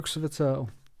Looks of a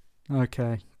turtle.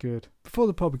 Okay, good. Before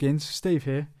the pod begins, Steve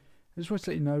here. I just want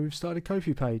to let you know we've started a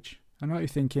Ko-fi page. I know what you're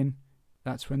thinking.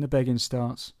 That's when the begging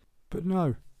starts. But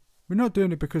no, we're not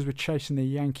doing it because we're chasing the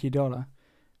Yankee dollar.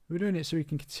 We're doing it so we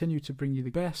can continue to bring you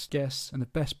the best guests and the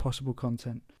best possible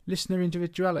content. Listener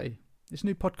individuality. It's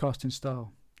new podcasting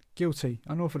style. Guilty,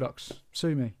 unorthodox,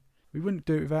 sue me. We wouldn't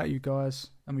do it without you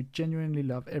guys, and we genuinely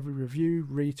love every review,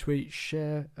 retweet,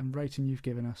 share and rating you've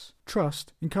given us.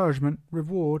 Trust, encouragement,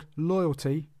 reward,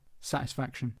 loyalty,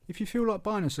 satisfaction. If you feel like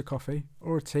buying us a coffee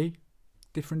or a tea,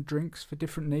 different drinks for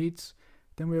different needs,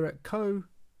 then we're at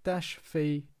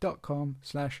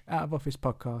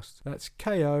ko-fi.com/outofofficepodcast. That's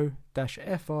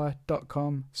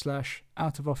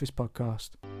ko-fi.com/outofofficepodcast.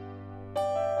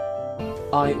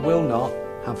 I will not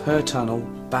have her tunnel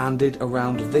banded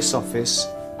around this office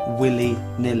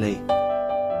willy-nilly.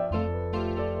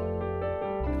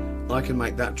 I can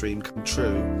make that dream come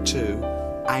true too,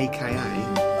 aka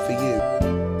for you.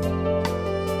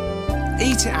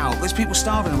 Eat it out. There's people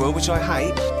starving in the world, which I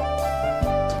hate.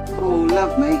 Oh,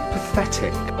 love me.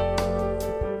 Pathetic.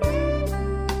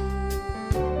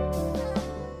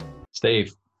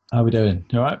 Steve, how are we doing?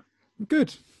 You all right? I'm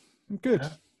good. Yeah.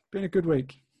 Been a good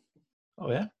week. Oh,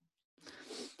 yeah?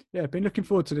 Yeah, been looking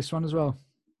forward to this one as well.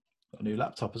 Got a new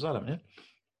laptop as well, haven't you?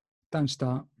 Don't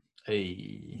start.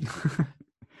 Hey.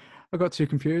 I've got 2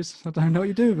 computers. I don't know what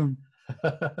you do with them.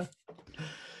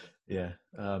 Yeah.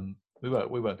 We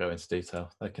won't go into detail.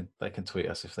 They can tweet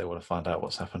us if they want to find out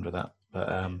what's happened with that. But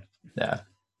yeah,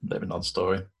 bit of a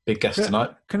non-story. Big guest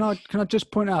tonight. Can I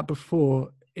just point out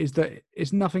before is that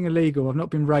it's nothing illegal. I've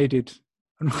not been raided.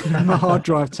 My hard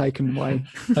drive taken away.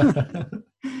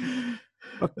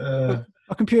 My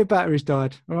computer battery's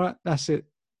died. All right, that's it.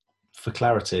 For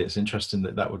clarity, it's interesting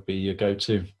that would be your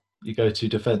go-to. Your go-to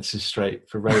defence is straight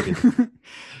for raiding.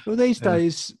 Well, these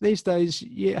days,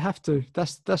 you have to.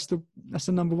 That's the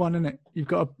number one, isn't it? You've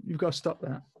got to stop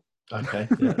that. Okay.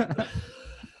 Yeah.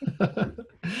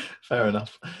 Fair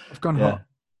enough. I've gone hot.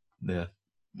 Yeah.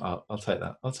 I'll take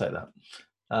that.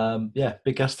 Yeah,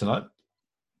 big guest tonight.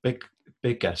 Big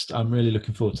guest. I'm really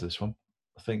looking forward to this one.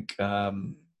 I think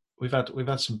we've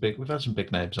had some big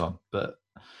names on, but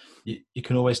you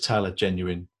can always tell a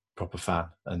genuine proper fan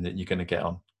and that you're going to get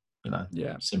on.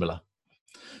 Similar.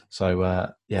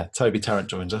 So Toby Tarrant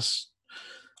joins us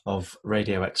of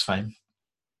Radio X fame.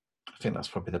 I think that's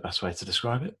probably the best way to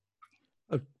describe it.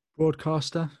 A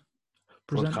broadcaster,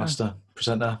 presenter,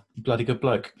 bloody good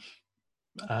bloke.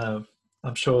 I'm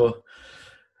sure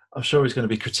he's going to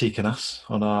be critiquing us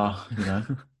on our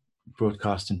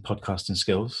podcasting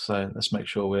skills. So let's make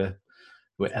sure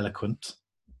we're eloquent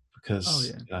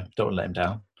because don't want to let him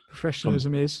down.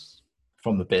 Professionalism is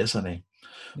from the biz, isn't he?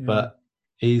 Yeah. But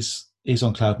he's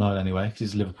on cloud nine anyway because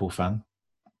he's a Liverpool fan,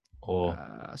 or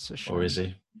is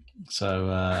he?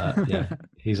 So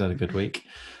he's had a good week,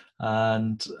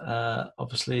 and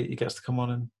obviously he gets to come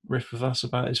on and riff with us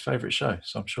about his favourite show.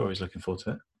 So I'm sure he's looking forward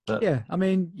to it. But yeah, I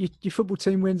mean, your football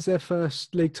team wins their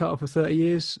first league title for 30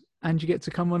 years, and you get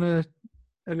to come on a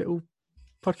little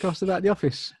podcast about The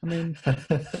Office. I mean,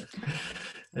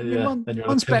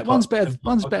 one's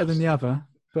better than the other,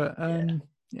 but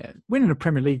winning a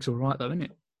Premier League's all right, though, isn't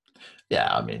it?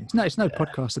 Yeah, I mean, it's no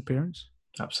podcast appearance.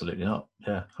 Absolutely not.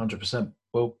 Yeah, 100%.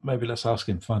 Well, maybe let's ask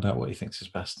him, find out what he thinks is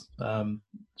best.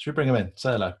 Should we bring him in?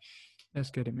 Say hello.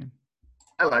 Let's get him in.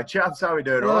 Hello, chaps. How are we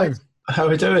doing? All right. How are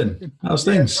we doing? How's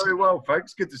things? Very well,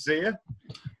 folks. Good to see you.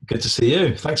 Good to see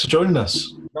you. Thanks for joining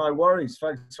us. No worries.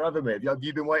 Thanks for having me. Have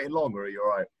you been waiting long, or are you all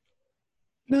right?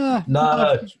 No.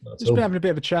 Just been having a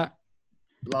bit of a chat.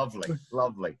 Lovely.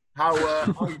 How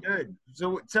are you doing?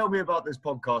 So tell me about this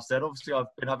podcast then. Obviously, I've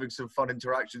been having some fun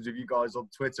interactions with you guys on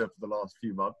Twitter for the last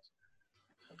few months.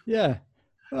 Yeah.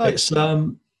 It's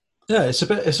a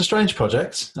strange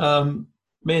project.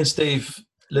 Me and Steve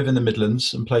live in the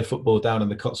Midlands and play football down in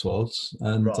the Cotswolds,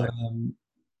 and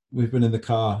we've been in the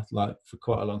car for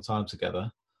quite a long time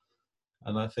together.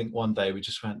 And I think one day we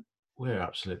just went, we're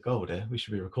absolute gold here. We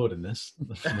should be recording this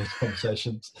from these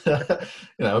conversations.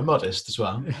 We're modest as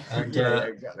well. And,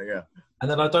 exactly. Yeah.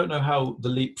 And then I don't know how the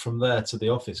leap from there to The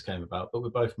Office came about, but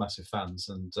we're both massive fans.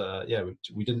 And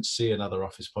we didn't see another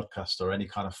Office podcast or any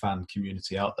kind of fan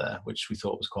community out there, which we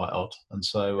thought was quite odd. And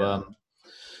so,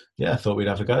 I thought we'd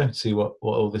have a go, see what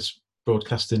all this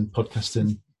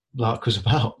podcasting lark was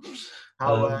about.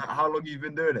 How long have you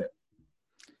been doing it?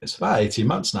 It's about 18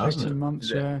 months now, isn't it? 18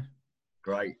 months, yeah.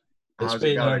 Great. How's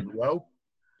it going? Well?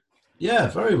 Yeah,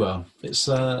 very well. It's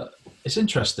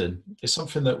interesting. It's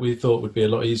something that we thought would be a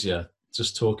lot easier,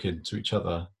 just talking to each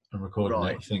other and recording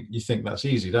it. You think that's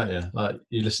easy, don't you? Like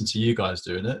you listen to you guys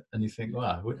doing it and you think,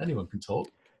 wow, anyone can talk.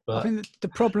 I think that the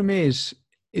problem is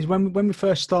when we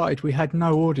first started, we had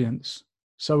no audience,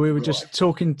 so we were just Right.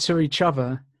 talking to each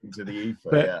other, into the ether.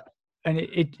 but- Yeah. and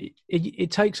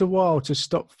it takes a while to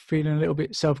stop feeling a little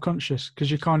bit self-conscious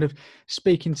because you're kind of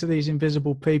speaking to these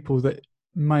invisible people that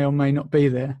may or may not be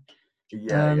there.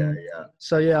 Yeah.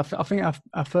 So yeah, I think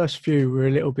our first few were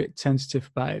a little bit tentative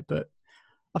about it, but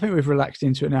I think we've relaxed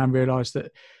into it now and realised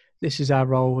that this is our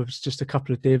role. It's just a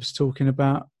couple of divs talking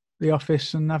about the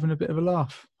office and having a bit of a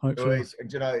laugh. Well, Hopefully,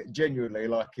 you know, genuinely,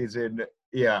 like, is in,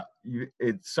 yeah,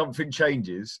 something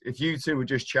changes. If you two were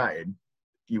just chatting,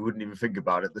 you wouldn't even think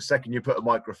about it. The second you put a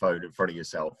microphone in front of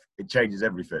yourself, it changes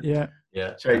everything. yeah.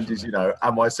 Changes, definitely. you know,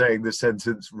 am I saying the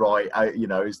sentence right? You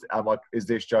know, is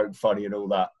this joke funny and all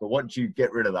that? But once you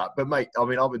get rid of that, but mate, I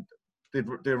mean, did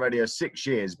radio 6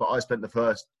 years, but I spent the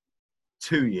first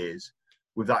 2 years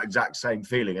with that exact same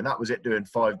feeling, and that was it, doing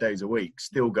 5 days a week,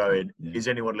 still going, Yeah. is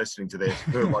anyone listening to this?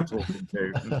 Who am I talking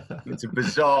to? It's a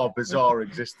bizarre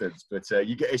existence, but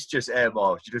it's just air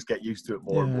miles. You just get used to it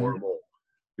more and more and more.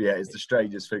 But yeah, it's the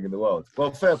strangest thing in the world.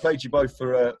 Well, fair play to you both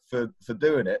for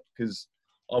doing it, because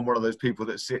I'm one of those people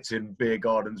that sits in beer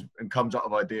gardens and comes up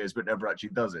with ideas but never actually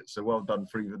does it. So well done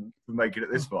for making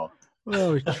it this far.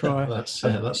 Well, we try. That's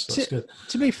good.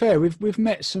 To be fair, we've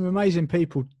met some amazing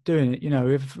people doing it. You know,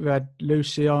 we've had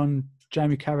Lucy on,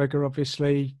 Jamie Carragher,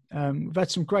 obviously. We've had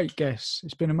some great guests.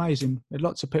 It's been amazing. We had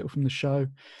lots of people from the show.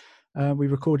 We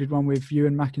recorded one with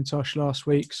Ewan McIntosh last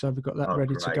week, so we've got that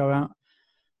ready to go out.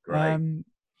 Great.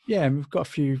 Yeah, and we've got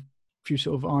a few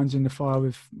sort of irons in the fire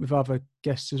with other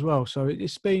guests as well. So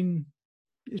it's been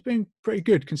pretty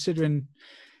good considering,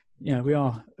 you know, we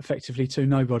are effectively two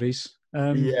nobodies.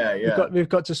 We've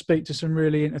got to speak to some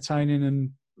really entertaining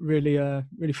and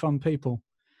really fun people.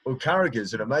 Well,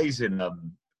 Carragher's an amazing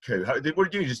coup.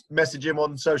 What did you just message him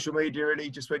on social media and he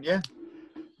just went, yeah?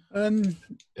 Kind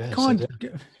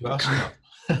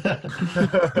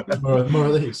more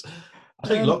of these. I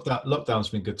think lockdown's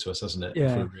been good to us, hasn't it?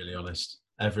 Yeah. If we're really honest.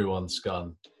 Everyone's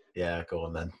gone, yeah, go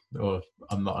on then. Or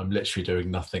I'm literally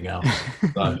doing nothing else.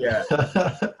 So, Yeah.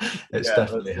 it's Yeah,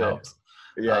 definitely that's it. helped.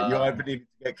 Yeah, you either need to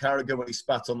get Carragher when he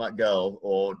spat on that girl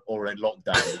or in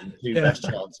lockdown. Two best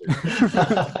chances.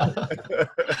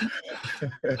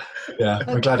 Yeah,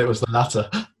 I'm glad it was the latter.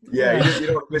 Yeah, you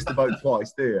don't want to miss the boat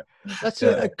twice, do you? That's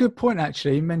a good point,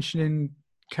 actually, mentioning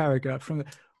Carragher.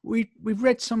 We've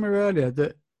read somewhere earlier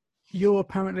that you're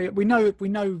apparently, we know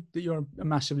that you're a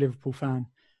massive Liverpool fan,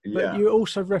 but Yeah. you're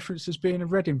also referenced as being a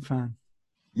Reading fan.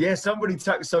 Yeah, somebody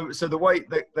so the way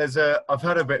that I've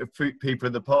had a bit of people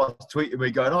in the past tweeting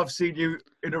me going, I've seen you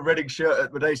in a Reading shirt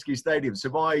at Medeski Stadium. So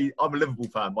I'm a Liverpool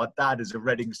fan. My dad is a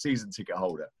Reading season ticket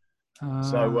holder.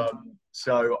 So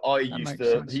he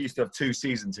used to have 2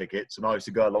 season tickets, and I used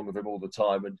to go along with him all the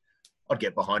time, and I'd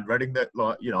get behind Reading. That,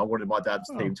 like, you know, I wanted my dad's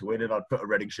team to win, and I'd put a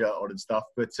Reading shirt on and stuff.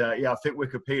 But yeah, I think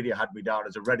Wikipedia had me down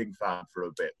as a Reading fan for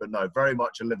a bit, but no, very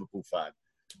much a Liverpool fan.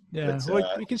 Yeah, But,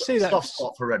 well, you can see that. Soft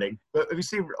spot for Reading. But have you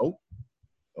seen? Oh,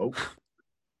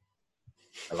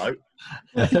 hello.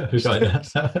 Who's like You're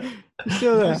still Can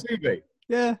you there? see me?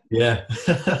 Yeah. Yeah.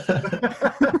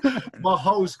 My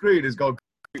whole screen has gone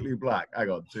completely black. Hang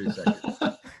on, 2 seconds.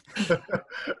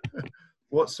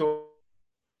 What sort?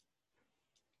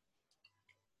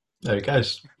 There he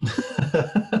goes.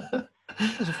 It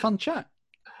was a fun chat.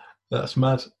 That's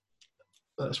mad.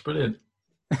 That's brilliant.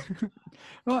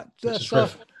 Right, Which is so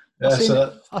great. Yeah,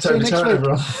 I'll see so you next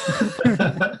turnover.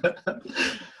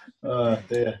 Oh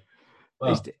dear.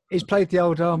 Well, he's played the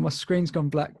old my screen's gone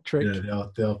black trick. yeah,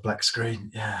 the old black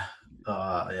screen. Yeah.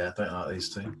 Yeah, don't like these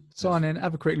two. Sign in,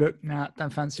 have a quick look. Nah,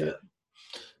 don't fancy it.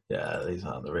 Yeah, these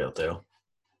aren't the real deal.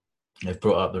 They've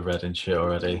brought up the Reading shit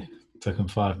already. Took them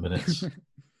 5 minutes.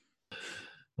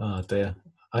 Oh dear.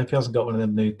 I hope he hasn't got one of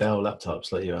them new Dell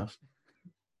laptops like you have.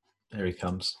 There he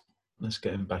comes. Let's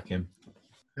get him back in.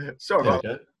 Sorry There about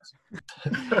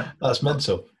we go. That's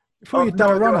mental. Before you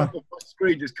done a runner. My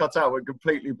screen just cut out, went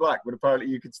completely black, but apparently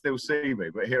you can still see me.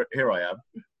 But here I am.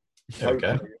 There we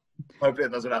go. Hopefully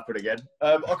it doesn't happen again.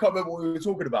 I can't remember what we were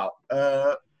talking about.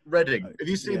 Reading. Have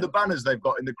you seen the banners they've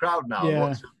got in the crowd now? Yeah.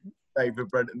 Lots of David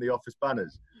Brent and the Office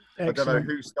banners. Excellent. I don't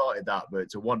know who started that, but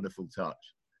it's a wonderful touch.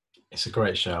 It's a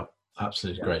great shout.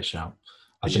 Absolutely great shout.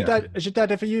 Has your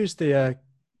dad ever used the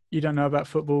you don't know about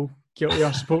football, guilty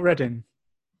I support Reading?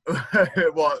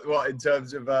 what in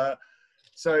terms of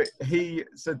so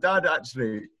dad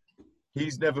actually,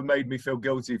 he's never made me feel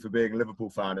guilty for being a Liverpool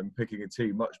fan and picking a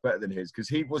team much better than his, because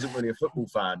he wasn't really a football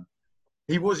fan.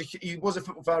 He was a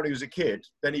football fan when he was a kid.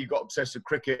 Then he got obsessed with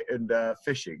cricket and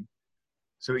fishing,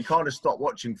 So he kind of stopped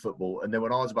watching football. And then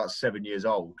when I was about 7 years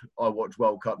old, I watched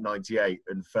World Cup '98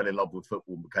 and fell in love with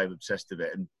football and became obsessed with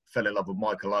it and fell in love with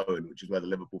Michael Owen, which is where the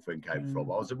Liverpool thing came from.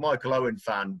 I was a Michael Owen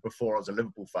fan before I was a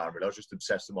Liverpool fan, really. I was just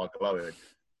obsessed with Michael Owen.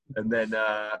 And then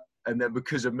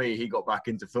because of me, he got back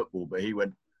into football, but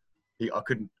I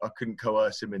couldn't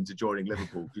coerce him into joining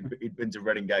Liverpool. He'd been to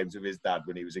Reading games with his dad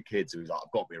when he was a kid, so he was like,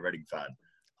 "I've got to be a Reading fan."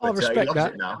 But, I respect he loves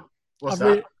that. it now. What's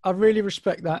that? I really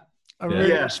respect that. I really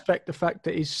Yeah. respect the fact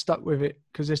that he's stuck with it,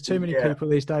 because there's too many people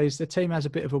these days. The team has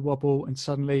a bit of a wobble, and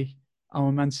suddenly I'm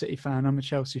a Man City fan. I'm a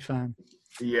Chelsea fan.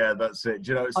 Yeah, that's it.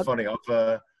 Do you know, it's funny.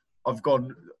 I've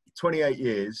gone 28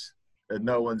 years. And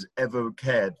no one's ever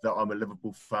cared that I'm a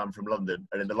Liverpool fan from London.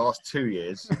 And in the last 2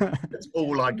 years, that's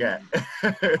all I get.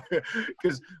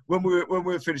 Because when we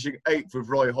were finishing 8th with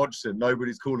Roy Hodgson,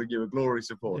 nobody's calling you a Glory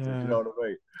supporter. Yeah. Do you know what I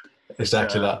mean?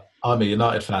 Exactly that. I'm a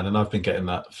United fan, and I've been getting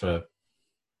that for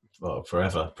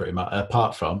forever, pretty much.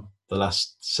 Apart from the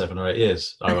last 7 or 8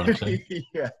 years, ironically,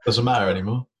 Yeah. doesn't matter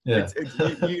anymore. Yeah,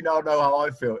 You now know how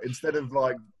I feel. Instead of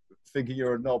like thinking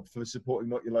you're a knob for supporting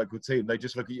not your local team, they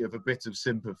just look at you with a bit of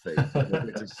sympathy, and a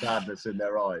bit of sadness in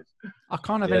their eyes. I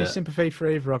can't have any sympathy for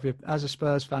either of you as a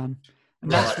Spurs fan, and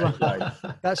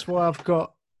that's why I've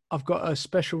got a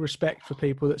special respect for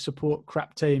people that support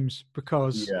crap teams,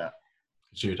 because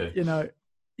you do. You know,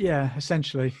 yeah,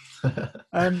 essentially. But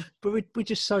we're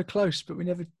just so close, but we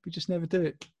just never do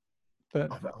it. But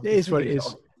it is what it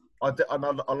is. I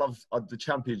love the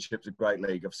Championship's a great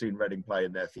league. I've seen Reading play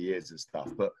in there for years and stuff,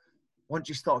 but once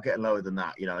you start getting lower than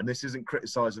that, you know, and this isn't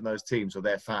criticising those teams or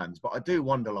their fans, but I do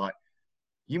wonder, like,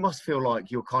 you must feel like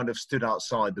you're kind of stood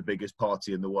outside the biggest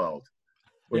party in the world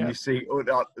when you see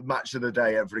the match of the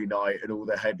day every night and all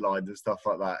the headlines and stuff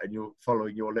like that, and you're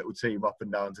following your little team up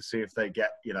and down to see if they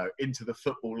get, you know, into the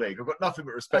Football League. I've got nothing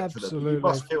but respect for them. You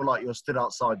must feel like you're stood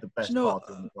outside the best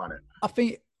party on the planet. I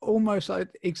think almost like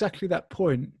exactly that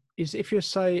point is, if you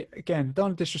say, again,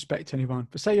 don't disrespect anyone,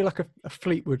 but say you're like a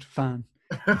Fleetwood fan.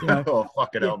 You know, oh,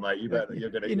 fucking hell, mate! You're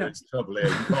going to get into trouble here.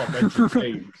 You can't mention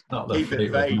teams. Not that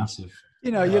Fleetwood massive.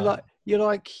 You know, you're like,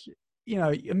 you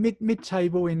know, a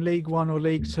mid-table in League One or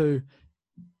League Two.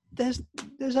 There's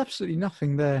absolutely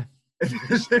nothing there.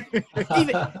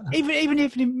 even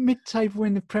in mid-table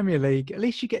in the Premier League, at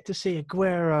least you get to see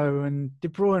Aguero and De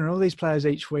Bruyne and all these players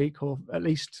each week, or at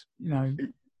least, you know,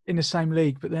 in the same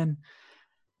league. But then,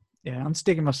 yeah, I'm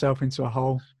digging myself into a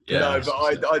hole. Yeah, no, but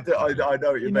I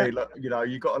know what you mean. Like, you know,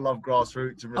 you got to love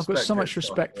grassroots and respect. I've got so much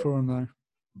respect for them, though.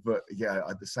 But yeah,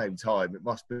 at the same time, it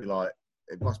must be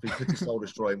pretty soul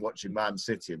destroying watching Man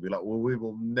City and be like, well, we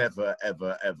will never,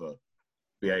 ever, ever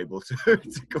be able to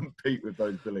compete with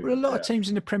those billions. Well, a lot of teams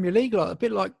in the Premier League, like a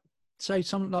bit like, say,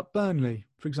 something like Burnley,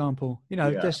 for example. You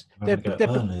know, they're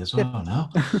Burnley as well now.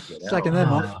 Slagging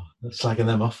them off. Slagging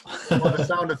them off. By the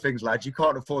sound of things, lads, you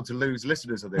can't afford to lose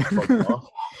listeners of this podcast.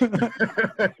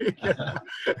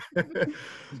 There's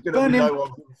going to be no one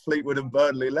from Fleetwood and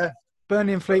Burnley left.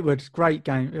 Burnley and Fleetwood, great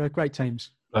teams.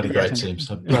 Bloody great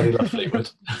teams. I bloody love Fleetwood.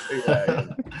 I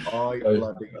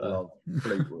bloody love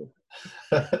Fleetwood.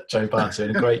 Joe Barton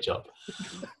doing a great job.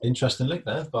 Interesting link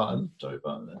there, Barton. Joe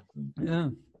Barton there. Yeah.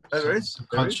 There is.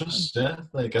 Conscious, yeah,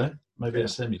 there you go. Maybe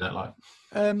it's him you don't like.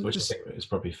 Which I think is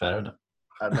probably fair, isn't it?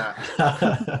 And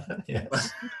that.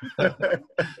 Yes.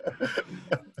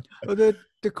 Well, the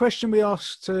question we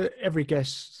ask to every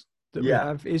guest that we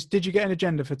have is, did you get an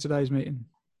agenda for today's meeting?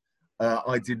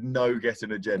 I did no get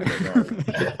an agenda. No.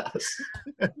 Yes.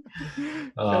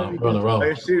 We're on a roll. I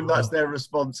assume that's their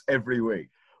response every week.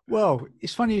 Well,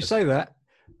 it's funny you say that.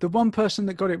 The one person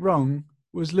that got it wrong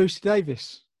was Lucy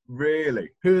Davis. Really?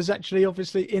 Who was actually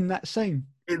obviously in that scene.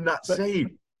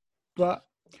 Scene. But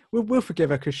we'll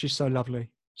forgive her because she's so lovely.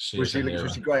 Was she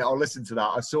great? I'll listen to that.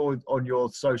 I saw on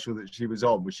your social that she was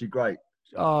on. Was she great?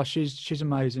 Oh, she's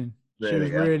amazing. Really, she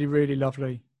was really, really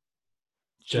lovely.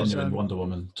 Genuine Wonder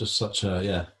Woman. Just such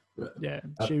a,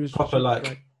 she was proper,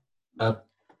 like,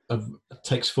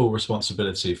 takes full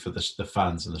responsibility for the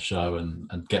fans and the show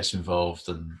and gets involved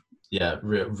and,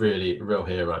 really real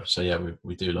hero. So,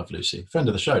 we do love Lucy. Friend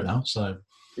of the show now, so...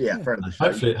 Yeah, friend of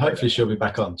the show. Hopefully she'll be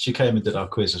back on. She came and did our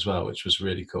quiz as well, which was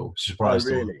really cool. She surprised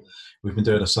all. We've been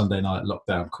doing a Sunday night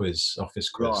lockdown quiz, office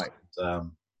quiz. Right.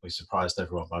 And, we surprised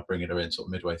everyone by bringing her in sort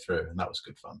of midway through, and that was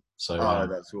good fun. So,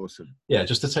 that's awesome. Yeah,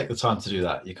 just to take the time to do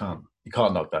that, you can't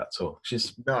knock that at all.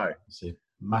 She's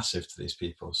massive to these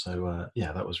people. So,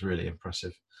 that was really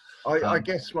impressive. I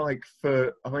guess, that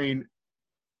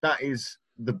is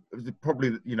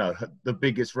probably, you know, the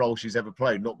biggest role she's ever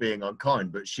played, not being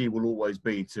unkind, but she will always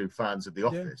be to fans of The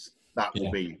Office. That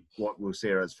will be what we'll see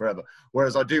her as forever.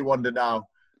 Whereas I do wonder now,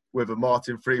 with a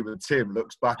Martin Freeman. Tim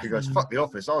looks back and goes, "Fuck The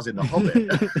Office, I was in The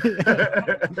Hobbit."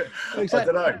 Exactly. I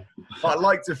don't know. But I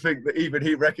like to think that even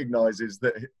he recognises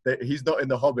that he's not in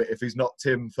The Hobbit if he's not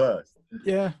Tim first.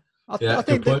 Yeah. I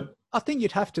think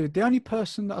you'd have to. The only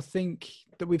person that I think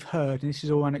that we've heard, and this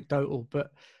is all anecdotal,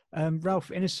 but Ralph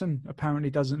Ineson apparently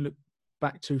doesn't look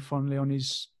back too fondly on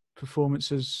his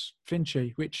performance as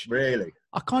Finchy, which Really?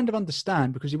 I kind of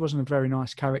understand because he wasn't a very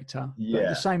nice character. Yeah. But at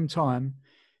the same time,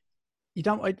 I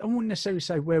wouldn't necessarily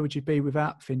say where would you be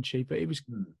without Finchy, but it was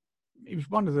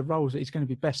one of the roles that he's going to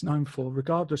be best known for,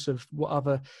 regardless of what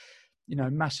other,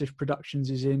 massive productions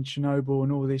he's in, Chernobyl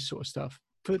and all this sort of stuff.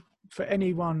 For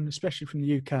anyone, especially from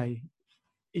the UK,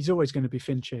 he's always going to be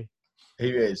Finchy. He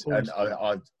is, Always.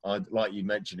 and I like you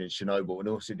mentioned in Chernobyl, and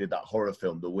also did that horror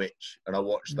film, The Witch, and I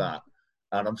watched that.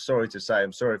 And I'm sorry to say,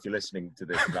 I'm sorry if you're listening to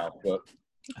this now, but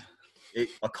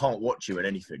I can't watch you in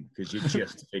anything because you're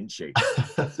just Finchy.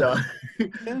 So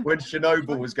when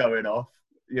Chernobyl was going off,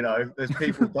 there's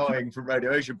people dying from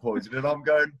radiation poisoning, and I'm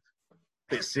going,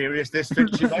 bit serious, this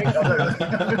Finchy, mate.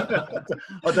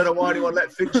 I don't know why anyone let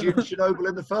Finchy in Chernobyl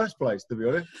in the first place, to be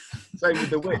honest. Same with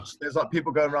The Witch. There's like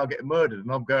people going around getting murdered, and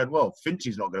I'm going, well,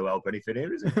 Finchy's not going to help anything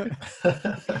here, is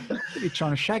he? He's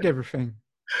trying to shag everything.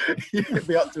 He'd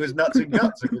be up to his nuts and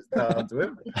guts if it's down to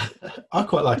him. I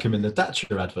quite like him in the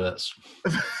Thatcher adverts.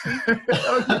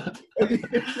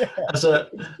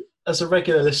 As a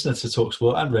regular listener to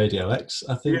TalkSport and Radio X,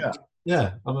 I think,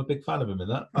 I'm a big fan of him in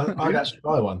that. I'd actually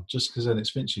buy one just because then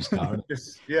it's Finchy's car.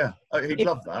 He'd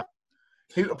love that.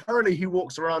 Apparently he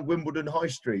walks around Wimbledon High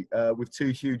Street with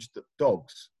two huge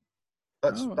dogs.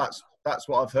 That's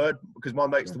what I've heard, because my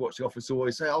mates that watch The Office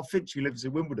always say, "Oh, Finchy lives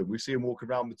in Wimbledon. We see him walking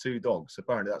around with two dogs."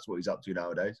 Apparently that's what he's up to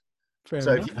nowadays. Fair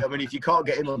so enough. if you can't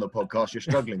get him on the podcast, you're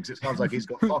struggling, because it sounds like he's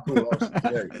got fuck all else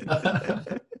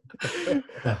to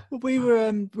do. Well,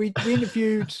 we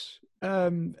interviewed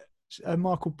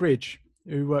Michael Bridge,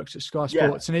 who works at Sky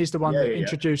Sports, and he's the one that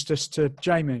introduced us to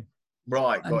Jamie.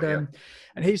 Right,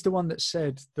 and he's the one that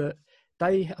said that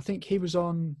I think he was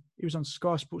on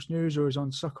Sky Sports News, or he was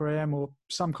on Soccer AM or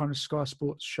some kind of Sky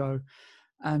Sports show,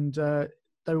 and they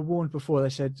were warned before. They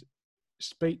said,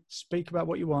 speak about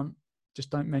what you want,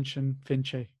 just don't mention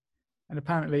Finchy. And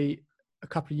apparently a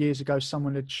couple of years ago,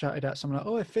 someone had shouted out someone like,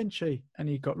 "Oh, Finchy," and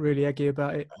he got really eggy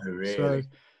about it. Oh, really? So,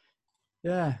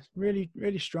 yeah, really,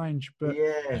 really strange. But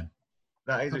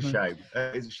that is a shame.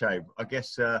 That is a shame. I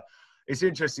guess it's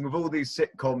interesting with all these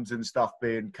sitcoms and stuff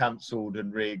being cancelled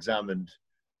and re-examined.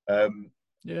 The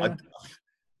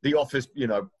Office,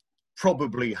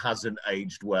 probably hasn't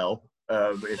aged well.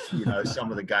 If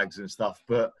some of the gags and stuff,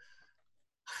 but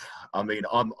I mean,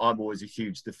 I'm always a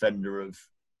huge defender of.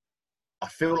 I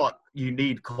feel like you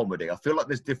need comedy. I feel like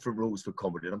there's different rules for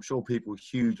comedy, and I'm sure people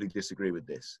hugely disagree with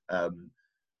this.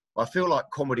 I feel like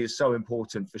comedy is so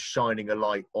important for shining a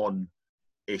light on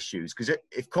issues, because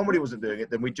if comedy wasn't doing it,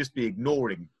 then we'd just be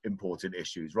ignoring important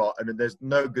issues, right? And there's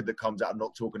no good that comes out of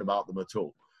not talking about them at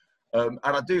all. And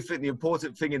I do think the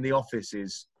important thing in The Office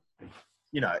is,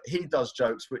 he does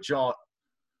jokes which are,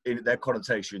 in their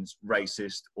connotations,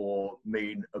 racist or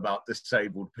mean about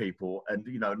disabled people, and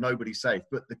nobody's safe.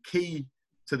 But the key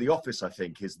to The Office, I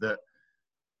think, is that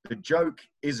the joke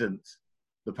isn't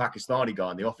the Pakistani guy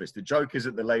in The Office. The joke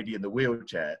isn't the lady in the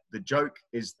wheelchair. The joke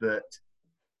is that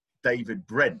David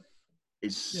Brent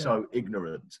is so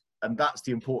ignorant, and that's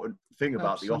the important thing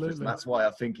about The Office, and that's why I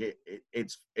think it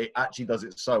actually does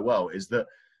it so well, is that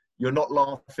you're not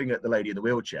laughing at the lady in the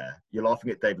wheelchair. You're laughing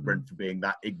at David Brent for being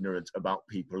that ignorant about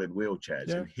people in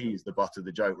wheelchairs, and he's the butt of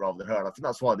the joke rather than her. And I think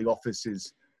that's why The Office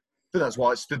that's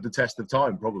why it stood the test of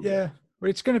time, probably. Yeah,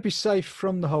 well, it's going to be safe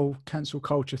from the whole cancel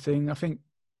culture thing, I think,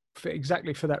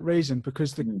 exactly for that reason,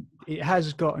 because it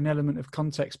has got an element of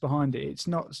context behind it. It's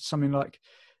not something like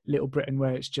Little Britain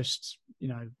where it's just,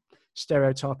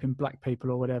 stereotyping black people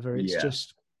or whatever. It's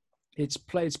just, it's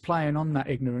playing on that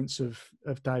ignorance of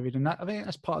David, and that, I think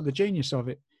that's part of the genius of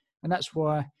it, and that's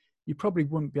why you probably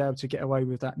wouldn't be able to get away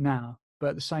with that now.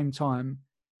 But at the same time,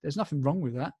 there's nothing wrong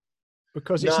with that,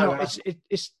 because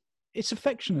it's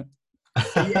affectionate.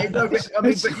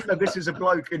 But this is a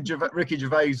bloke, and Ricky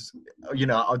Gervais.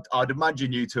 I'd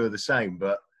imagine you two are the same,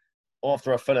 but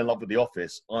after I fell in love with The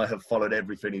Office, I have followed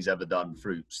everything he's ever done,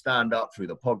 through stand-up, through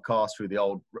the podcast, through the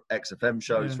old XFM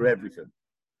shows, through everything.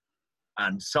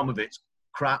 And some of it's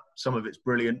crap, some of it's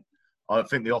brilliant. I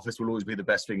think The Office will always be the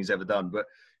best thing he's ever done. But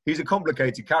he's a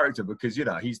complicated character because,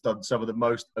 he's done some of the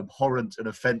most abhorrent and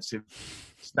offensive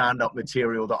stand-up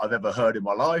material that I've ever heard in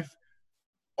my life.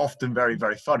 Often very,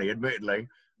 very funny, admittedly.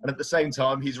 And at the same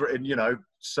time, he's written,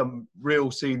 some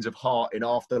real scenes of heart in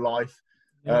Afterlife.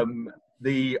 Yeah.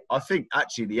 I think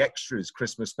actually the extras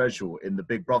Christmas special in the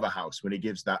Big Brother house when he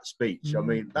gives that speech. I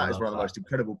mean, that is one of the most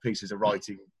incredible pieces of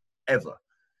writing ever.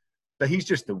 But he's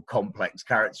just a complex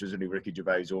character, isn't he, Ricky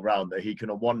Gervais, all round, that he can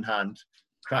on one hand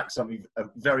crack a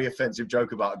very offensive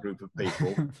joke about a group of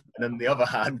people, and then on the other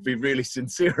hand be really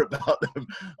sincere about them.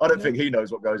 I don't think he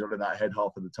knows what goes on in that head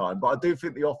half of the time. But I do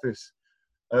think The Office,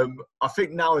 I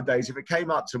think nowadays, if it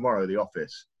came out tomorrow, The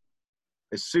Office,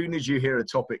 as soon as you hear a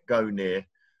topic go near,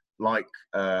 like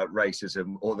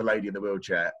racism or the lady in the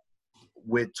wheelchair,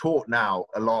 we're taught now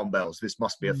alarm bells. This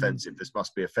must be offensive. This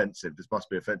must be offensive. This must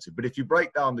be offensive. But if you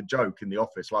break down the joke in The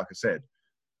Office, like I said,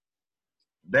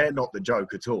 they're not the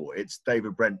joke at all. It's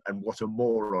David Brent and what a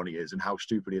moron he is and how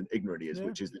stupid and ignorant he is,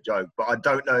 which is the joke. But I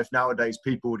don't know if nowadays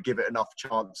people would give it enough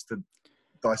chance to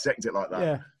dissect it like that.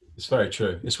 Yeah. It's very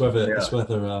true. It's whether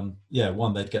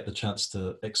one, they'd get the chance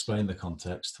to explain the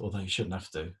context, although you shouldn't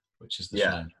have to, which is the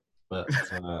shame. But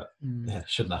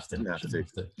shouldn't have to. Shouldn't have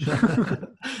to.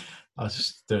 I was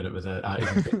just doing it without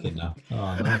even thinking now.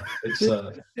 Oh no, it's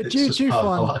just part of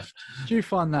my life. Do you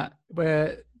find that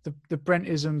where the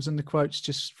Brentisms and the quotes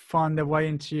just find their way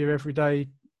into your everyday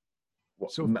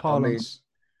sort of parlance? I mean,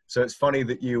 so it's funny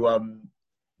that you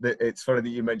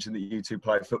mentioned that you two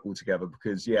play football together,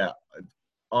 because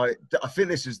I think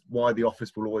this is why The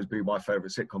Office will always be my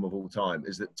favourite sitcom of all time,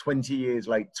 is that 20 years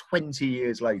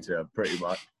later, pretty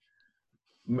much,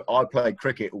 I played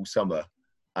cricket all summer,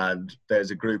 and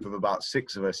there's a group of about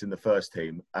 6 of us in the first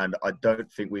team, and I don't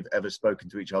think we've ever spoken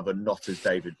to each other not as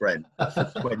David Brent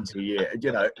for 20 years.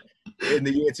 You know, in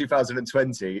the year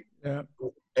 2020,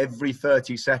 every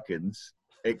 30 seconds,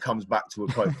 it comes back to a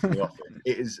quote from The Office.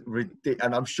 It is ridiculous,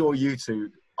 and I'm sure you two,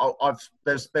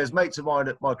 there's mates of mine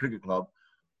at my cricket club,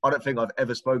 I don't think I've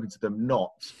ever spoken to them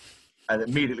and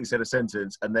immediately said a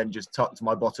sentence and then just tucked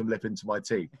my bottom lip into my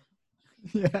teeth.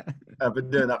 Yeah, I've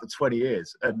been doing that for 20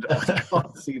 years, and I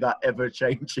can't see that ever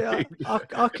changing. Yeah,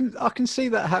 I can see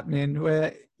that happening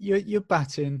where you're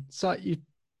batting. It's like you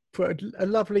put a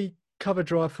lovely cover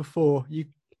drive for 4. You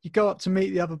go up to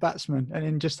meet the other batsman, and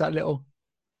then just that little.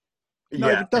 No,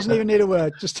 it doesn't even need a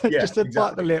word. Just to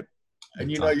bite the lip.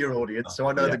 And you know your audience, so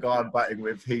I know the guy I'm batting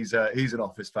with. He's an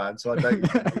Office fan, so I don't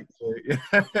need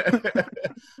to.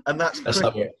 And that's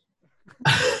cricket.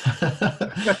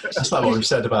 That's like what we've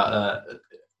said about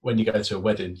when you go to a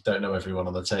wedding, don't know everyone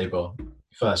on the table.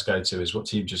 First go to is what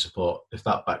team do you support. If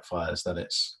that backfires, then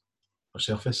it's watch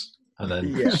The Office, and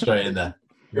then straight in there.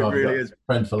 It really is.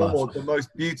 Friend for life. The most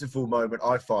beautiful moment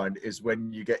I find is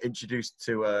when you get introduced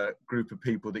to a group of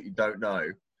people that you don't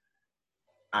know,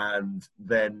 and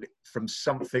then from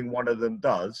something one of them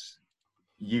does,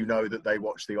 you know that they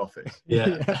watch The Office.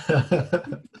 Yeah.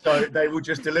 So they will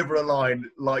just deliver a line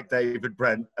like David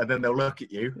Brent, and then they'll look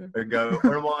at you and go,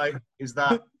 "Where am I? Is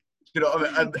that?" You know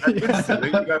what I mean? And instantly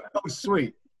you go, "Oh,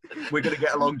 sweet. We're going to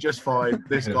get along just fine.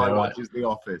 This guy watches The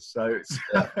Office." So it's,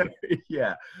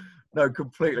 no,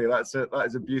 completely. That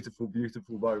is a beautiful,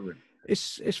 beautiful moment.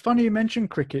 It's funny you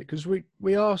mentioned cricket, because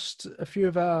we asked a few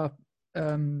of our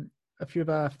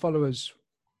followers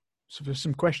for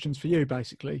some questions for you,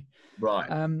 basically. Right.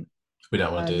 We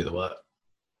don't want to do the work.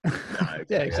 No,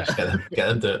 yeah, exactly. Get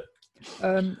them to it.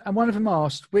 And one of them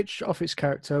asked, which Office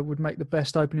character would make the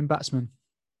best opening batsman?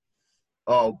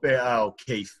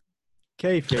 Keith.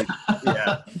 Keith.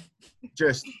 Yeah.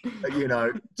 Just,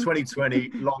 2020,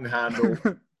 long handle,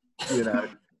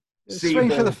 swing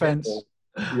for the fence.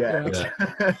 Yeah.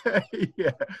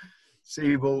 Yeah.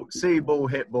 See ball,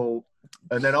 hit ball.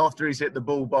 And then after he's hit the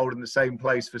ball bowled in the same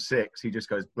place for 6, he just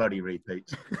goes bloody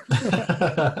repeats.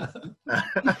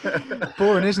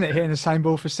 Boring, isn't it, hitting the same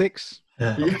ball for 6?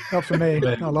 Yeah. Not for me.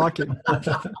 I like it.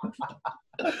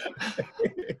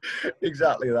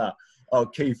 Exactly that. Oh,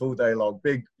 Keith all day long.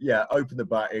 Big, open the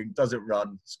batting, doesn't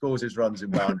run, scores his runs in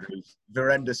boundaries.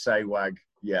 Virender Sehwag,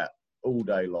 all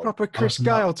day long. Proper Chris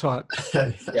Gale type.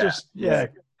 Chris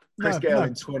Gale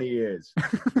in 20 years.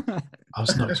 I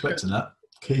was not expecting that.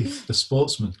 Keith, the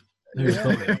sportsman. Who would have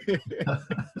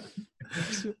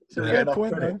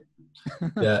thought it?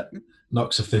 Yeah,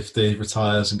 knocks a 50,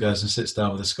 retires, and goes and sits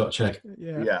down with a Scotch egg.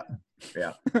 Yeah.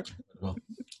 Well,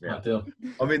 ideal.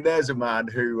 I mean, there's a man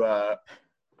who,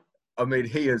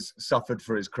 he has suffered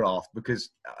for his craft,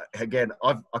 because, again,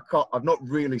 I've not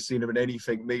really seen him in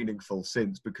anything meaningful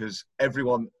since, because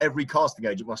every casting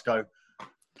agent must go,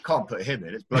 can't put him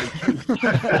in. It's bloody Keith.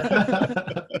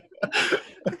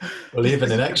 Well,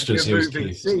 even in extras, he was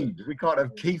Keith. We can't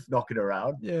have Keith knocking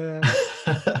around. Yeah.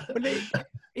 Well,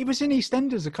 he was in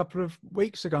EastEnders a couple of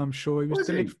weeks ago, I'm sure.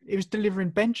 He was delivering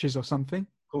benches or something.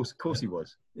 Of course he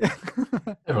was. Yeah.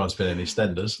 Everyone's been in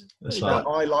EastEnders. It's Yeah. like,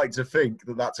 I like to think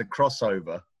that that's a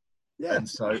crossover. Yeah. And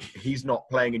so he's not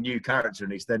playing a new character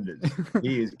in EastEnders.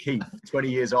 He is Keith, 20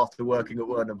 years after working at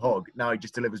Wernham Hog. Now he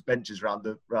just delivers benches around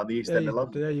the East End of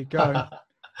London. There you go.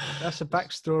 That's a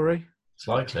backstory. it's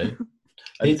likely.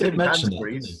 And He did Tim mention that, didn't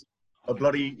he? Hansbury's a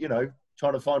bloody,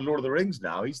 trying to find Lord of the Rings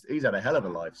now. He's had a hell of a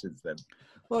life since then.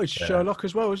 Well, he's Yeah. Sherlock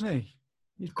as well, isn't he?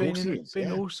 He's Of course been he is, been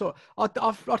yeah. all sort.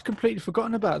 I'd completely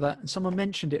forgotten about that. And someone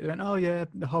mentioned it. They went, "Oh yeah,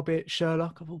 The Hobbit,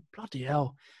 Sherlock." I thought, bloody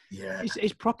hell, Yeah,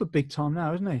 he's proper big time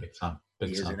now, isn't he? Big time. He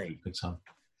Big is, time. isn't he? Big time.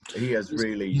 he has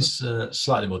really. He's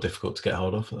slightly more difficult to get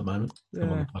hold of at the moment. Come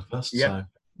on Yeah. the podcast. Yeah. So,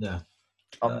 yeah.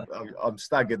 I'm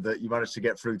staggered that you managed to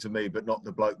get through to me, but not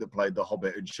the bloke that played the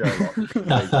Hobbit and Sherlock.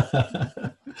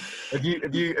 Have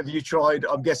you tried?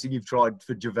 I'm guessing you've tried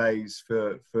for Gervais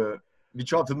for. Have you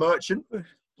tried for Merchant?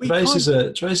 Gervais is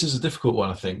a difficult one,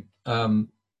 I think.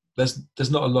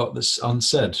 There's not a lot that's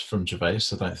unsaid from Gervais,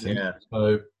 I don't think. Yeah.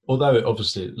 So, although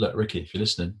obviously, look, Ricky, if you're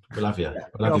listening, we'll have you.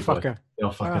 We'll have you, boy. fucker. The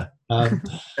old fucker.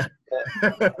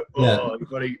 Oh,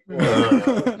 buddy.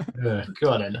 Yeah, go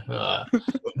on in.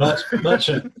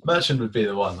 Merchant would be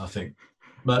the one, I think.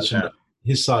 Merchant,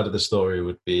 his side of the story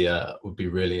would be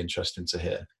really interesting to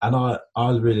hear. And I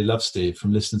really love Steve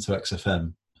from listening to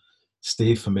XFM.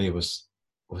 Steve for me was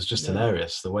just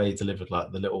hilarious. The way he delivered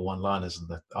like the little one-liners and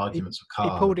the arguments with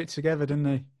Carl. He pulled it together, didn't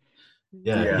he?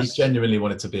 Yeah, he Yes. genuinely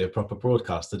wanted to be a proper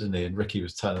broadcaster, didn't he? And Ricky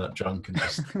was turning up drunk and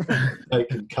just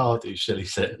making Carl do silly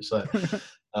shit. So,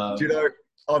 Do you know?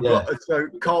 So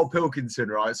Carl Pilkinson,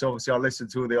 right? So obviously I listened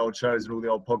to all the old shows and all the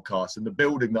old podcasts, and the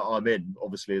building that I'm in,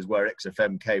 obviously, is where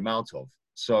XFM came out of.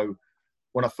 So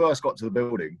when I first got to the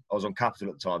building, I was on Capital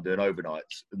at the time doing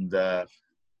overnights, and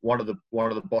one of the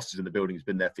bosses in the building has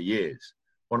been there for years.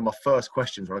 One of my first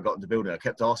questions when I got into the building, I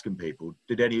kept asking people,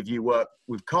 "Did any of you work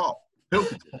with Carl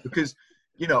Pilkinson?" Because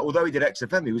although he did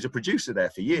XFM, he was a producer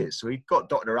there for years, so he got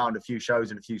dotted around a few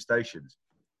shows and a few stations.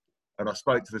 And I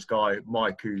spoke to this guy,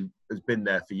 Mike, who has been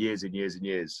there for years and years and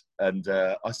years. And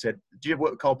I said, "Do you ever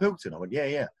work with Carl Pilkington?" I went,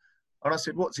 yeah. And I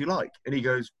said, "What's he like?" And he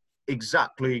goes,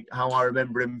 "Exactly how I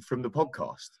remember him from the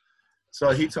podcast."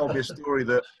 So he told me a story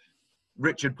that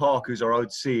Richard Park, who's our old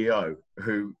CEO,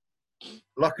 who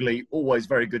luckily always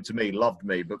very good to me, loved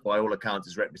me, but by all accounts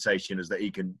his reputation is that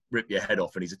he can rip your head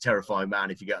off and he's a terrifying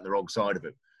man if you get on the wrong side of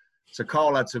him. So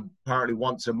Carl had to apparently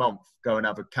once a month go and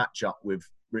have a catch up with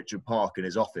Richard Park in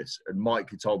his office. And Mike,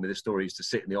 who told me the story, used to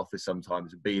sit in the office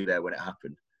sometimes and be there when it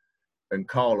happened. And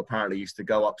Carl apparently used to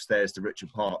go upstairs to Richard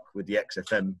Park with the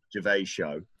XFM Gervais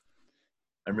show.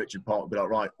 And Richard Park would be like,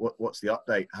 "Right, what's the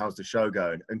update? How's the show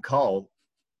going?" And Carl,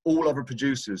 all other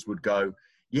producers would go,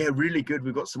 "Yeah, really good.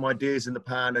 We've got some ideas in the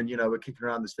pan and, we're kicking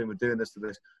around this thing. We're doing this to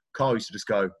this." Carl used to just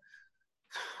go,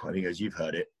 and he goes, "You've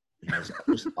heard it." He goes,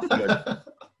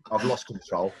 "I've lost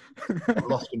control. I've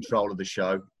lost control of the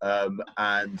show.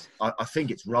 And I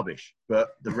think it's rubbish,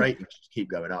 but the ratings just keep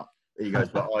going up." He goes,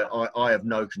 "But I have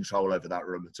no control over that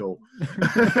room at all."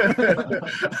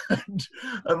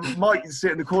 and Mike is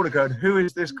sitting in the corner going, "Who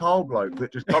is this Carl bloke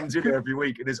that just comes in here every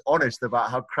week and is honest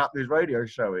about how crap his radio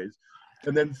show is?"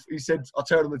 And then he said, I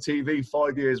turned on the TV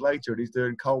 5 years later and he's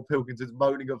doing Carl Pilkington's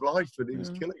Moaning of Life and he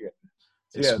was killing it.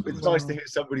 So it's nice to hear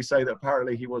somebody say that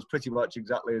apparently he was pretty much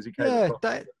exactly as he came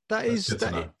across.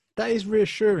 That is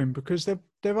reassuring, because there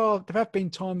have been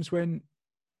times when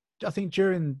I think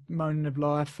during Moaning of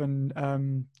Life and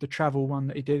the travel one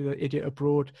that he did, the Idiot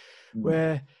Abroad,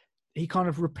 where he kind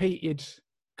of repeated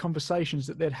conversations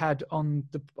that they'd had on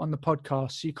the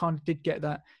podcast. So you kind of did get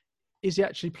that. Is he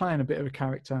actually playing a bit of a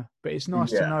character? But it's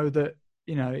nice to know that,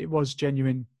 it was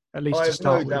genuine, at least to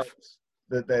start with.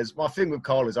 That there's my thing with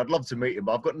Carl is I'd love to meet him,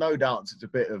 but I've got no doubts it's a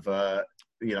bit of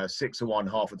 6 of one,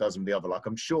 half a dozen of the other. Like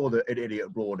I'm sure that in Idiot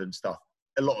Abroad and stuff,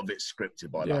 a lot of it's scripted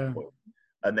by that point,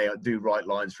 and they do write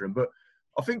lines for him. But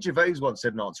I think Gervais once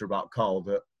said an answer about Carl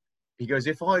that he goes,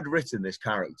 "If I'd written this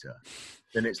character,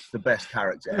 then it's the best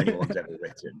character anyone's ever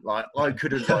written. Like I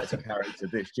couldn't write a character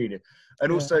this genius."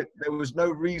 And also there was no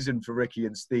reason for Ricky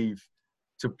and Steve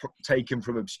to take him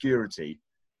from obscurity.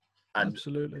 And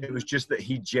absolutely, it was just that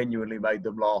he genuinely made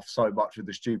them laugh so much with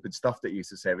the stupid stuff that he used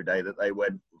to say every day that they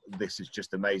went, "This is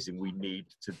just amazing. We need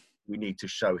to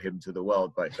show him to the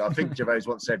world." But I think Gervais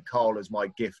once said, "Carl is my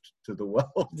gift to the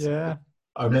world." Yeah.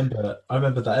 I remember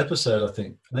that episode. I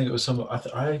think it was someone.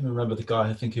 I even remember the guy.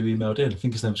 I think who emailed in. I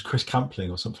think his name was Chris Campling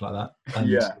or something like that. And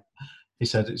he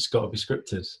said it's got to be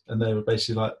scripted, and they were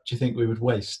basically like, "Do you think we would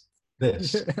waste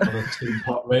this on a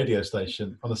 2-part radio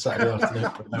station on a Saturday afternoon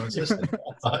when no one's listening?"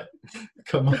 Like,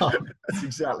 come on. That's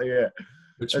exactly it.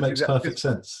 Which makes perfect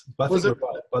sense. But I think you're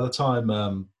right. By the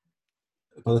time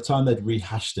by the time they'd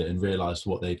rehashed it and realised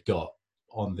what they'd got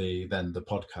on the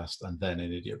podcast and then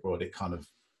in Idiot Broad,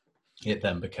 it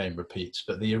then became repeats.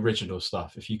 But the original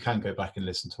stuff, if you can go back and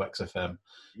listen to XFM,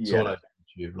 it's all over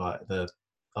YouTube. Like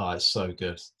it's so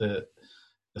good. The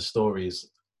stories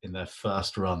in their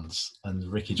first runs and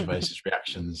Ricky Gervais's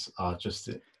reactions are just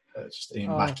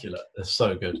immaculate. They're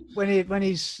so good. When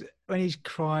he's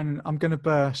crying, I'm going to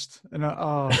burst, and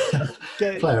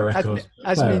Play a record.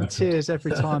 Has me in tears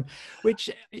every time. Which,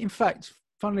 in fact,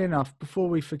 funnily enough, before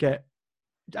we forget,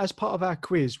 as part of our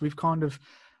quiz, we've kind of,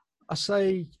 I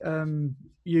say,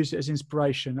 used it as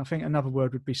inspiration. I think another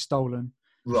word would be stolen.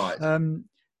 Right.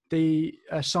 The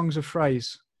songs of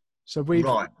phrase. So we've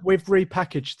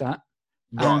repackaged that.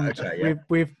 Right. Okay.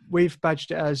 Yeah. We've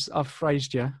badged it as I've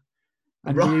phrased you,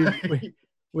 and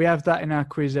we have that in our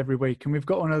quiz every week, and we've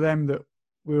got one of them that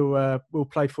we'll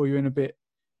play for you in a bit.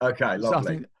 Okay,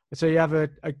 lovely. So you have a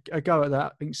go at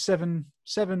that. I think seven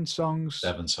songs.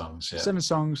 7 songs, yeah. 7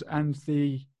 songs and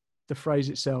the phrase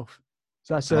itself.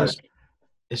 So that's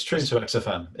it's true to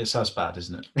XFM. It's as bad,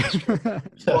 isn't it?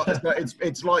 Well,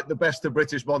 it's like the best of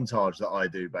British montage that I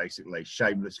do, basically.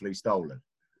 Shamelessly stolen.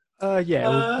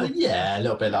 Yeah, a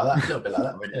little bit like that.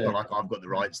 I mean, it's not like I've got the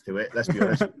rights to it. Let's be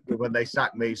honest. When they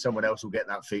sack me, someone else will get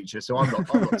that feature, so I'm not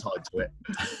tied to it.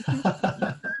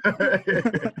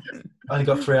 I only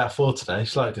got 3 out of 4 today.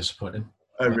 Slightly disappointing.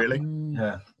 Oh, really?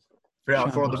 Yeah. 3 out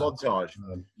of 4 on the montage.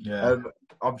 Yeah.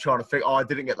 I'm trying to think. I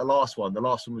didn't get the last one. The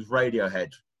last one was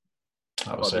Radiohead.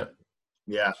 That was it.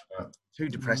 Yeah. Too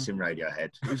depressing,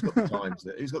 Radiohead. Who's got the times?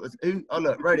 Oh,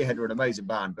 look, Radiohead are an amazing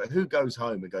band, but who goes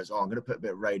home and goes, I'm going to put a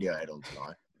bit of Radiohead on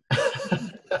tonight?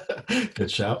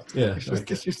 Good shout. Yeah. It's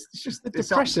just the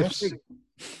depressives.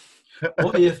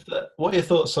 What are your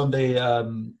thoughts on the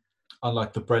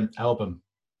like the Brent album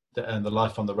and the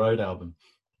Life on the Road album?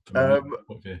 I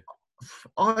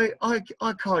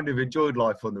kind of enjoyed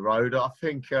Life on the Road. I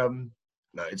think no,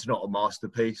 it's not a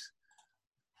masterpiece.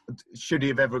 Should he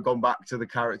have ever gone back to the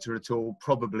character at all?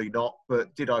 Probably not.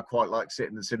 But did I quite like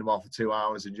sitting in the cinema for 2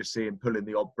 hours and just see him pulling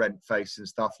the odd Brent face and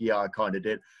stuff? Yeah, I kind of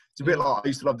did. It's a bit like I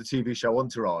used to love the TV show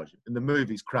Entourage, and the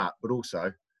movie's crap, but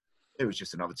also it was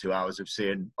just another 2 hours of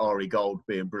seeing Ari Gold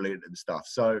being brilliant and stuff.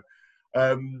 So,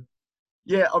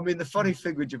 yeah, I mean, the funny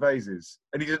thing with Gervais is,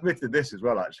 and he's admitted this as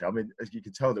well, actually. I mean, as you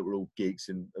can tell that we're all geeks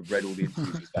and have read all the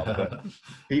interviews and stuff, but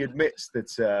he admits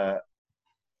that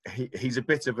he's a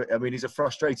bit of a, I mean, he's a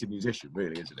frustrated musician,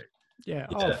 really, isn't he? Yeah,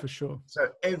 oh, for sure. So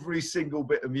every single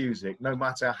bit of music, no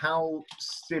matter how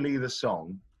silly the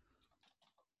song,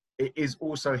 it is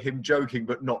also him joking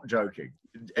but not joking.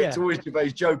 It's always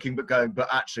Gervais joking but going, but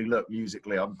actually, look,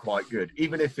 musically, I'm quite good.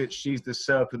 Even if it's She's the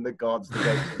Serpent That Guards the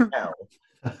Gates of Hell,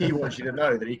 he wants you to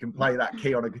know that he can play that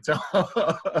key on a guitar.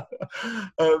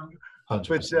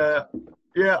 But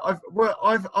yeah,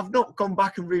 I've not gone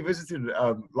back and revisited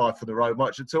Life on the Road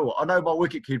much at all. I know my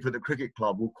wicketkeeper at the cricket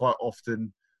club will quite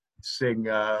often sing,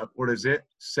 what is it,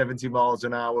 70 miles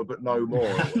an hour but no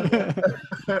more.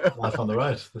 Life on the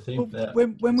Road, the theme.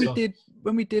 Well, when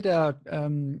we did our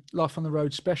Life on the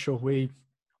Road special, we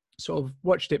sort of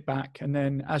watched it back, and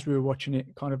then as we were watching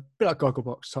it, kind of a bit like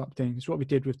Gogglebox type thing. It's what we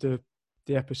did with the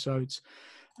episodes.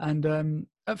 And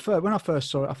at first, when I first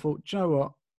saw it, I thought, do you know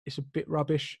what, it's a bit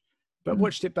rubbish. But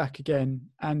watched it back again,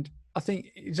 and I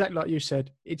think exactly like you said,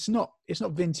 it's not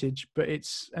vintage, but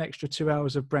it's an extra 2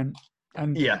 hours of Brent.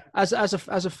 And as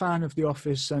a fan of The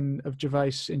Office and of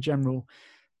Gervais in general,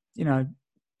 you know,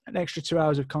 an extra 2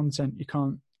 hours of content, you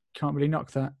can't really knock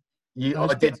that.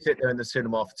 I did sit there in the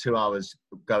cinema for 2 hours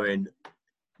going,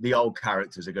 the old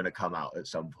characters are going to come out at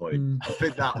some point. I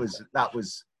think that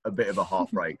was a bit of a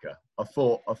heartbreaker. I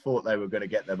thought they were going to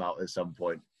get them out at some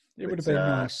point. It would have been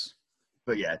nice.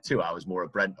 But yeah, 2 hours more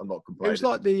of Brent. I'm not complaining. It was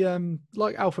like the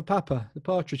like Alpha Papa, the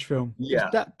Partridge film.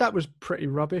 Yeah, that was pretty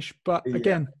rubbish. But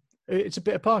again, it's a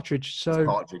bit of Partridge. So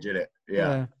it's Partridge, isn't it?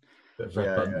 Yeah.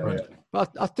 But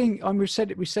I think we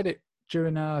said it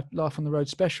during our Life on the Road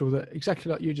special that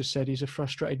exactly like you just said, he's a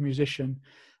frustrated musician.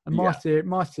 And my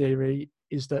theory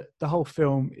is that the whole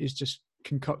film is just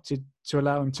concocted to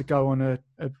allow him to go on a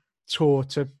tour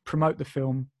to promote the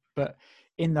film, but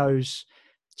in those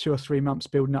 2 or 3 months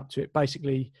building up to it,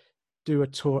 basically do a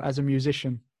tour as a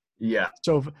musician. Yeah.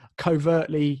 Sort of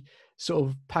covertly sort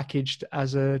of packaged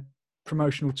as a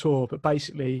promotional tour, but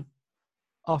basically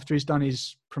after he's done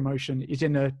his promotion, he's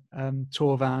in a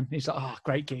tour van. He's like, oh,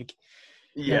 great gig.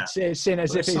 Yeah. It's seen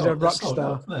as if he's a rock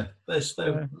star.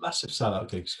 They're massive sellout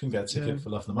gigs. Couldn't get a ticket for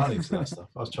love of the money to that stuff.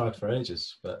 I was tried for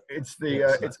ages, but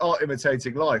it's art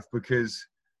imitating life, because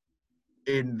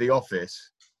in The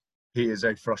Office, he is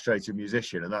a frustrated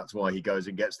musician, and that's why he goes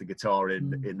and gets the guitar in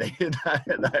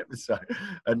that episode.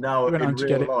 And now He went in on to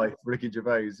get real it. life, Ricky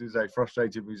Gervais is a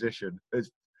frustrated musician. It's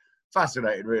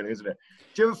fascinating, really, isn't it?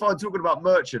 Do you ever find, talking about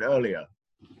Merchant earlier,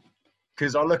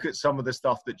 because I look at some of the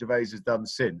stuff that Gervais has done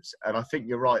since, and I think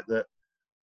you're right that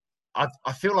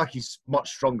I feel like he's much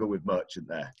stronger with Merchant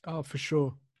there. Oh, for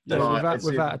sure. Yeah, Like,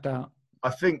 without a doubt. I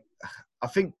think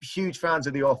huge fans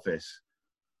of The Office.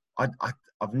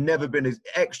 I've never been as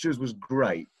extras was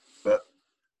great, but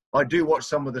I do watch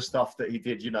some of the stuff that he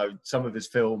did, some of his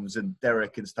films and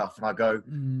Derek and stuff, and I go,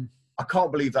 I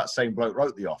can't believe that same bloke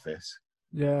wrote The Office.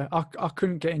 Yeah, I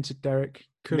couldn't get into Derek.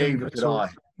 Neither could I.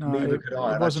 No, Neither could I.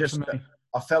 It And wasn't for me.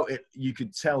 I felt it. You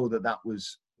could tell that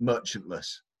was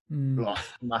merchantless, like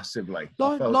massively.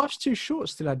 Life's Too Short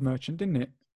still had Merchant, didn't it?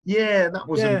 Yeah, that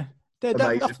was amazing.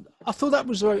 I thought that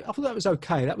was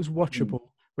okay. That was watchable.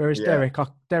 Whereas Derek,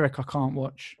 I can't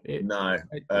watch it. No,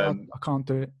 I can't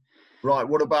do it. Right.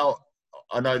 What about?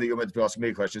 I know that you're meant to be asking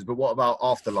me questions, but what about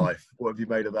Afterlife? What have you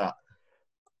made of that?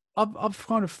 I've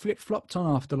kind of flip-flopped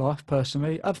on Afterlife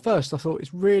personally. At first, I thought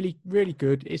it's really, really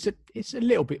good. It's a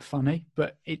little bit funny,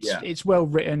 but it's well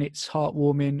written. It's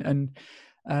heartwarming,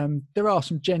 and there are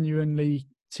some genuinely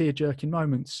tear-jerking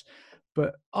moments.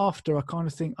 But after, I kind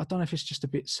of think, I don't know if it's just a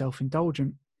bit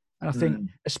self-indulgent. And I think,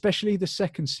 especially the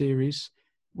second series,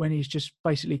 when he's just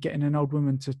basically getting an old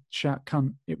woman to shout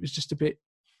 "cunt," it was just a bit.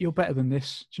 You're better than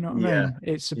this. Do you know what I mean?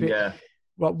 It's a bit. Yeah.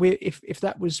 Well, if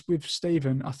that was with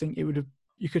Stephen, I think it would have.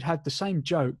 You could have the same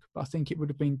joke, but I think it would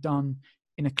have been done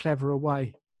in a cleverer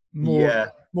way,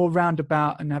 more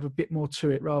roundabout, and have a bit more to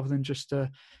it rather than just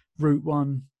route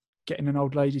one, getting an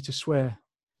old lady to swear.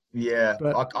 Yeah,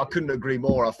 but I couldn't agree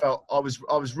more. I felt I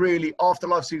was really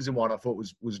Afterlife season 1. I thought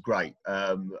was great.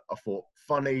 I thought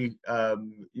funny.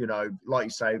 Like you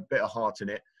say, a bit of heart in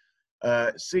it.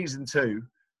 Season 2.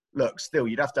 Look, still,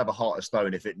 you'd have to have a heart of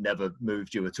stone if it never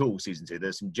moved you at all, season 2.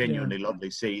 There's some genuinely lovely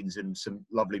scenes and some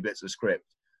lovely bits of script.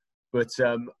 But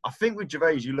I think with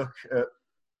Gervais, you look at,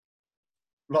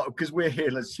 because we're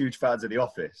here as huge fans of The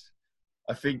Office,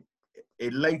 I think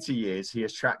in later years, he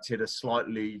attracted a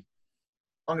slightly,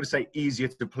 I'm going to say, easier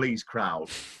to please crowd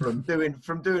from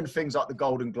doing things like the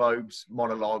Golden Globes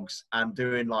monologues and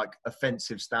doing like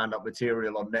offensive stand-up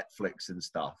material on Netflix and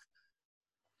stuff.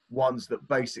 Ones that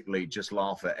basically just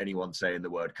laugh at anyone saying the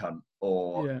word cunt,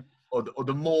 or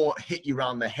the more hit you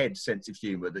round the head sense of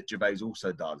humour that Gervais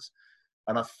also does.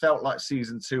 And I felt like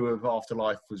season 2 of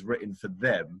Afterlife was written for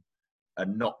them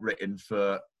and not written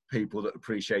for people that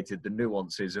appreciated the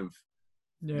nuances of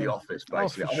The Office,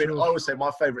 basically. I mean, I always say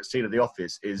my favourite scene of The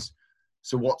Office is,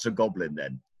 so what's a goblin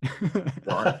then?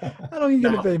 Right? How long are you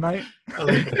going to be, mate?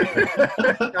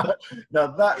 Now,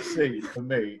 that scene for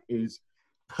me is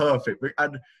perfect.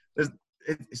 And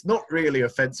it's not really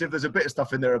offensive. There's a bit of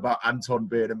stuff in there about Anton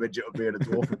being a midget or being a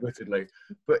dwarf, admittedly,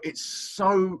 but it's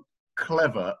so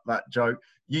clever, that joke.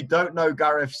 You don't know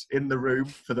Gareth's in the room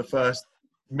for the first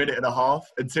minute and a half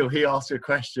until he asks a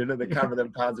question and the camera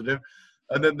then pans at him.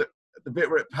 And then the bit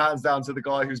where it pans down to the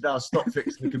guy who's now stopped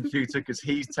fixing the computer because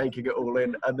he's taking it all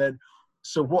in. And then,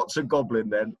 so what's a goblin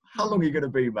then? How long are you going to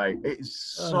be, mate?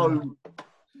 It's so...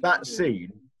 That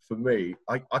scene... For me,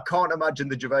 I can't imagine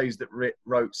the Gervais that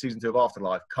wrote season 2 of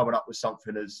Afterlife coming up with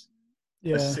something as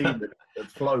a scene that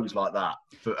flows like that.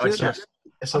 It's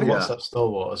a WhatsApp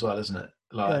stalwart as well, isn't it?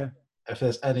 Like, if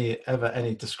there's ever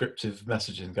any descriptive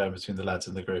messaging going between the lads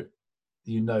in the group,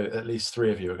 at least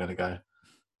 3 of you are going to go,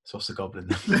 so what's a goblin?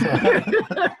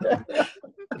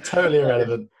 Totally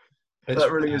irrelevant. That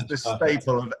really is the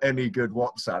staple of any good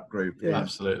WhatsApp group. Yeah,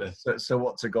 absolutely. So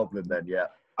what's a goblin then? Yeah.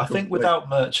 I think without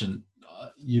Merchant,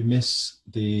 you miss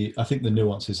I think the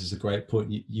nuances is a great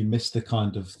point. You miss the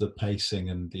kind of the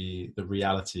pacing and the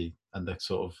reality and the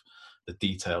sort of the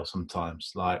detail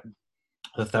sometimes. Like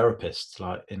the therapist,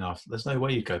 like enough. There's no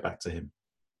way you go back to him.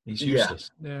 He's useless.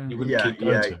 Yeah. You wouldn't keep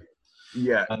going to him.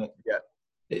 Yeah.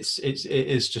 It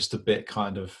is just a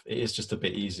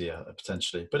bit easier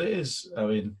potentially, but it is. I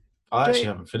mean, I actually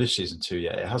haven't finished season 2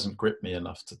 yet. It hasn't gripped me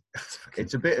enough to.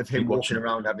 It's a bit of him walking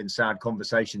around having sad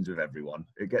conversations with everyone.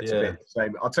 It gets a bit the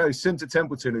same. I'll tell you, Sunta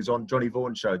Templeton, who's on Johnny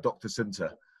Vaughan's show, Dr.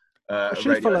 Sunta.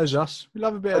 She follows us. We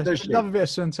love a bit of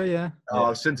Sunta, yeah.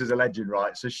 Oh, Sunta's a legend,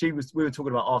 right? So we were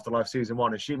talking about Afterlife season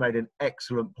 1, and she made an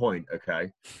excellent point, okay?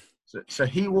 So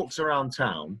he walks around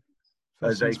town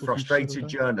as a frustrated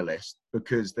journalist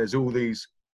because there's all these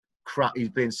he's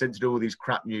being sent to do all these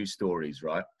crap news stories,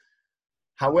 right?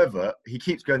 However, he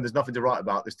keeps going, there's nothing to write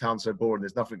about, this town's so boring,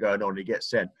 there's nothing going on, and he gets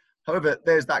sent. However,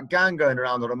 there's that gang going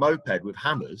around on a moped with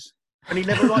hammers, And he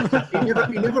never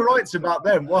writes about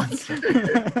them once.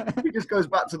 He just goes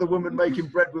back to the woman making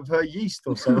bread with her yeast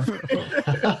or something.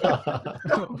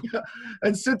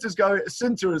 And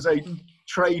Sinter, as a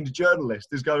trained journalist,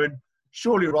 is going,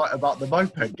 surely write about the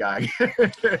moped gang.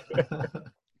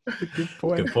 Good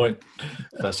point. Good point.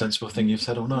 First sensible thing you've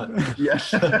said all night. Yeah.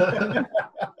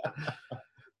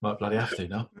 Might bloody have to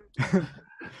now.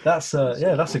 That's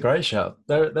a great shout.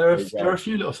 There are a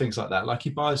few little things like that. Like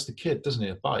he buys the kid, doesn't he,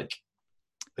 a bike?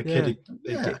 The kid,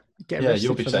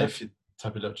 you'll be safe. You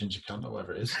type a little ginger cunt or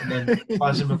whatever it is, and then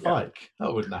buys him a bike.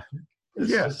 That wouldn't happen.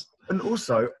 And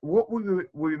also, what were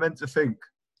we meant to think?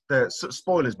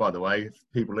 Spoilers, by the way,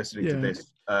 people listening to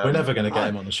this. We're never going to get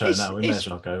him on the show now. We may as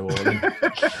well go all in.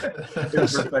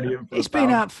 It's been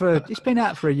out for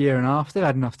a year and a half. They've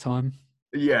had enough time.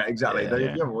 Yeah, exactly. You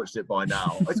haven't watched it by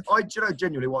now. I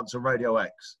genuinely once on Radio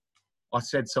X, I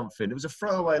said something. It was a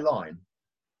throwaway line.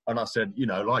 And I said,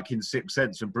 like in Sixth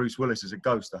Sense, and Bruce Willis is a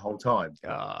ghost the whole time.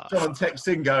 Someone texts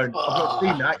in going, I've not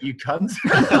seen that, you cunt.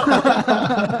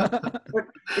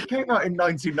 It came out in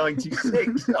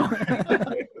 1996.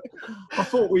 I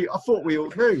thought we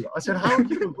all knew. I said, how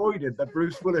have you avoided the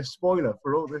Bruce Willis spoiler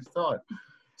for all this time?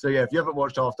 So yeah, if you haven't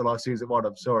watched Afterlife season 1,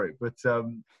 I'm sorry. But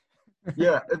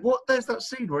there's that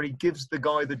scene where he gives the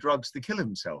guy the drugs to kill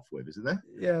himself with, isn't there?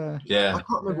 Yeah. I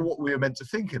can't remember what we were meant to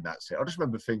think in that scene. I just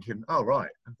remember thinking, oh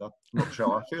right, I'm not sure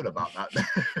how I feel about that.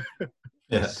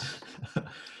 It's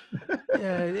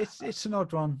an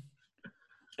odd one.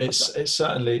 It's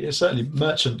certainly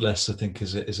merchantless. I think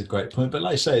is a great point. But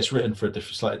like you say, it's written for a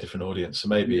slightly different audience. So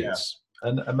maybe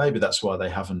and maybe that's why they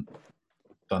haven't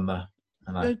done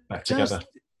back together.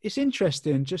 It's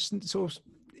interesting. Just sort of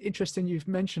interesting. You've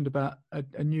mentioned about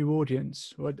a new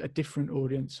audience or a different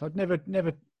audience. I'd never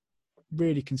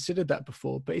really considered that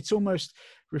before. But it's almost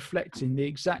reflecting the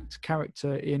exact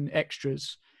character in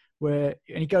Extras, and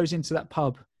he goes into that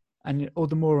pub. And all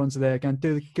the morons are there going,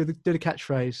 do the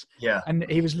catchphrase. Yeah. And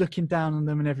he was looking down on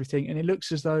them and everything. And it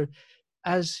looks as though,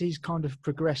 as he's kind of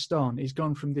progressed on, he's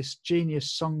gone from this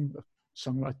genius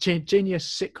songwriter,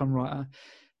 genius sitcom writer,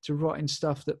 to writing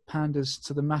stuff that panders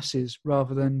to the masses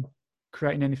rather than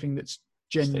creating anything that's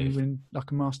genuine, like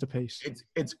a masterpiece.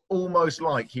 It's almost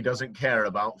like he doesn't care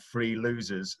about three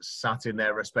losers sat in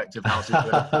their respective houses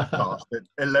with a podcast at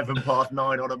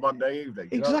 9:11 on a Monday evening.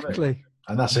 Exactly.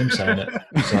 And that's him saying it.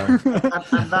 So.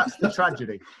 and that's the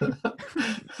tragedy.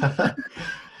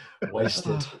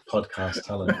 Wasted podcast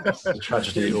talent. It's the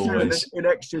tragedy always. In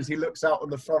Extras, he looks out on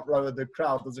the front row of the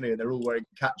crowd, doesn't he? And they're all wearing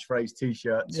catchphrase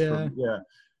T-shirts.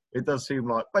 It does seem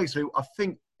like, basically, I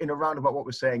think in a roundabout what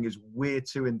we're saying is we're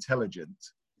too intelligent.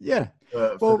 Yeah.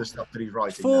 For the stuff that he's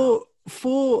writing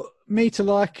For me to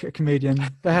like a comedian,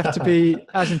 they have to be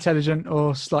as intelligent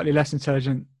or slightly less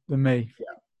intelligent than me.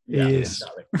 Yeah,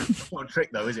 exactly. It's not a trick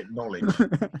though, is it? Knowledge.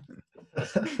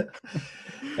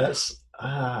 It's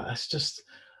just.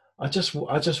 I just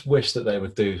wish that they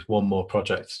would do one more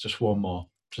project, just one more,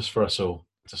 just for us all.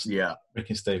 Just Rick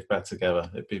and Steve back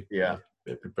together. It'd be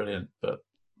brilliant. But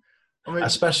I mean,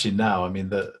 especially now, I mean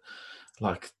the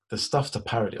stuff to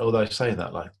parody. Although I say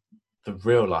that, like the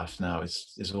real life now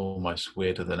is almost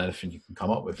weirder than anything you can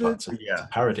come up with. Like to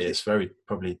parody, it's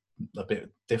probably a bit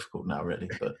difficult now, really.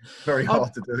 But very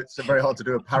hard to do. It's very hard to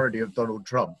do a parody of Donald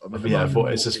Trump. I mean, I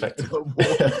thought it's suspected.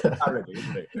 Parody,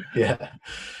 isn't it? Yeah.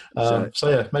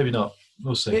 So maybe not.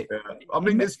 We'll see. I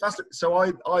mean, it's fascinating. So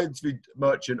I interviewed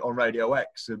Merchant on Radio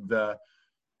X and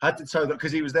had to tell that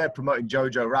because he was there promoting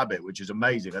Jojo Rabbit, which is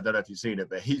amazing. I don't know if you've seen it,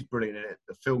 but he's brilliant in it.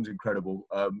 The film's incredible.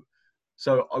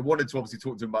 So I wanted to obviously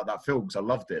talk to him about that film because I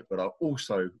loved it, but I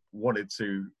also wanted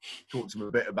to talk to him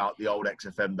a bit about the old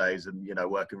XFM days and,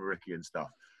 working with Ricky and stuff.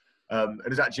 And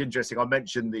it's actually interesting. I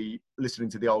mentioned listening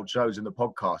to the old shows and the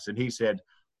podcast, and he's like,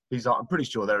 I'm pretty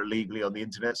sure they're illegally on the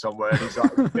internet somewhere. And he's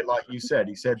like, a bit like you said,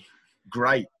 he said,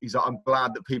 great. He's like, I'm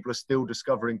glad that people are still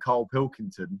discovering Carl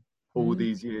Pilkington all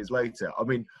these years later. I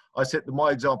mean, I said, my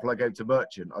example I gave to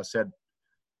Merchant, I said,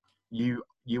 you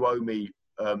owe me,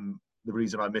 the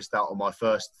reason I missed out on my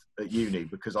first at uni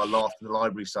because I laughed in the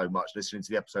library so much listening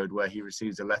to the episode where he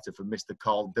receives a letter from Mr.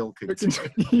 Carl Dilkington.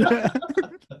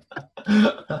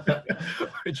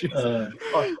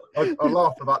 I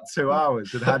laughed for about 2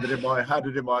 hours and had it in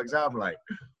my exam late.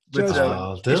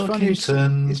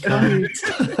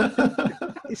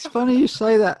 It's funny you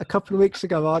say that. A couple of weeks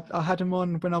ago, I had him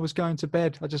on when I was going to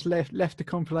bed. I just left the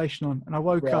compilation on, and I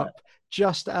woke up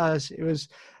just as it was.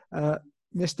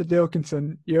 Mr.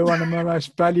 Dilkington, you're one of my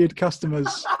most valued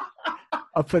customers.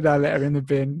 I put that letter in the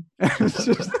bin. It's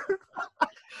just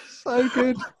so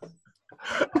good.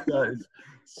 That is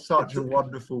such a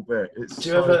wonderful bit. It's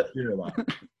do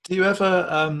you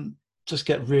ever just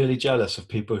get really jealous of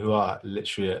people who are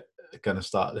literally going to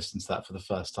start listening to that for the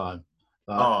first time.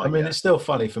 I mean, it's still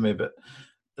funny for me, but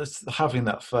having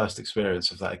that first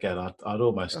experience of that again, I'd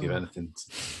almost give anything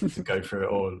to go through it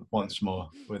all once more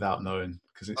without knowing,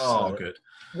 because it's so good.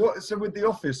 So with The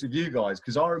Office, with you guys,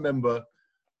 because I remember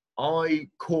I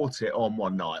caught it on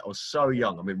one night. I was so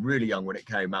young. I mean, really young when it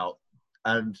came out.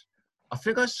 And I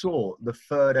think I saw the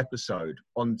third episode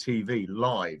on TV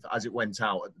live as it went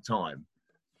out at the time,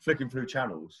 flicking through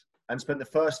channels, and spent the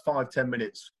first 5-10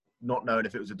 minutes not knowing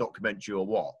if it was a documentary or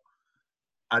what.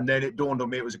 And then it dawned on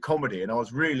me it was a comedy, and I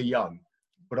was really young,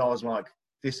 but I was like,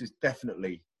 this is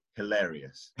definitely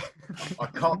hilarious. I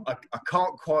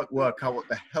can't quite work out what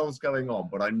the hell's going on,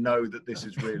 but I know that this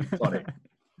is really funny.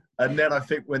 And then I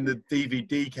think when the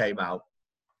DVD came out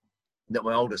that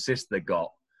my older sister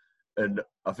got, and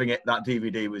I think that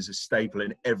DVD was a staple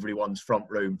in everyone's front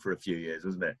room for a few years,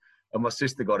 wasn't it? And my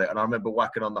sister got it, and I remember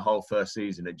whacking on the whole first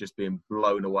season and just being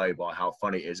blown away by how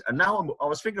funny it is. And now I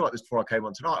was thinking about this before I came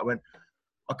on tonight. I went,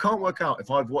 I can't work out if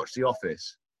I've watched The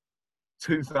Office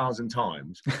 2,000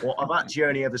 times, or I've actually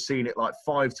only ever seen it like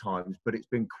 5 times, but it's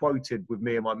been quoted with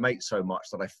me and my mates so much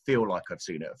that I feel like I've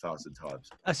seen it 1,000 times.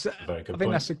 That's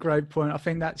that's a great point. I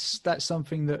think that's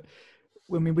something that,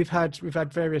 I mean, we've had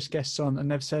various guests on,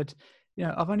 and they've said, you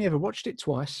know, I've only ever watched it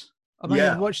twice. I've only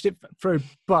ever watched it through,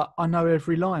 but I know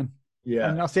every line. Yeah,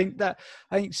 and I think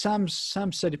Sam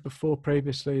said it before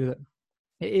previously, that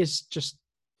it is just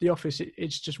The Office.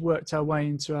 It's just worked our way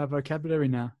into our vocabulary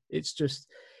now. It's just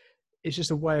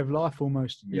a way of life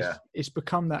almost. Yeah, it's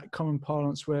become that common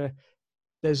parlance where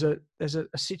there's a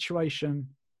situation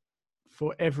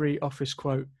for every Office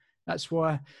quote. That's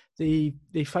why the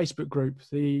Facebook group,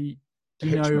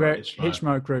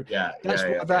 Hitchmo group.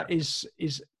 That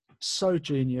is so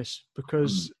genius,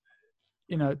 because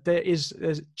you know there's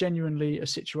genuinely a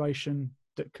situation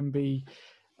that can be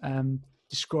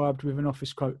described with an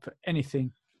Office quote for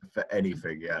anything. For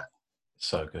anything, yeah.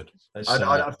 So good.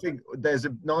 I think there's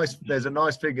a nice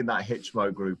thing in that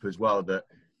Hitchmo group as well, that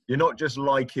you're not just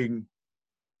liking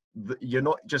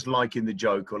the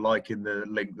joke or liking the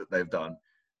link that they've done.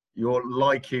 You're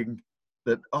liking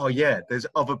that, oh yeah, there's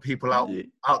other people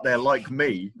out there like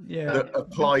me that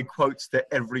apply quotes to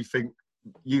everything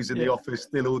using The Office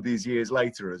still all these years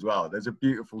later as well. There's a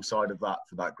beautiful side of that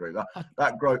for that group.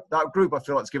 That group I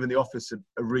feel like it's given The Office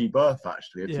a rebirth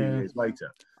actually a few years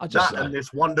later. And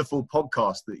this wonderful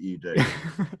podcast that you do.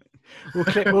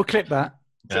 We'll clip that.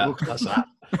 Yeah, that's that.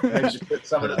 Just put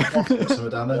some of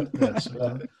it down there.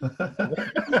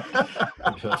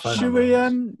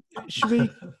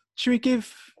 Should we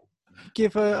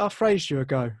give our phrase you a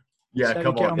go? Yeah, so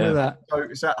come on. With that.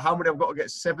 So how many? I've got to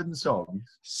get 7 songs.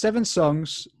 7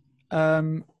 songs,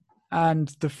 and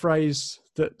the phrase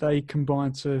that they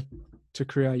combine to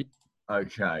create.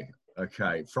 Okay.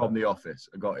 From The Office,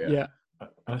 I got you. Yeah.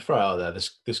 I throw it out there.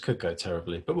 This could go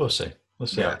terribly, but we'll see. We'll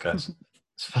see how it goes.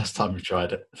 It's the first time we've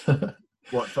tried it.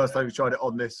 What, first time we tried it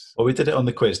on this? Well, we did it on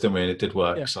the quiz, didn't we? And it did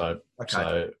work. Yeah. So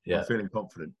yeah. I'm feeling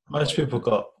confident. Most people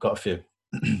got a few.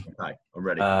 Okay, I'm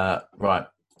ready. Right,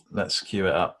 let's cue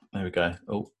it up. There we go.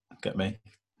 Oh, get me.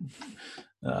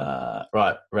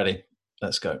 Right, ready.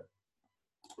 Let's go.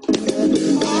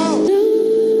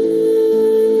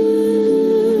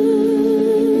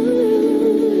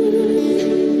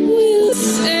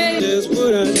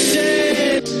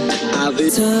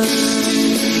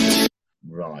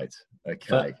 Right.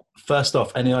 Okay. First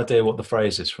off, any idea what the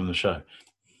phrase is from the show?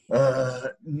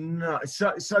 No.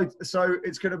 So it's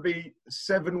going to be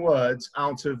 7 words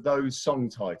out of those song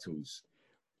titles.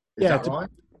 Is that right?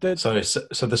 So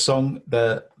the song,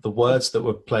 the words that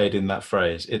were played in that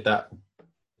phrase,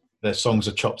 their songs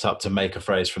are chopped up to make a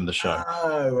phrase from the show.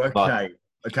 Oh, okay.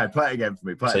 Okay, play it again for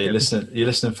me. You're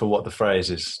listening for what the phrase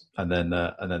is, and then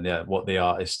what the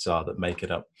artists are that make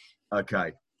it up.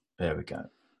 Okay. There we go.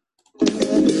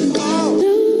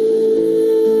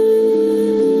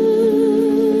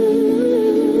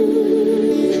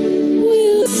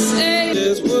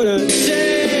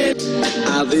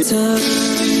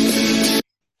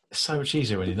 It's so much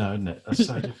easier when you know, isn't it? That's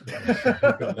so difficult.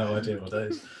 I've got no idea what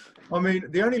it is. I mean,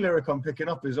 the only lyric I'm picking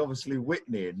up is obviously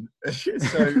Whitney.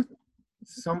 So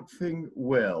something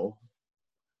will.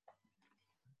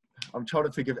 I'm trying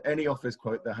to think of any Office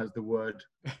quote that has the word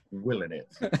will in it.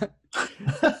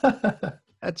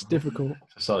 That's difficult.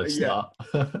 Solid start.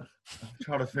 I'm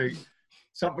trying to think.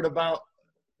 Something about,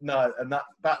 no, and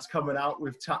that's coming out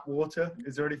with tap water.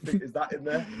 Is there anything, is that in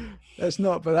there? That's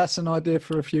not, but that's an idea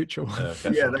for a future one.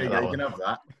 Yeah, there you go. You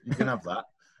can have that.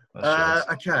 That's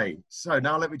yours. Okay, so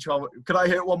now let me try. Can I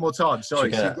hear it one more time?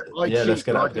 Sorry, Should we see, get- I let's cheat.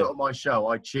 get When I that do it again. on my show,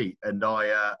 I cheat, and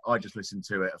I just listen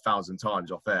to it 1,000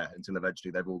 times off air until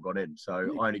eventually they've all gone in. So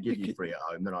I only give you 3 at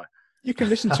home, then I. You can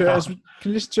listen to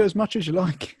it as much as you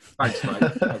like. Thanks, mate.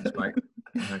 Thanks, mate.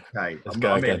 Okay, Let's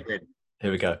go again. in.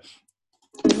 Here we go.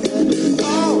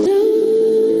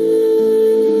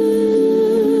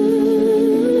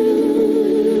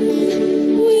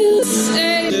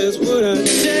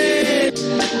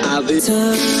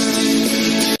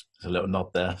 There's a little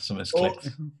nod there. Something's clicked.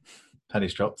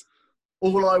 Penny's dropped.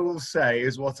 All I will say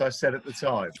is what I said at the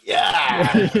time,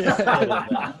 Yeah.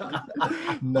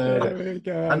 There No. we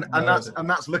go. and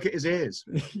that's look at his ears.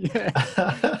 Yeah,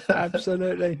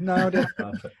 absolutely. Nailed it.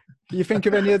 Perfect. Do you think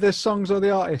of any of the songs or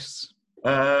the artists?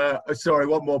 Sorry,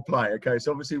 one more play. Okay,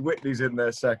 so obviously Whitney's in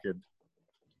there second.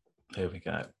 Here we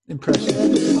go.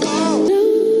 Impressive.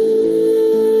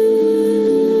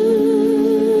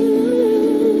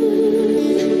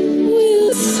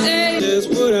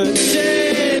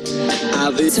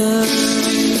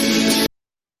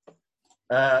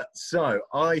 So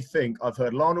I think I've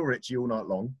heard Lionel Richie all night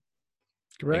long.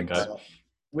 Correct. Bingo.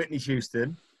 Whitney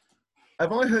Houston.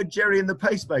 Have I heard Jerry and the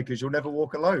Pacemakers? You'll Never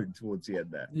Walk Alone towards the end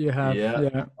there. You have. Yeah.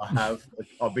 Yeah. I have.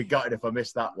 I'll be gutted if I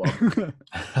missed that one.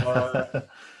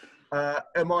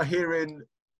 Am I hearing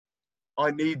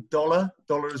I Need Dollar?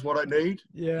 Dollar is what I need.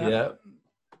 Yeah.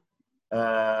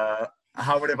 Yeah.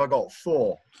 How many have I got?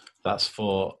 4. That's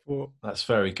 4. Well, That's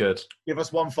very good. Give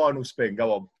us one final spin.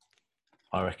 Go on.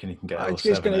 I reckon he can get all he's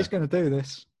 7. going He's to do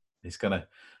this. gonna.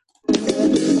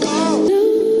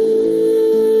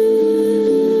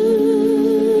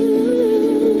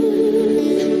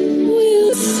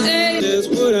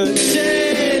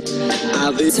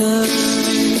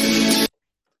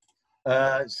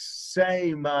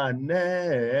 Say my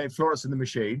name. Florence and the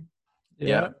Machine.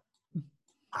 Yeah.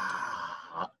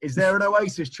 Is there an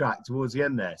Oasis track towards the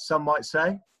end there? Some might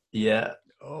say. Yeah.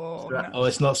 Oh, So- Oh,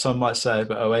 it's not, some might say,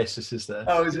 but Oasis is there.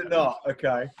 Oh, is it not?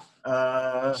 Okay.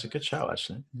 It's a good shout,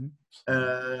 actually.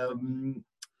 And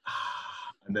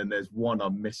then there's one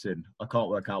I'm missing. I can't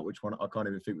work out which one. I can't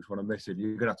even think which one I'm missing.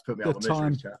 You're gonna have to put me The on the mystery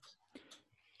time. chaps.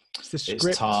 it's the It's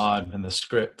script. time in the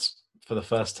script for the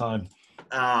first time.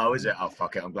 Oh, is it? Oh,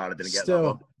 fuck it. I'm glad I didn't get that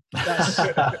one.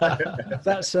 Still,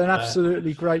 that's an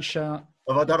absolutely great shout.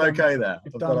 Have I done okay there?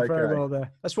 You've I've done done very okay. well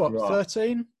there. That's what, Right.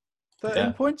 13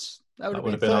 Yeah. points? That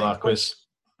would have been on our quiz.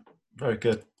 Very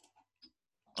good.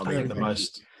 I I mean, think the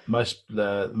most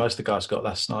the guys got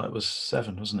last night was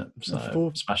 7, wasn't it? So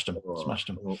 4. smashed them. Oh, Smashed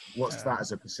them. well, what's that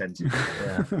as a percentage?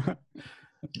 Yeah,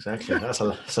 exactly. That's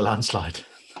a landslide.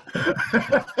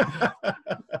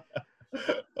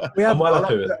 We have I'm well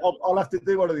happy with it. I'll have to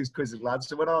do one of these quizzes, lads.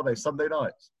 So when are they? Sunday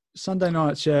nights? Sunday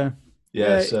nights, yeah.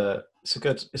 Yeah, Yeah. it's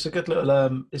a good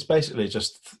little. It's basically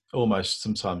just almost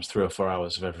sometimes 3 or 4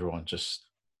 hours of everyone just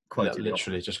Quoted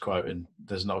literally just quoting.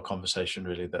 There's not a conversation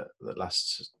really that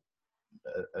lasts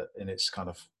in its kind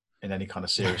of in any kind of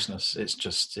seriousness. It's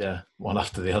just one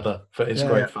after the other, but it's Yeah.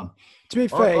 great fun. To be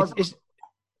fair, I- it's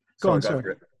go on, Go sorry. for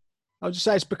it. I'll just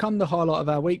say it's become the highlight of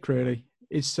our week. Really,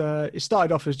 it's it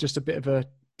started off as just a bit of a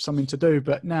something to do,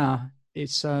 but now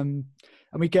it's and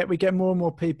we get more and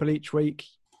more people each week,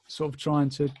 sort of trying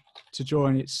to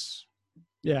join. It's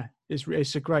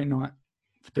a great night.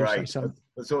 Great. So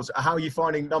That's awesome. How are you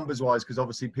finding numbers wise? Because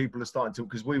obviously people are starting to,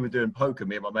 because we were doing poker,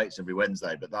 me and my mates, every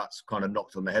Wednesday, but that's kind of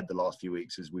knocked on the head the last few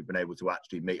weeks as we've been able to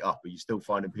actually meet up. Are you still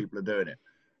finding people are doing it?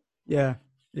 yeah.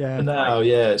 But now,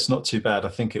 it's not too bad. I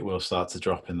think it will start to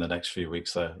drop in the next few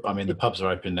weeks, though. I mean, the pubs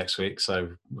are open next week,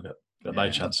 so we've got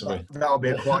no chance of it. That'll be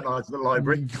a quite nice little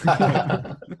library.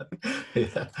 Yeah.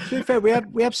 To be fair,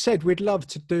 we have said we'd love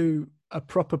to do a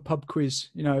proper pub quiz.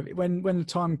 You know, when the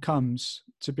time comes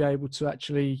to be able to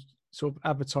actually sort of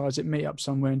advertise it, meet up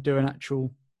somewhere, and do an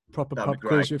actual proper That'd be pub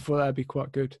quiz. great. We thought that'd be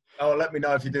quite good. Oh, let me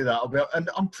know if you do that. And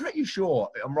I'm pretty sure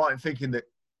I'm right in thinking that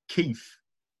Keith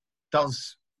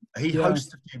does. He Yeah.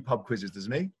 hosts a few pub quizzes,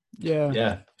 doesn't he? Yeah,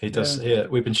 Yeah, he does. Yeah,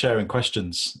 we've been sharing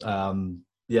questions.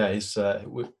 He's.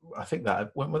 I think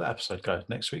that when will that episode go?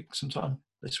 Next week, sometime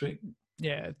this week.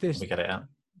 yeah. We get it out.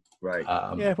 Right.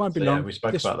 Yeah, it won't be so, long. Yeah, we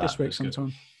spoke this, about that. this week It's good.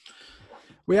 sometime.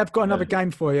 We have got another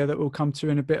game for you that we'll come to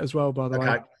in a bit as well. By the way,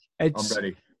 Okay. I'm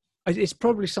ready. It's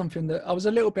probably something that I was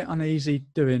a little bit uneasy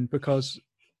doing because,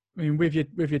 I mean, with your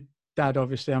dad,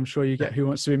 obviously, I'm sure you get Who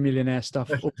Wants to Be a Millionaire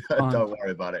stuff all the time. Don't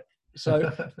worry about it.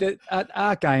 So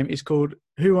our game is called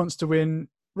Who Wants to Win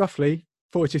roughly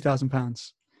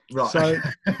 £42,000. Right. So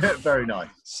Very nice.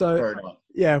 so Very nice.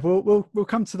 yeah, we'll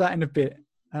come to that in a bit.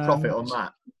 Profit on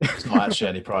that. It's not actually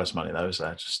any prize money though, is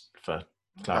there? Just for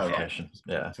Clarification.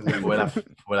 Yeah. To leave. We'll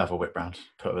have a whip round.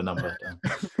 Put a number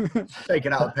down.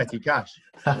 Taking out of petty cash.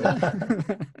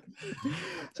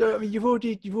 So I mean, you've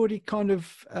already kind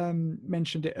of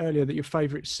mentioned it earlier that your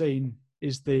favourite scene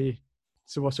is the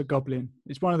 "So what's a goblin?"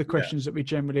 It's one of the questions that we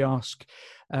generally ask.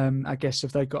 I guess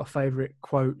if they've got a favourite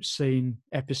quote, scene,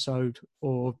 episode,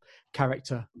 or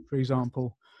character, for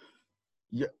example.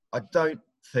 Yeah, I don't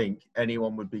think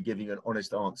anyone would be giving an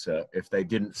honest answer if they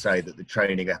didn't say that the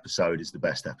training episode is the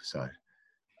best episode.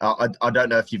 I don't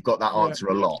know if you've got that answer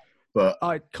a lot, but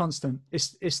Constant. It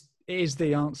is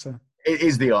the answer. It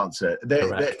is the answer.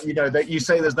 You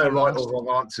say there's no right or wrong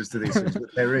answers to these things,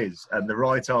 but there is, and the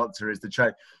right answer is the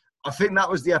train. I think that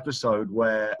was the episode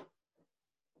where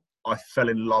I fell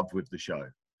in love with the show.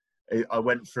 I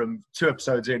went from 2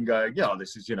 episodes in going, yeah,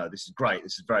 this is great.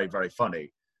 This is very, very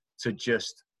funny, to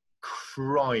just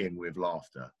crying with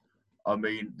laughter. I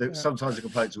mean, sometimes the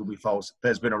complaints will be false.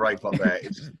 There's been a rape up there.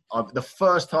 The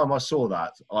first time I saw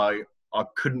that, I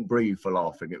couldn't breathe for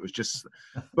laughing. It was just,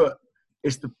 but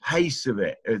it's the pace of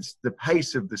it. It's the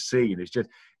pace of the scene. It's just,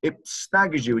 it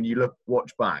staggers you when you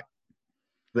watch back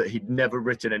that he'd never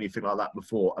written anything like that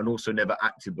before, and also never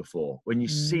acted before. When you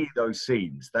see those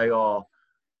scenes, they are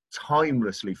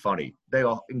timelessly funny. They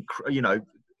are,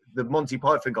 the Monty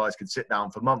Python guys could sit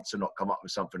down for months and not come up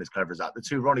with something as clever as that. The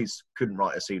 2 Ronnies couldn't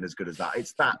write a scene as good as that.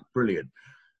 It's that brilliant.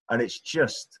 And it's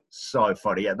just so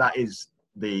funny. Yeah, that is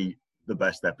the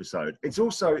best episode. It's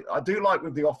also, I do like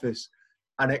with The Office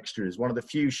and Extras, one of the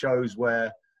few shows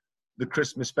where the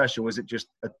Christmas special isn't just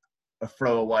a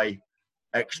throwaway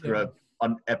extra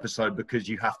episode because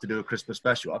you have to do a Christmas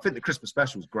special. I think the Christmas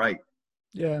special is great.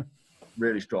 Yeah.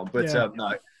 Really strong. But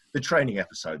no, the training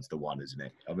episode's the one, isn't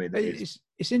it? I mean,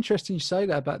 it's interesting you say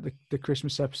that about the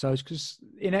Christmas episodes, because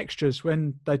in Extras,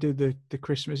 when they do the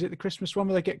Christmas, is it the Christmas one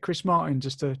where they get Chris Martin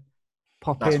just to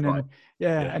pop in? Right.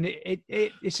 And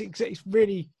it's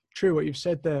really true what you've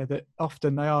said there, that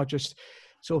often they are just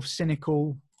sort of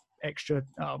cynical, extra,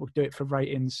 we'll do it for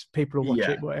ratings, people will watch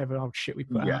it, whatever, shit we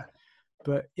put out.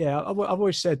 But I've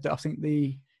always said that I think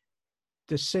the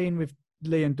scene with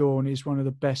Lee and Dawn is one of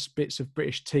the best bits of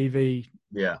British TV.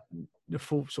 Yeah, the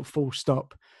full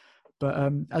stop.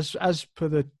 But as per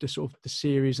the sort of the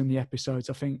series and the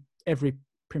episodes, I think pretty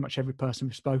much every person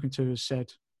we've spoken to has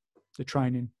said the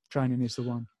training is the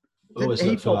one.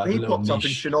 He popped up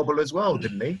in Chernobyl as well,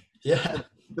 didn't he? Yeah.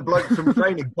 The bloke from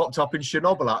training popped up in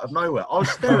Chernobyl out of nowhere. I was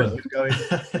staring at him going,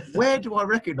 where do I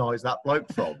recognise that bloke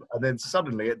from? And then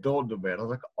suddenly it dawned on me, and I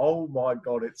was like, oh my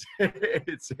God,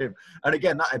 it's him. And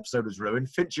again, that episode was ruined.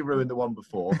 Finchy ruined the one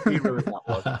before. He ruined that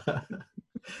one.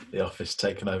 The Office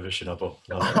taking over Chernobyl.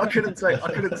 I couldn't take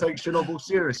Chernobyl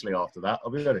seriously after that,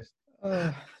 I'll be honest.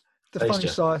 The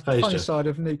funny side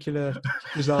of nuclear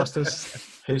disasters.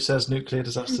 Who says nuclear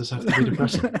disasters have to be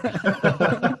depressing?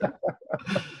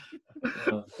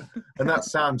 And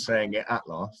that's Sam saying it at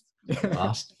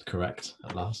last. Correct.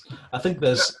 At last. I think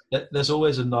there's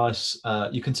always a nice.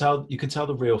 You can tell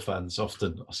the real fans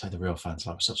often. I say the real fans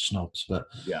like such snobs, but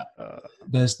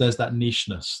there's that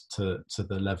nicheness to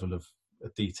the level of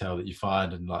detail that you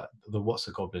find, and like the What's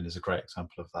a Goblin is a great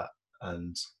example of that.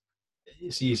 And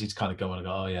it's easy to kind of go on and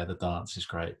go, oh yeah, the dance is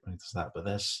great when it does that, but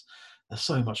there's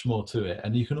so much more to it,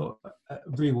 and you can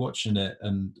rewatching it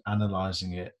and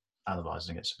analysing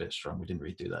it's a bit strong. We didn't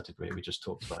really do that, did we? We just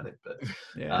talked about it, but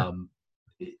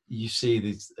you see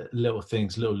these little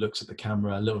things, little looks at the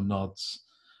camera, little nods.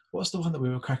 What's the one that we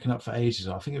were cracking up for ages?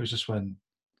 I think it was just when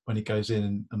he goes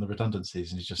in and the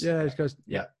redundancies, and he just he goes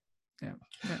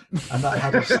and that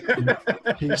had us in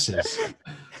pieces,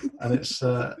 and it's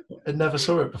I never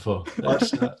saw it before.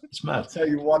 It's mad. I'll tell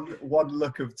you one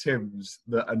look of Tim's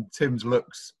and Tim's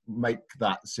looks make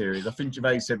that series. I think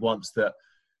Gervais said once that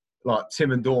like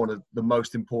Tim and Dawn are the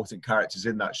most important characters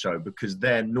in that show because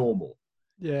they're normal.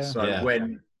 Yeah. So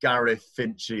when Gareth,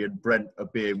 Finchy and Brent are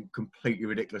being completely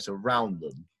ridiculous around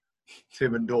them,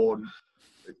 Tim and Dawn,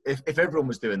 if everyone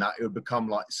was doing that, it would become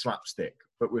like slapstick.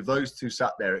 But with those two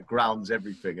sat there, it grounds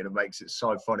everything and it makes it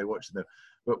so funny watching them.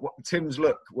 But Tim's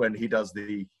look when he does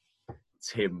the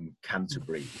Tim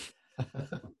Canterbury,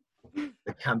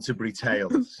 the Canterbury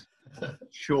Tales,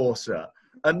 Chaucer.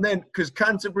 And then, because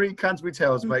Canterbury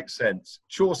Tales makes sense,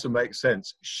 Chaucer makes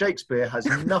sense. Shakespeare has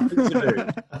nothing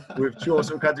to do with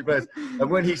Chaucer and Canterbury Tales. And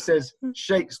when he says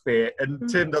Shakespeare, and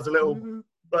Tim does a little,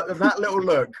 but that little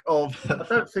look of, I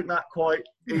don't think that quite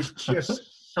is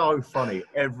just so funny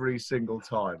every single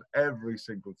time. Every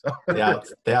single time.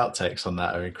 The outtakes on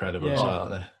that are incredible as well,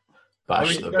 aren't they?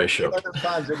 Bash the Bishop. The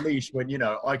fans are niche when,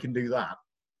 I can do that.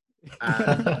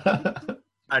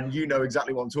 And you know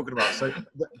exactly what I'm talking about. So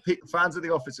fans of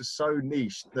The Office are so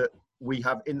niche that we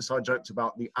have inside jokes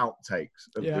about the outtakes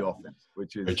of Yeah. The Office,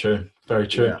 which is Very true. Very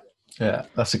true. Yeah,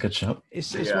 that's a good shout.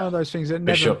 It's Yeah. one of those things that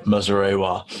never Bishop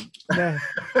Mazarewa.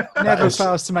 never is-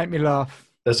 fails to make me laugh.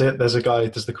 There's a guy who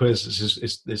does the quiz.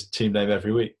 It's his team name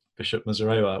every week. Bishop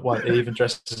Mazarewa. Why he even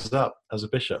dresses up as a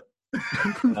bishop.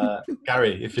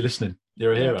 Gary, if you're listening,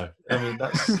 you're a hero. I mean,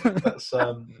 that's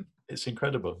it's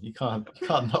incredible. You can't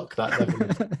knock that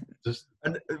level. Just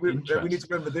and we need to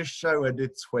remember this show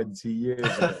ended 20 years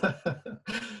ago.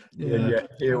 Yeah,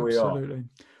 Here we are. absolutely.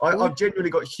 I've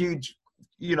genuinely got huge,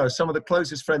 some of the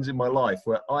closest friends in my life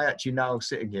where I actually now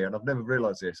sitting here, and I've never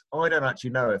realised this, I don't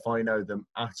actually know if I know them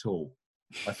at all.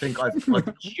 I think I've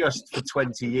just for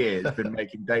 20 years been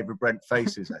making David Brent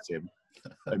faces at him,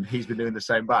 and he's been doing the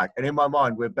same back. And in my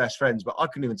mind, we're best friends, but I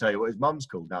couldn't even tell you what his mum's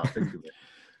called now I think of it.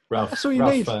 Ralph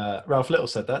Little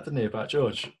said that, didn't he, about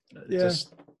George? Yeah.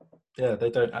 They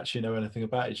don't actually know anything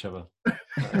about each other.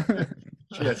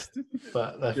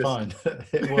 But they're fine.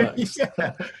 It works. Yeah.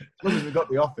 As long as we've got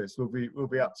The Office, we'll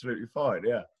be absolutely fine.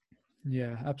 Yeah.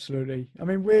 Yeah, absolutely. I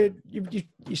mean,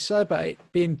 you say about it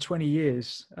being 20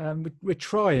 years. We're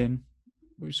trying.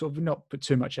 We've sort of not put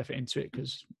too much effort into it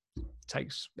because it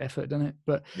takes effort, doesn't it?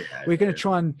 But we're going to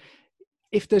try and,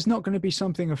 if there's not going to be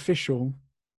something official,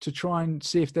 to try and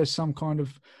see if there's some kind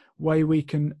of way we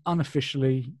can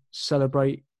unofficially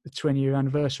celebrate the 20-year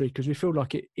anniversary, because we feel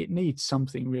like it needs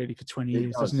something really for 20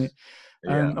 years, doesn't it?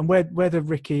 Yeah. And whether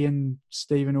Ricky and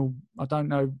Stephen all, I don't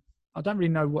really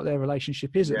know what their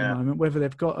relationship is at the moment, whether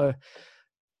they've got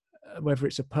whether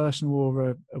it's a personal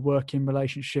or a working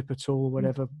relationship at all, or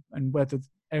whatever, and whether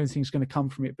everything's going to come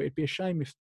from it. But it'd be a shame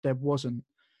if there wasn't.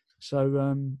 So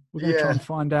we're going to try and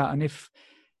find out, and if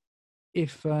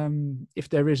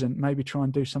there isn't, maybe try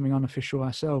and do something unofficial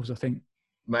ourselves, I think.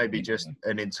 Maybe just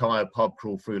an entire pub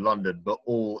crawl through London, but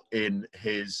all in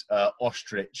his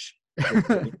ostrich.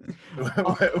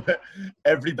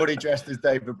 Everybody dressed as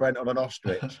David Brent on an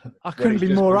ostrich. I couldn't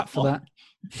be more up for that.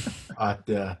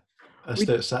 Let's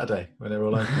do it Saturday when they're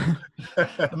all open.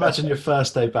 Imagine your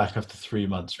first day back after 3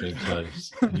 months being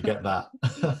closed. And you get that.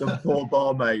 The poor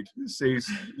barmaid sees,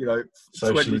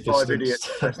 Socially 25 distanced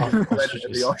idiots dressed as Brent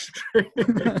at the ostrich.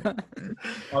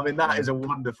 I mean, that is a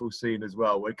wonderful scene as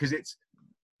well, because it's,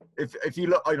 if you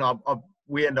look,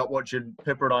 we end up watching,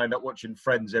 Pippa and I end up watching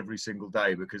Friends every single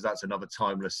day, because that's another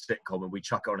timeless sitcom, and we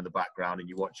chuck it on in the background and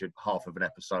you watch it half of an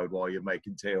episode while you're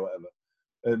making tea or whatever.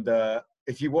 And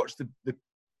if you watch the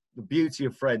beauty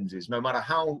of Friends is, no matter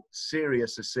how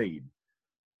serious a scene,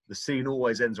 the scene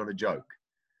always ends on a joke.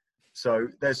 So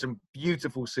there's some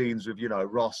beautiful scenes with,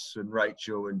 Ross and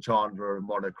Rachel and Chandler and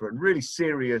Monica, and really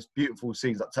serious, beautiful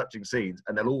scenes, like touching scenes,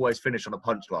 and they'll always finish on a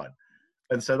punchline.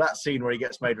 And so that scene where he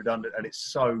gets made redundant and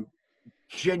it's so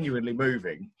genuinely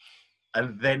moving,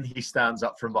 and then he stands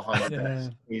up from behind the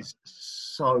desk, is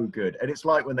so good. And it's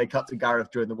like when they cut to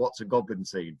Gareth during the What's a Goblin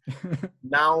scene.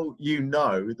 Now you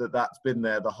know that's been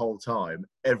there the whole time.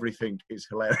 Everything is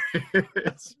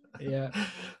hilarious. Yeah.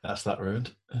 That's that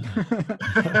ruined.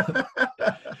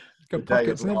 Got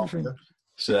pockets and everything.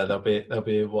 So there'll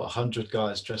be 100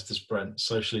 guys dressed as Brent,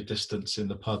 socially distanced in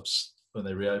the pubs when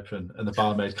they reopen, and the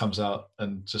barmaid comes out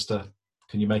and just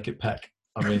can you make it peck?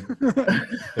 I mean,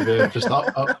 just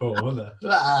up,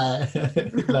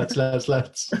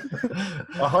 let's.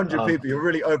 100 people. You're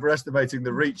really overestimating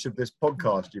the reach of this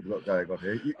podcast you've got going on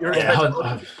here.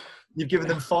 You've given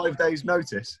them 5 days'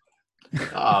 notice.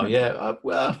 Oh yeah,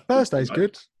 well, Thursday's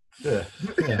good. Yeah.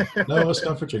 No one's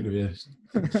come for a drink with you.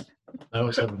 No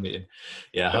one's having a meeting.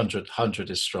 Yeah, 100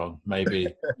 is strong.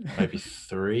 Maybe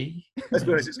 3. Let's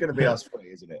be honest, it's going to be us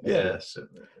 3, isn't it? Yes.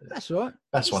 That's all right.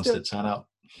 Best ones to turn out.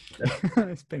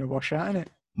 It's been a washout, isn't it?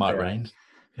 Might rain.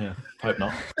 Yeah, hope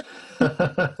not.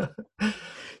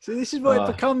 So this is what it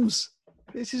becomes.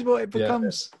 This is what it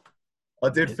becomes. I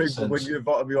did think that when you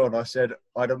invited me on, I said,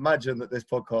 I'd imagine that this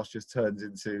podcast just turns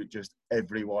into just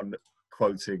everyone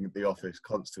quoting The Office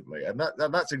constantly. And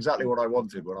that's exactly what I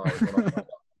wanted when I found out.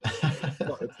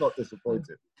 It's not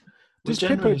disappointing. We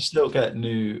generally still get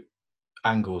new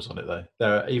angles on it,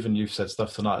 though. Even you've said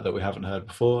stuff tonight that we haven't heard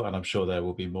before, and I'm sure there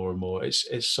will be more and more. It's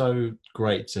so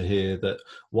great to hear that,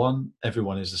 one,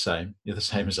 everyone is the same. You're the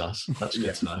same as us. That's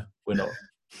good to know.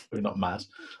 We're not mad.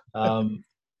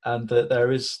 And that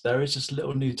there is just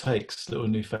little new takes, little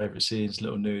new favourite scenes,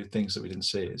 little new things that we didn't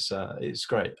see. It's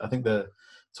great. I think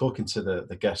talking to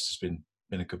the guests has been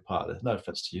a good part of it. No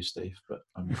offence to you, Steve, but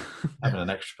I mean, having an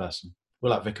extra person. We're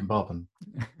like Vic and Bob and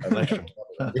an extra.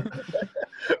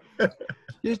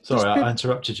 Sorry, I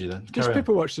interrupted you then. Does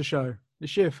Pippa watch the show? Is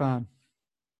she a fan?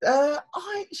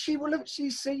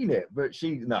 She's seen it, but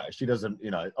she doesn't.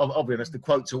 I'll be honest. The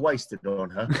quotes are wasted on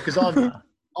her because I'm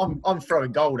I'm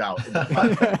throwing gold out. In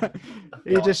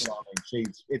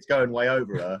the it's going way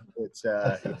over her. It's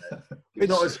she's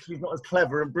not as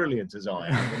clever and brilliant as I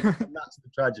am, and that's the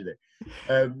tragedy.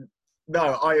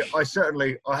 No, I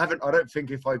certainly haven't. I don't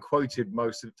think if I quoted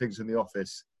most of the things in The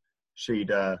Office, she'd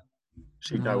know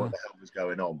what the hell was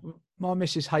going on. My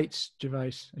missus hates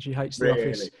Gervais, and she hates The Really?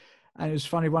 Office. And it was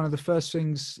funny, one of the first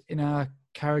things in our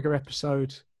Carragher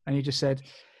episode, and he just said,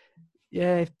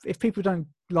 yeah, if people don't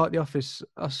like The Office,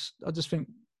 I just think,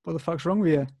 what the fuck's wrong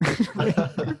with you?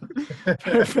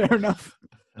 Fair enough.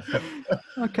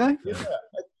 Okay. Yeah,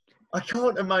 I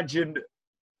can't imagine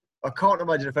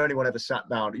if anyone ever sat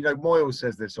down. You know, Moyles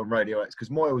says this on Radio X, because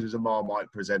Moyles is a Marmite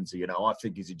presenter. You know, I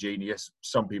think he's a genius.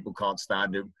 Some people can't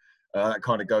stand him. That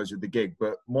kind of goes with the gig.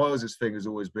 But Moyles' thing has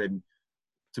always been,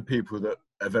 to people that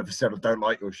have ever said, I don't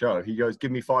like your show, he goes,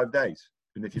 give me 5 days.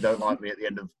 And if you don't like me at the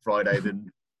end of Friday, then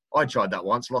I tried that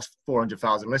once, lost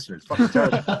 400,000 listeners. Fucking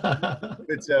terrible. But I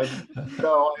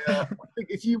think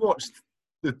if you watched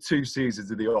the 2 seasons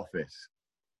of The Office,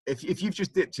 if you've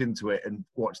just dipped into it and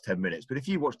watched 10 minutes, but if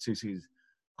you watch 2 seasons,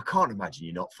 I can't imagine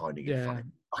you not finding it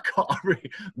funny.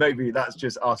 Maybe that's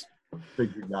just us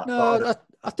thinking that. No,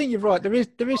 I think you're right. There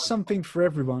is something for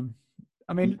everyone.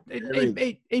 I mean,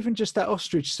 even just that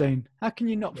ostrich scene, how can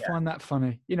you not find that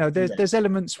funny? You know, there's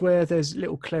elements where there's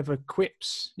little clever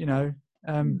quips, you know,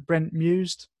 Brent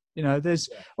mused, you know, there's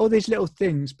all these little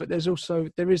things, but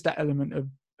there is that element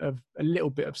of a little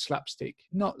bit of slapstick,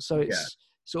 not so it's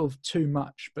sort of too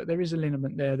much, but there is an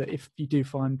element there that if you do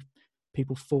find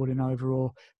people falling over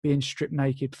or being stripped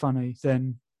naked funny,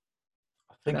 then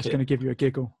that's going to give you a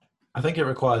giggle. I think it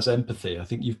requires empathy. I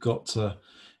think you've got to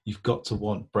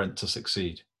want Brent to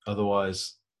succeed.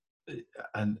 Otherwise,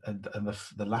 and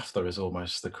the laughter is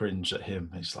almost the cringe at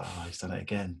him. He's like, oh, he's done it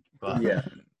again. But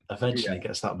eventually he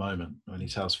gets that moment when he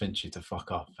tells Finchy to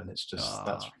fuck off, and it's just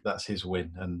that's his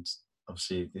win. And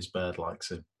obviously his bird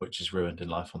likes him, which is ruined in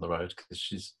Life on the Road because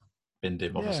she's binned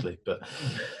him, obviously. But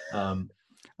you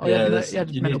need a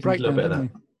little bit of that.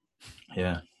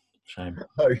 Yeah, shame.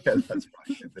 Oh yeah, that's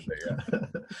right.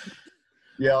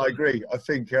 Yeah, I agree. I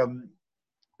think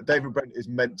David Brent is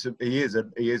meant to. He is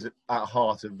at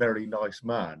heart a very nice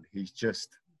man. He's just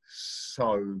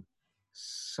so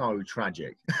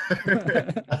tragic.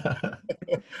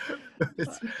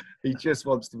 He just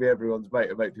wants to be everyone's mate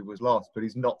and make people's laughs, but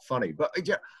he's not funny. But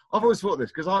I've always thought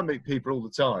this because I meet people all the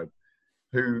time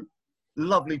who,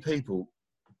 lovely people,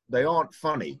 they aren't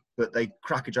funny, but they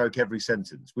crack a joke every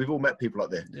sentence. We've all met people like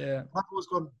this. Yeah. I've always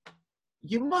gone,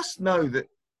 you must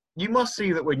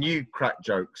see that when you crack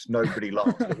jokes, nobody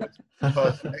laughs. The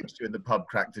person next to you in the pub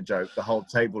cracked a joke, the whole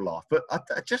table laughed. But I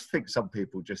just think some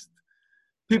people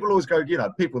always go, you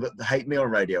know, people that hate me on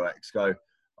Radio X go,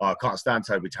 oh, I can't stand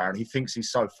Toby Tarrant. He thinks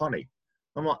he's so funny.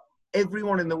 I'm like,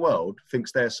 everyone in the world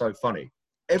thinks they're so funny.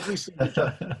 Every single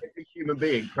joke, every human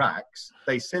being cracks.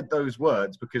 They said those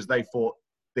words because they thought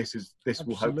this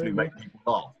will hopefully make people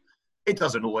laugh. It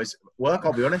doesn't always work,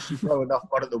 I'll be honest. You throw enough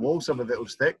mud at the wall, some of it will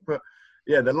stick. But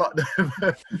yeah,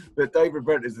 but David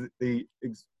Brent is the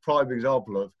prime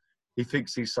example of he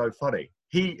thinks he's so funny.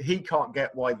 He can't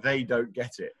get why they don't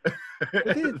get it.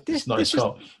 It's not his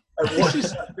fault. And what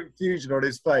is that confusion on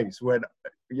his face when,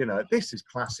 you know, this is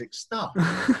classic stuff.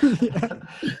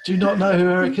 Do you not know who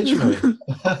Eric Kitchener is?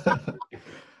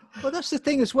 Well, that's the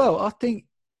thing as well. I think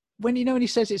when he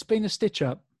says it's been a stitch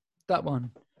up, that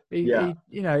one, he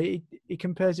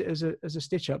compares it as a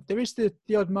stitch up. There is the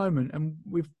odd moment, and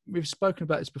we've spoken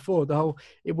about this before. The whole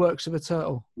it works with a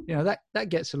turtle. You know, that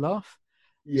gets a laugh.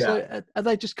 Yeah. So are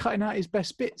they just cutting out his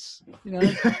best bits? You know.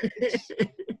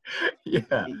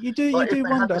 Yeah. You do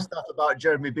wonder. Had stuff about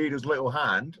Jeremy Beadle's little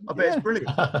hand. I bet it's brilliant.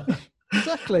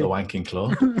 Exactly. The wanking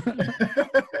claw.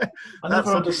 I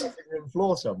never understand on the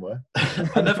floor somewhere.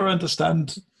 I never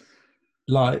understand,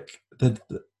 like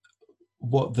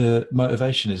what the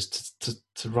motivation is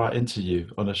to write into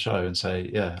you on a show and say,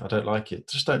 yeah, I don't like it.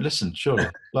 Just don't listen, surely.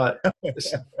 Like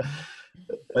it's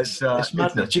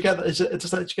madness. Do you get that? Did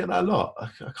you get that a lot? I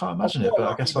can't imagine it, but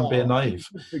I guess I'm being naive.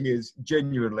 The thing is,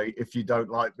 genuinely, if you don't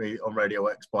like me on Radio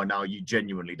X by now, you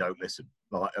genuinely don't listen.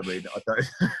 Like, I mean, I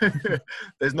don't.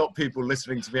 There's not people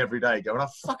listening to me every day going, "I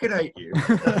fucking hate you."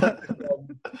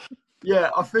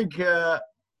 Yeah, I think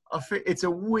it's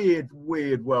a weird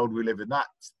world we live in. That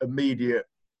immediate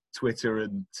Twitter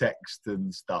and text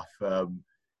and stuff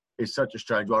is such a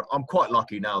strange one. I'm quite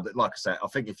lucky now that, like I said, I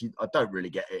think I don't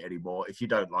really get it anymore. If you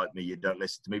don't like me, you don't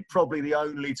listen to me. Probably the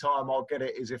only time I'll get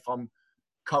it is if I'm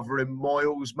covering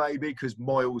Moyles, maybe, because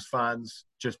Moyles fans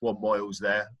just want Moyles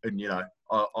there, and you know,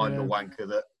 I'm the wanker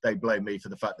that they blame me for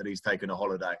the fact that he's taken a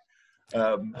holiday.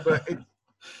 But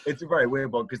It's a very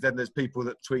weird one, because then there's people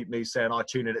that tweet me saying I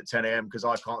tune in at 10 a.m. because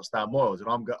I can't stand Moyles,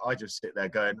 and I just sit there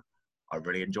going, I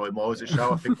really enjoy Moyles'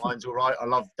 show. I think mine's all right. I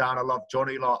love Dan. I love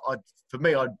Johnny. For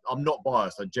me, I'm not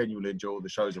biased. I genuinely enjoy all the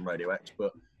shows on Radio X.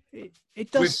 But it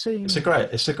does seem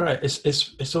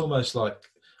it's almost like,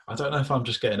 I don't know if I'm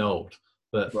just getting old,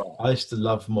 but right. I used to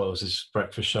love Moyles'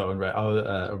 breakfast show on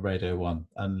Radio 1,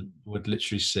 and would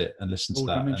literally sit and listen to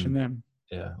that. You mention them.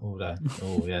 Yeah, all day.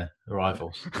 Oh, yeah, the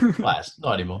Rivals. Well, it's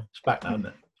not anymore. It's back now, isn't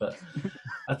it? But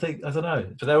I don't know.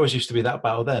 But there always used to be that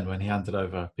battle then when he handed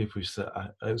over. People used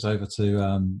to, it was over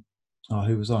to,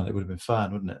 who was on? It would have been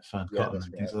Fern, wouldn't it? Fern Cotton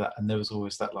and things like that. And there was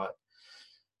always that, like,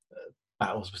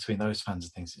 battles between those fans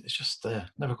and things. It's just,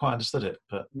 never quite understood it.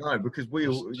 But no, because we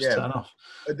all, turn off.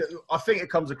 I think it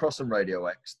comes across on Radio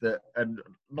X that, and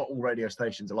not all radio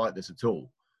stations are like this at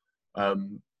all.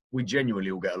 We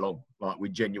genuinely all get along. Like, we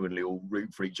genuinely all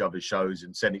root for each other's shows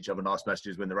and send each other nice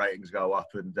messages when the ratings go up,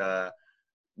 and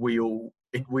we all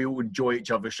enjoy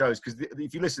each other's shows. Because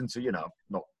if you listen to,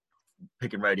 not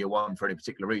picking Radio 1 for any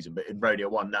particular reason, but in Radio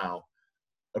 1 now,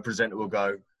 a presenter will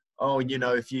go, oh,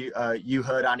 if you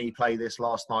heard Annie play this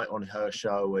last night on her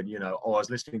show, and I was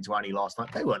listening to Annie last night.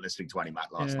 They weren't listening to Annie Mac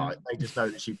last night. They just know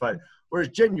that she played. Whereas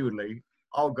genuinely,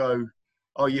 I'll go,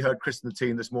 oh, you heard Chris and the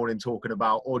team this morning talking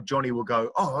about, or Johnny will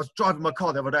go, oh, I was driving my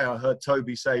car the other day, I heard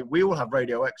Toby say, we all have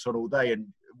Radio X on all day, and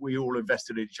we all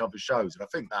invested in each other's shows. And I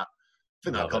think that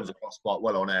comes across quite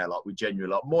well on air. Like, we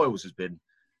genuinely, like, Moyles has been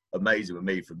amazing with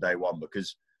me from day one,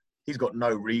 because he's got no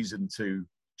reason to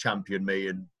champion me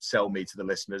and sell me to the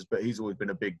listeners, but he's always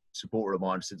been a big supporter of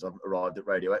mine since I've arrived at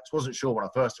Radio X. Wasn't sure when I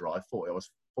first arrived, thought I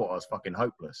was fucking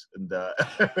hopeless. And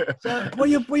so what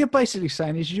you're basically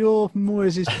saying is you're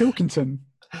Moyes' Pilkington.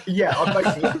 Yeah,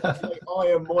 I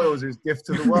am Moyes' gift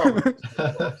to the world.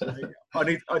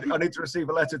 I need to receive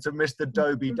a letter to Mr.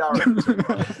 Dobie Darren.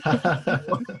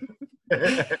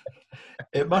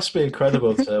 It must be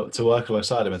incredible to work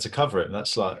alongside him and to cover it. And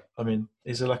that's like, I mean,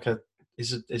 he's an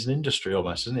industry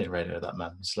almost, isn't he, radio, that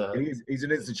man? He's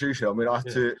an institution. I mean,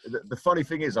 the funny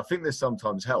thing is, I think this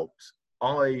sometimes helps.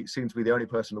 I seem to be the only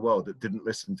person in the world that didn't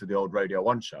listen to the old Radio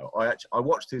 1 show. I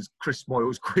watched his Chris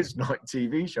Moyles Quiz Night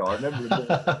TV show. I remember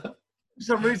for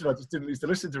some reason I just didn't used to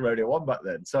listen to Radio 1 back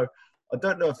then. So I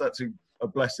don't know if that's a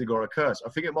blessing or a curse. I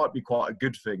think it might be quite a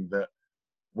good thing that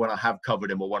when I have covered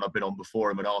him, or when I've been on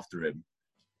before him and after him,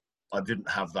 I didn't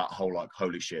have that whole, like,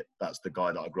 holy shit, that's the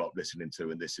guy that I grew up listening to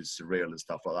and this is surreal and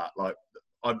stuff like that. Like,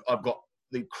 I've got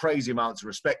the crazy amounts of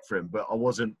respect for him, but I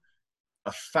wasn't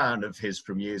a fan of his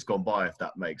from years gone by, if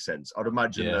that makes sense. I'd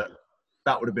imagine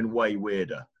that would have been way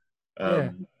weirder.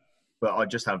 But I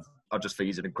just think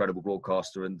he's an incredible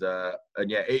broadcaster, and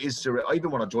yeah, it is surreal.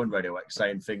 Even when I joined Radio X,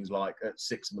 saying things like at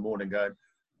 6 a.m. going,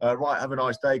 right, have a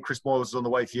nice day, Chris Moyles is on the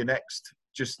way for you next.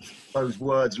 Just those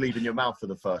words leaving your mouth for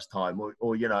the first time,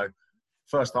 or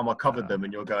first time I covered them,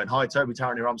 and you're going, hi, Toby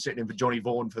Tarrant here, I'm sitting in for Johnny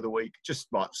Vaughan for the week. Just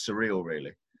like surreal,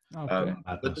 really. Okay.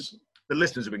 But the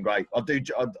listeners have been great. I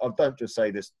don't just say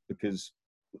this because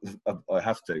I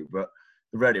have to, but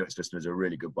the Radio X listeners are a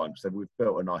really good bunch. We've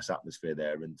built a nice atmosphere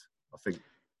there, and I think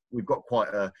we've got quite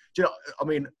a. I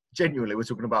mean, genuinely, we're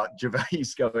talking about Gervais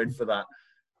going for that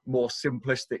more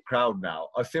simplistic crowd now.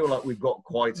 I feel like we've got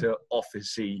quite an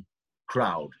officey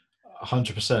crowd.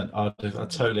 100%. I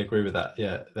totally agree with that.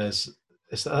 Yeah,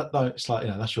 it's like,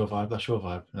 that's your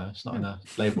vibe. It's not in a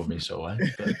label me sort of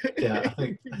way, but yeah, I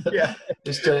think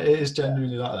it is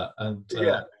genuinely like that. And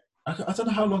I don't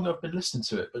know how long I've been listening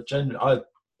to it, but genuinely,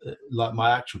 like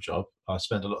my actual job, I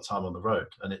spend a lot of time on the road,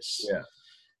 and it's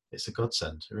a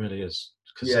godsend. It really is,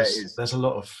 because there's a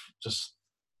lot of just.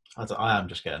 I am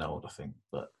just getting old, I think,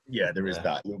 but there is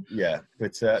that.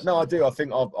 But no, I do. I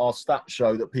think our stats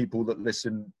show that people that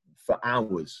listen for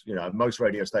hours, most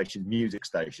radio stations, music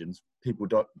stations, people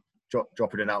drop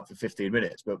it in and out for 15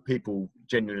 minutes, but people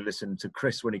genuinely listen to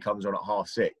Chris when he comes on at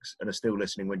 6:30 and are still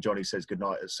listening when Johnny says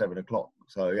goodnight at 7 o'clock.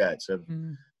 So yeah,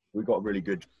 we've got a really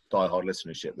good diehard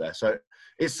listenership there. So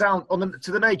it sounds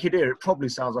to the naked ear, it probably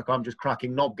sounds like I'm just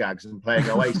cracking knob gags and playing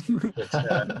Oasis.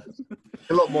 But,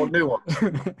 a lot more nuance.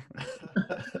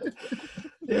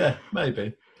 Yeah,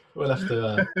 maybe. We'll have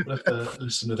to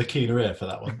listen with a keener ear for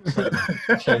that one. So,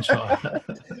 change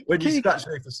when you scratch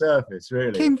beneath the surface,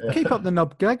 really. Keep up the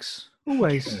knob gags,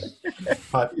 always.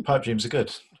 Pipe dreams are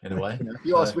good, in a way. If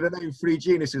you asked me the name Three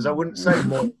Geniuses, I wouldn't say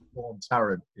more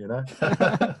Tarrant,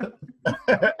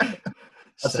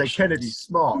 I'd say Kennedy,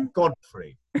 Smart,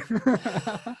 Godfrey.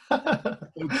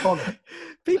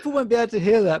 People won't be able to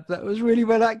hear that, but that was really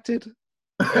well acted.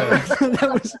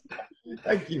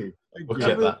 Thank you. We'll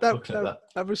clip that.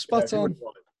 That was spot on.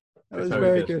 That was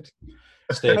very good.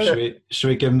 Steve, should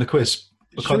we give him the quiz?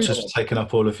 We're Should we- conscious of taking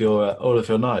up all of your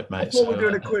night, I mate. thought we're So,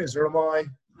 doing a quiz, or am I?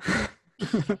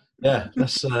 yeah,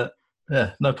 let's.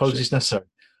 Yeah, no apologies necessary.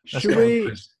 Let's Should get on the we?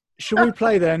 quiz. Should we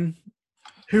play then?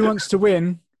 Who wants to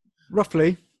win?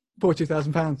 Roughly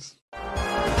 £40,000.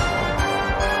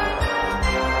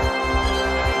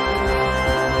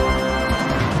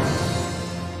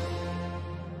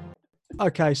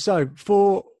 Okay, so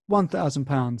for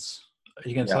 £1,000. Are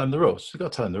you going to Yeah. tell them the rules? You've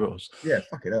got to tell them the rules. Yeah,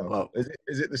 fuck it hell. Well-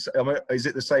 Is it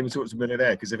the same as Talk to a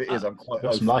Millionaire? Because if it is, I'm quite. You've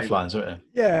got some hopeful. lifelines, haven't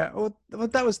you? Yeah, well,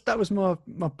 that was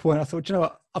my point. I thought, you know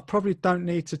what, I probably don't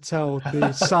need to tell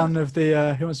the son of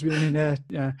the Who Wants to Be a Millionaire.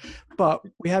 Yeah, but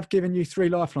we have given you 3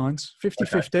 lifelines: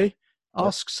 50-50.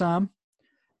 Ask Sam,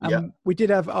 and Yeah. we did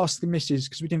have Ask the Missus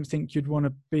because we didn't think you'd want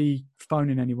to be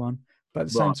phoning anyone. But at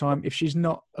the same Right. time, if she's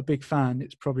not a big fan,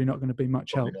 it's probably not going to be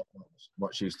much help. Probably not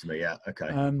much use to me. Yeah. Okay.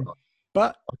 Um, Right.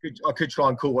 But I could try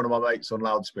and call one of my mates on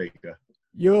loudspeaker.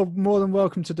 you're more than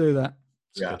welcome to do that.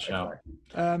 It's a good shout.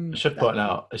 Um, I should point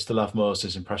out, it's the Love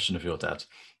Morris's impression of your dad.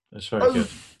 It's very Oh. good.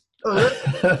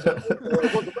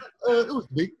 It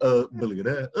was me,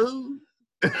 millionaire. Oh.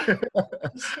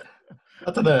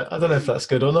 I don't know if that's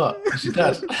good or not. It's your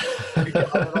dad. I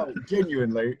don't know.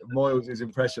 Genuinely, Moyles'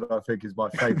 impression, I think, is my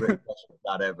favourite impression of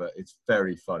that ever. It's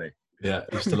very funny. Yeah,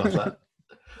 I used to love that.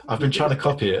 I've been trying to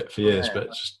copy it for years, but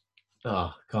it's just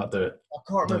can't do it. I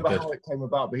can't remember good. how it came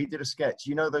about, but he did a sketch.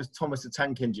 You know those Thomas the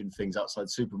Tank Engine things outside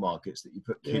supermarkets that you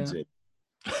put kids in?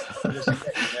 There's a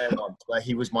sketch there once where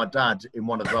he was my dad in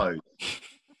one of those.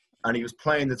 And he was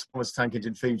playing the Thomas Tank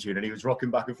Engine theme tune, and he was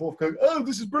rocking back and forth, going, "Oh,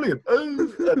 this is brilliant!"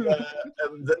 Oh,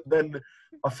 and then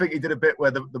I think he did a bit where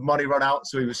the money ran out,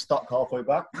 so he was stuck halfway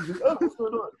back. He was, "Oh, what's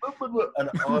going on?" And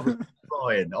I was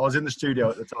crying. I was in the studio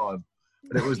at the time,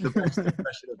 and it was the best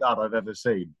impression of Dad I've ever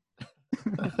seen.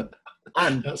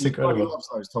 And That's he incredible. loves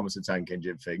those Thomas the Tank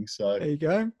Engine things. So there you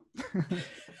go.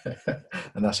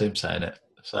 And that's him saying it.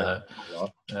 So,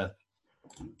 yeah.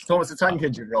 Thomas the Tank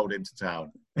Engine rolled into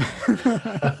town.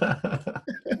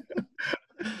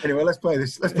 Anyway, let's play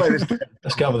this. Let's play this game.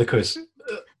 Let's get on with the quiz.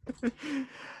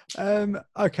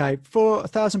 Okay, for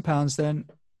 £1,000 then,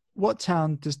 what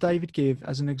town does David give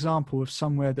as an example of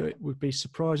somewhere that it would be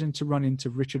surprising to run into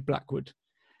Richard Blackwood?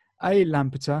 A.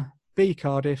 Lampeter, B.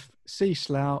 Cardiff, C.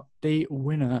 Slough, D.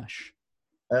 Winnersh.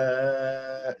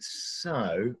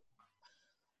 So,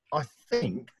 I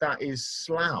think that is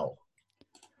Slough.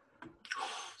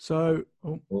 So,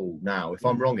 Oh, now if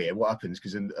I'm wrong here, what happens?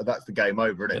 Because that's the game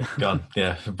over, isn't it? Gone.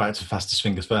 Yeah, back to fastest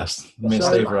fingers first. Me and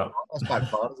So- Steve are up. That's bad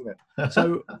part, isn't it?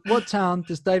 so what town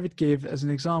does David give as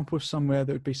an example of somewhere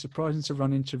that would be surprising to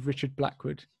run into Richard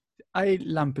Blackwood? A.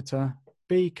 Lampeter,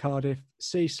 B. Cardiff,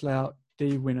 C. Slough,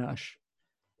 D. Winnersh.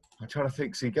 I'm trying to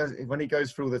think. So when he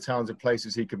goes through all the towns and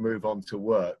places he can move on to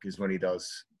work is when he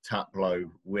does Taplow,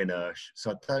 Winnersh. So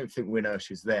I don't think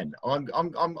Winnersh is then.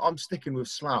 I'm sticking with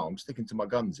Slough. I'm sticking to my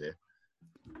guns here.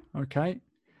 Okay.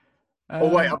 Oh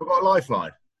wait, I've got a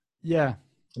lifeline. Yeah,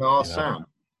 Can I ask Yeah.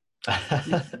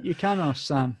 Sam? you can ask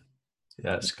Sam.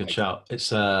 Yeah, it's a good shout.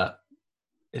 It's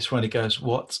when he goes,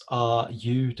 "What are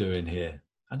you doing here?"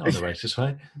 And not in a racist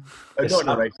way. It's Not in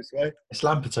a Sam. racist way. It's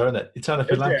Lampeter, isn't it? You turn up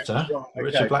in Lampeter, Right, okay,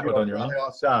 Richard Blackwood good. on your I'm arm. glad I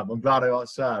asked Sam. I'm glad I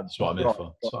asked Sam. That's what I'm here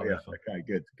for. That's what I'm yeah, here for. okay,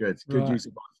 good. Good Right. use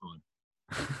of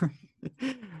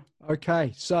lifeline.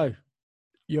 Okay, so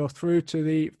you're through to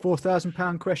the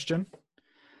 £4,000 question.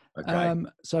 Okay.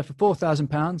 So for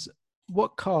 £4,000,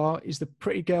 what car is the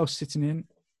pretty girl sitting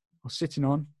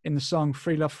on in the song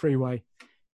Free Love Freeway?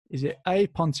 Is it A.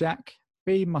 Pontiac,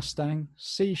 B. Mustang,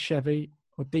 C. Chevy,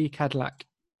 or D. Cadillac?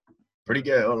 Pretty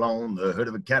girl on the hood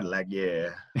of a Cadillac, yeah.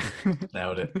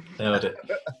 Nailed it. Nailed it.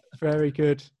 Very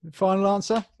good. Final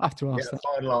answer? I have to Yeah, ask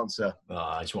final answer. Oh,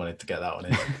 I just wanted to get that one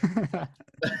in.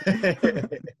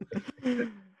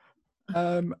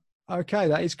 that. Okay,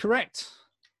 that is correct.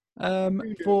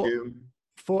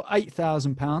 For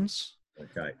 £8,000,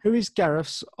 Okay. who is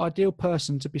Gareth's ideal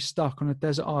person to be stuck on a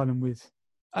desert island with?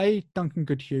 A. Duncan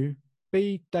Goodhue,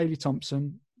 B. Daley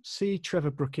Thompson, C.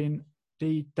 Trevor Brooking,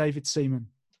 D. David Seaman.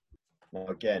 Now,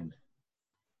 again,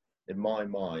 in my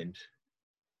mind,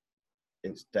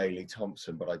 it's Daley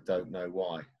Thompson, but I don't know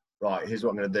why. Right, here's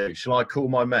what I'm going to do. Shall I call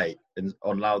my mate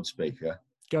on loudspeaker?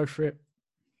 Go for it.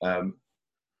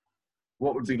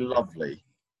 What would be lovely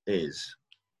is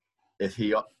if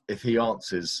he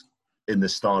answers in the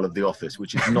style of The Office,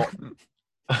 which is not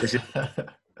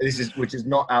which is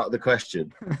not out of the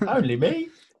question. Only me.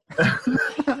 Hang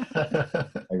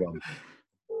on.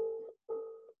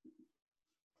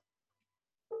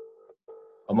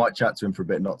 I might chat to him for a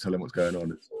bit, not tell him what's going on,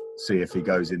 and see if he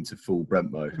goes into full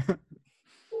Brent mode.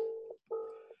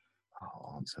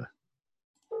 Oh, answer.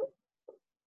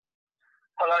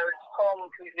 Hello, it's Tom.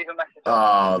 Please leave a message.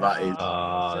 Oh, that is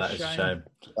Oh, that It's is a a shame. shame.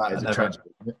 that is a tragedy.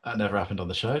 That never happened on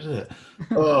the show, did it?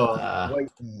 Oh, Ah.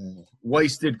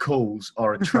 wasted calls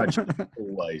are a tragedy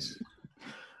always.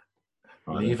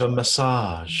 Right, Leave a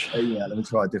massage. yeah, let me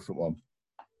try a different one.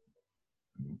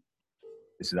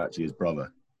 This is actually his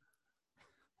brother.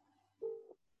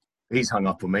 He's hung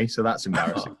up on me, so that's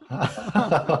embarrassing.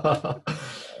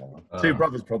 Two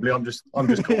brothers, probably. I'm just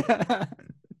cool.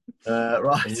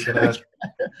 Right. You're gonna-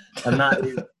 And that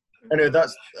is anyway.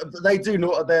 They do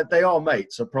not. They are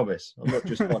mates. I promise. I'm not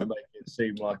just trying to make it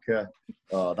seem like. That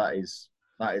is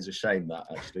a shame. That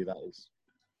actually, that is.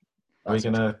 Are we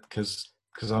gonna? Because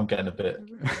I'm getting a bit.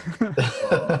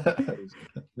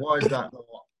 Why is that not?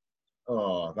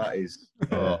 Oh, that is.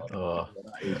 Yeah, That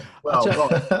is. I'll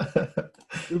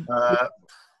Well, right.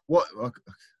 What?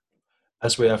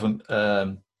 As we haven't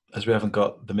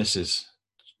got the missus.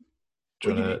 Do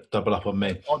you want to double up on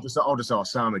me? I'll just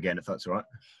ask Sam again if that's all right.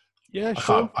 Yeah,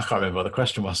 sure. I can't remember what the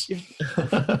question was.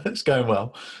 It's going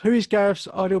well. Who is Gareth's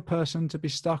ideal person to be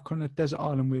stuck on a desert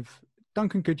island with?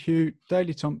 Duncan Goodhue,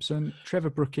 Daley Thompson,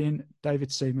 Trevor Brooking,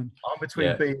 David Seaman. I'm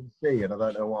between B and C, and I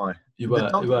don't know why. You were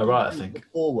right, I think. The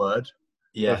foreword of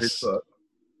his Yes, book.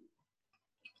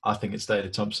 I think it's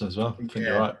David Thompson as well. I think Yeah.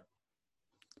 you're right.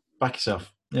 Back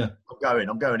yourself. Yeah. I'm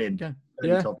going in. Okay.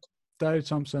 Daily Yeah. Thompson. Daley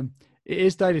Thompson. It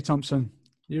is Daley Thompson.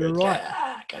 You're right.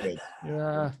 Get it.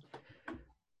 Yeah.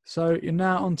 So you're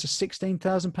now on to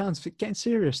 £16,000. Getting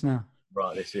serious now.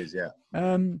 Right, this is, yeah.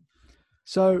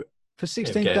 So for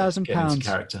 £16,000,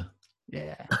 Character.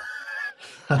 yeah.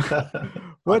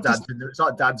 It's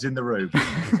like Dad's in the room.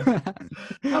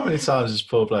 How many times has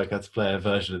poor bloke had to play a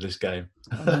version of this game?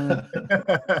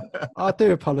 I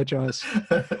do apologise.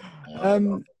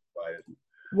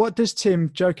 What does Tim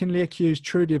jokingly accuse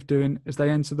Trudy of doing as they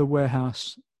enter the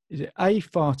warehouse? Is it A,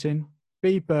 farting,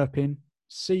 B, burping,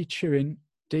 C, chewing,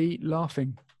 D,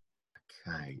 laughing?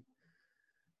 Okay.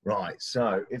 Right,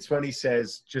 so it's when he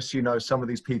says, just so you know, some of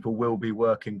these people will be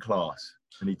working class,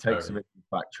 and he takes them into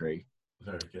the factory.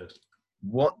 Very good.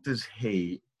 What does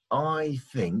I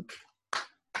think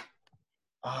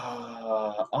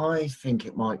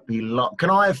it might be Can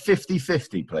I have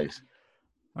 50-50, please?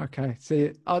 Okay.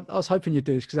 See, I was hoping you'd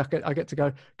do this because I get to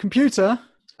go, computer,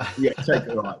 Yeah, take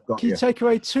it right. Got can you take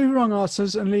away 2 wrong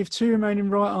answers and leave 2 remaining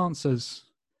right answers?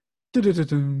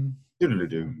 Du-du-du-dum.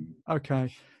 Doodle-doo.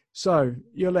 Okay. So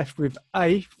you're left with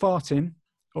A, farting,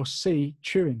 or C,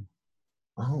 chewing.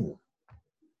 Oh.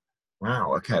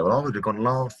 Wow, okay. Well, I would have gone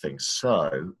laughing.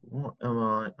 So, what am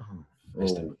I?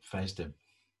 Phased him.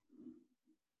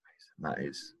 That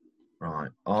is. Right.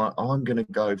 I'm going to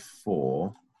go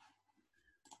for...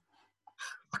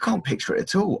 I can't picture it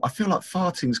at all. I feel like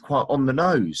farting's quite on the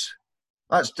nose.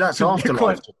 That's Afterlife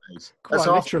Gervais. Quite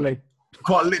literally.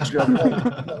 Quite literally.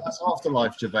 That's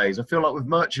Afterlife Gervais. I feel like with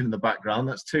Merchant in the background,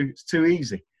 it's too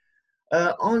easy.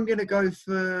 I'm going to go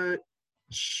for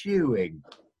chewing.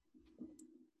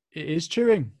 It is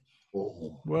chewing.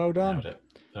 Oh. Well done. Nailed it.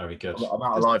 Very good. I'm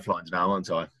out of lifelines now, aren't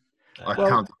I? I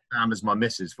count Sam as my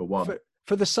missus for one.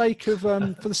 For the sake of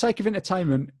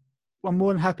entertainment, I'm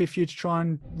more than happy for you to try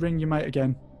and ring your mate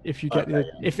again if you get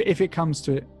if it comes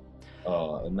to it.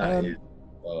 Oh, and that is.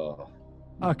 Oh.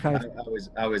 Okay.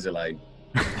 How is Elaine?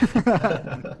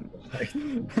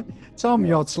 Tom,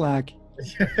 you odd slag.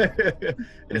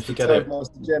 If you get it-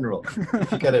 Master General.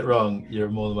 If you get it wrong, you're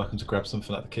more than welcome to grab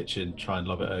something out the kitchen, try and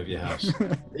lob it over your house.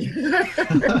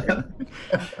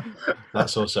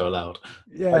 That's also allowed.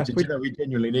 Yeah. Did you know we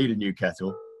genuinely need a new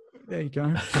kettle? There you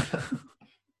go.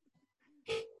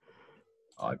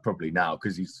 Probably now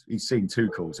because he's seen 2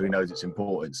 calls, so he knows it's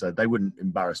important. So they wouldn't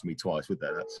embarrass me twice, would they?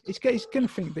 He's going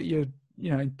to think that you're,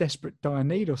 in desperate dire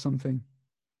need or something.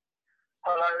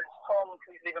 Hello, it's Tom.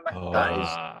 Please leave a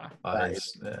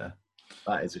message.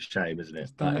 That is a shame, isn't it?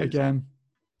 Done it again.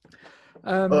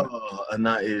 And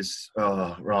that is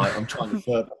right. I'm trying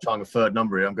a third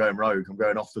number here. I'm going rogue. I'm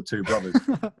going off the 2 brothers. Do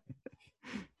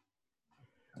you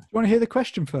want to hear the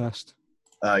question first?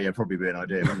 Yeah, probably be an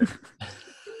idea, wouldn't it?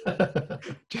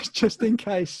 just in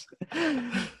case.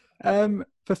 For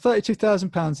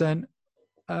 £32,000 then.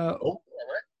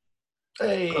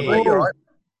 Hey, Mate, you all right?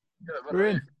 We're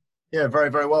in. Yeah,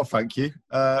 very, very well, thank you.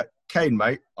 Kane,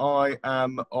 mate, I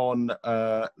am on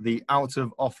the Out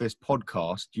of Office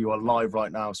podcast. You are live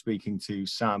right now speaking to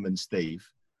Sam and Steve.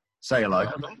 Say hello.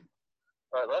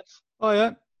 Right, lads. Oh,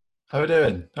 yeah. how are we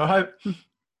doing? I hope.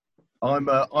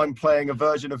 I'm playing a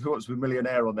version of Who Wants to Be a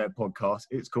Millionaire on their podcast.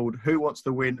 It's called Who Wants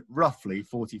to Win Roughly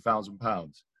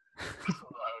 £40,000.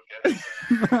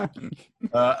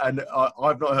 And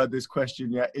I've not heard this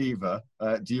question yet either.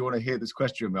 Do you want to hear this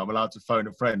question with me? I'm allowed to phone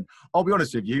a friend. I'll be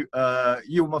honest with you.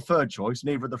 You were my third choice.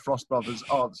 Neither of the Frost brothers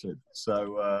answered.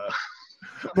 So,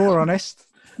 More honest.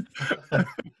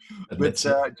 but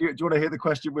do you want to hear the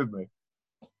question with me?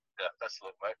 Yeah, that's a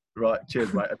look, mate. Right.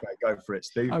 Cheers, mate. Okay, go for it,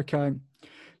 Steve. Okay.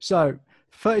 So,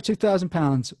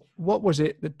 £32,000. What was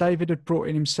it that David had brought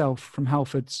in himself from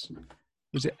Halfords?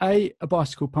 Was it A, a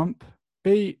bicycle pump,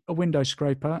 B, a window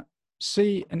scraper,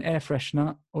 C, an air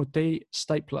freshener, or D,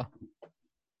 stapler?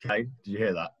 Okay. Did you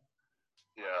hear that?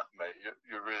 Yeah, mate,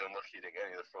 you're really unlucky you didn't get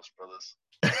any of the Frost brothers.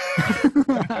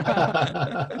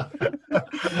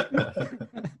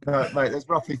 Mate, there's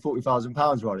roughly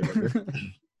 £40,000 running on this.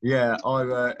 Yeah.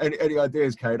 Any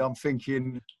ideas, Kate? I'm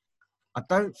thinking. I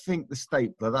don't think the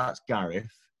stapler. That's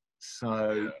Gareth.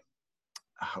 So,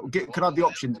 can I have the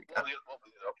options?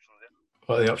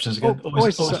 What are the options again?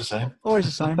 Always the same. Always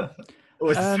the same.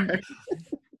 Always the same.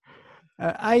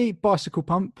 A, bicycle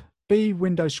pump, B,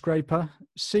 window scraper,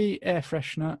 C, air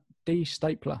freshener, D,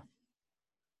 stapler.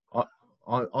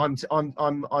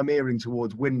 I'm earing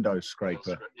towards window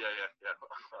scraper. Yeah,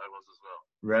 I was as well.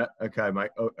 Right. Okay, mate.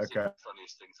 Oh, okay. It's the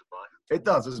funniest thing to buy. It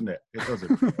does, doesn't it? It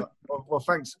doesn't. well,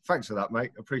 thanks for that,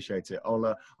 mate. Appreciate it.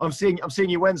 I'm seeing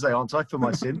you Wednesday, aren't I? For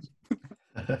my sins.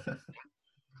 Of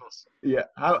course. Yeah.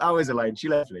 How is Elaine? She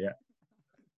left me, yeah.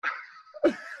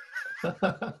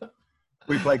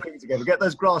 We play cricket together. Get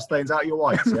those grass stains out of your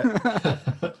whites, yeah.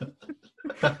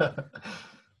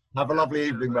 Have a lovely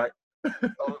evening, mate.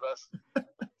 All the best.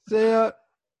 See ya.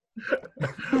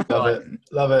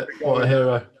 Love it. What a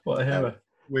hero.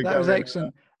 That was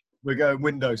excellent. We're going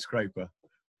window scraper.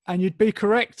 And you'd be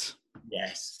correct.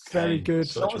 Yes. Very good.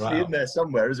 It's obviously in there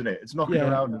somewhere, isn't it? It's knocking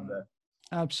around in there.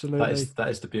 Absolutely. That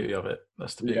is the beauty of it.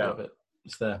 That's the beauty of it.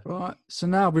 It's there. Right. So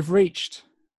now we've reached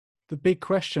the big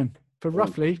question for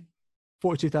roughly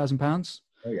 £42,000.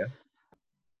 Oh, yeah.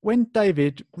 When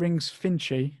David rings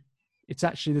Finchy, it's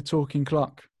actually the talking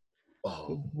clock.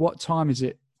 Oh. What time is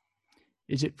it?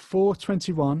 Is it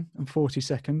 4:21 and 40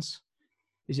 seconds?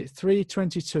 Is it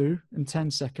 3:22 and 10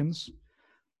 seconds?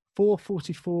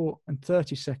 4:44 and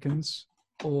 30 seconds?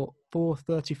 Or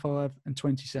 4:35 and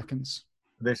 20 seconds?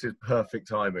 This is perfect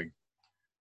timing.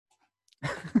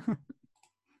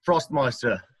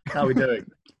 Frostmeister, how are we doing?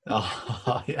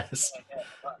 Oh, yes.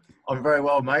 I'm very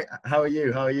well, mate. How are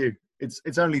you?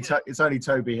 It's only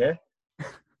Toby here.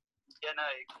 Yeah, no,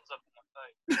 it comes up on my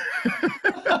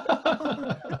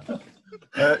phone.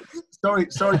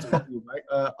 Sorry to bother you, mate.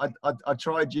 I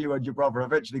tried you and your brother. I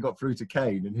eventually got through to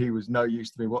Kane, and he was no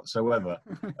use to me whatsoever.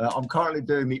 I'm currently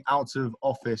doing the Out of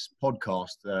Office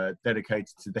podcast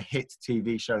dedicated to the hit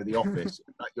TV show The Office.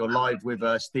 You're live with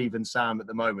Steve and Sam at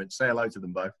the moment. Say hello to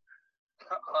them both.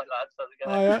 Hi, lads. How's it Oh,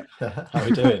 going? yeah.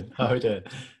 How are we doing?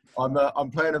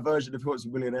 I'm playing a version of Who Wants to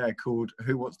Be a Millionaire called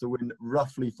Who Wants to Win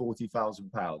Roughly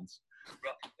 £40,000.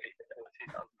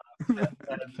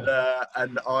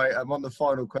 And I am on the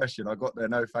final question. I got there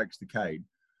no thanks to Kane.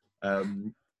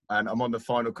 And I'm on the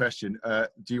final question.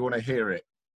 Do you want to hear it?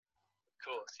 Of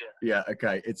course, yeah. Yeah,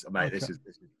 okay. Mate, Okay. this is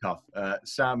tough.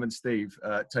 Sam and Steve,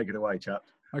 take it away,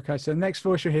 chaps. Okay, so the next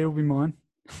voice you'll hear will be mine.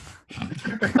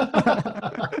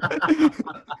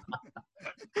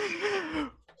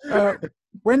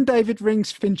 When David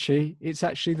rings Finchy, it's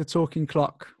actually the talking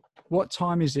clock. What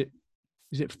time is it?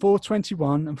 Is it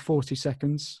 4:21 and 40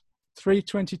 seconds,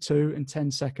 3:22 and 10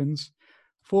 seconds,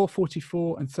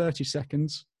 4:44 and 30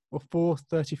 seconds, or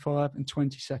 4:35 and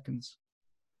 20 seconds?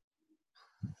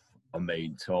 I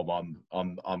mean, Tom,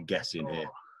 I'm guessing here.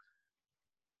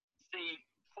 See,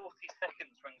 40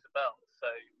 seconds rings a bell. So,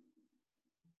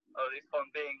 if I'm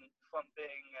being, it's got to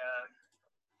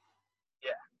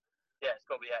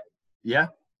be 8. Yeah?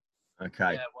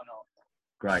 Okay. Yeah, why not?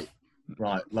 Great.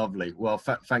 Right, lovely. Well,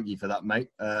 thank you for that, mate.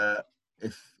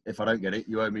 If I don't get it,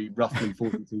 you owe me roughly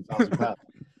 £42,000.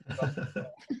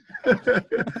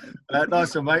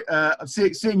 Nice one, mate. I'm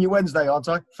seeing you Wednesday, aren't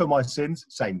I? For my sins.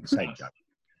 Same joke.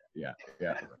 Yeah.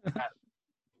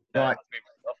 Right.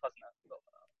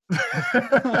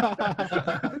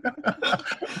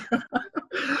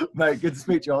 Mate, good to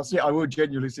speak to you. I will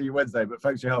genuinely see you Wednesday, but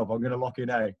thanks for your help. I'm going to lock in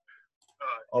A.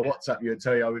 I'll WhatsApp you and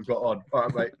tell you how we've got on. All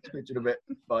right, mate. Speak to you in a bit.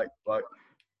 Bye.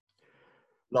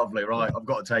 Lovely. Right. I've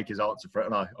got to take his answer for it,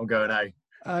 and I'm going A.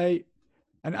 A.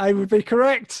 And A would be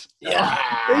correct. Yeah.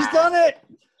 He's done it.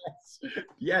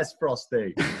 Yes,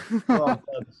 Frosty. Well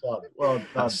done, son. Well done.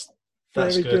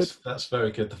 That's Very good. That's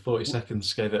very good. The 40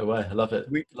 seconds gave it away. I love it.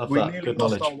 Love we that. nearly Good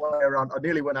lost knowledge. our way around. I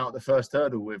nearly went out the first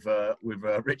hurdle with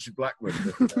Richard Blackwood,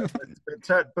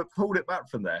 but pulled it back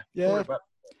from there. Yeah.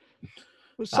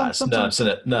 Well, That's nerves, isn't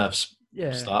it? Nerves.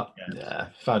 Yeah. Start. Yeah.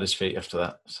 Found his feet after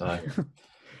that. So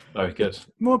very good.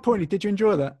 More importantly, did you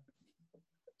enjoy that?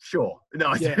 Sure.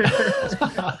 No, Yeah.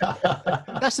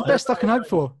 That's the best I can hope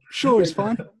for. Sure, it's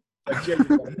fine. I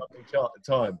genuinely had a chart at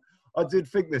the time. I did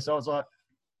think this. I was like,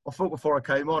 I thought before I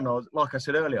came on, like I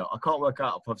said earlier, I can't work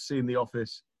out if I've seen The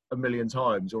Office a million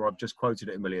times or I've just quoted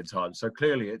it a million times. So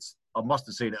clearly I must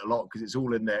have seen it a lot because it's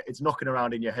all in there. It's knocking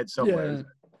around in your head somewhere.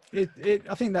 Yeah.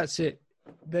 I think that's it.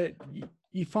 That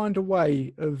you find a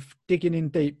way of digging in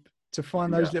deep to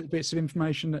find those little bits of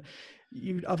information that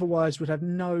you otherwise would have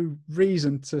no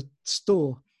reason to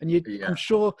store. And I'm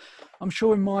sure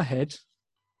in my head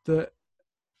that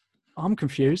I'm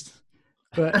confused,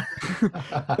 but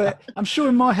but I'm sure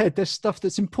in my head there's stuff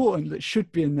that's important that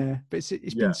should be in there, but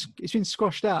it's been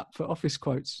squashed out for Office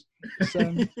quotes.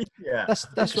 So,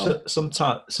 that's what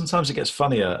sometimes it gets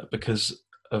funnier because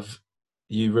of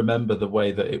you remember the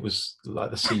way that it was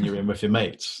like the scene you're in with your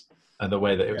mates and the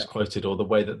way that it was quoted or the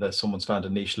way that someone's found a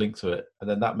niche link to it, and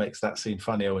then that makes that scene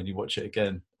funnier when you watch it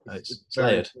again. It's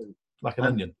layered like an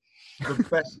onion. The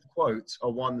best quotes are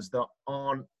ones that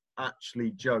aren't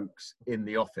actually jokes in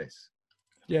The Office.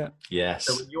 Yeah. Yes.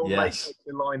 So when your mate makes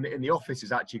the line that in The Office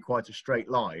is actually quite a straight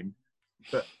line,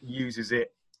 but uses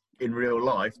it in real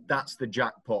life, that's the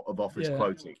jackpot of Office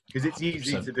quoting. Because it's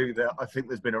easy 100%. to do that. I think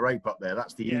there's been a rape up there.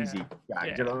 That's the easy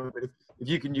gag. You know? But if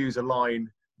you can use a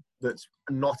line that's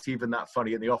not even that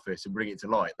funny in The Office and bring it to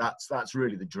light, that's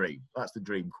really the dream. That's the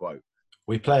dream quote.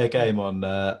 We play a game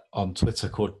on Twitter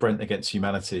called Brent Against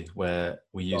Humanity, where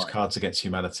we use cards against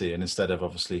humanity, and instead of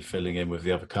obviously filling in with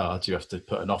the other cards, you have to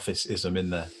put an Office-ism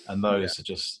in there, and those are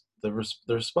just the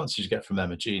responses you get from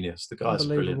them are genius. The guys are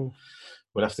brilliant.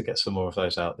 We'll have to get some more of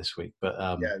those out this week, but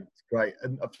yeah, it's great.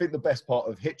 And I think the best part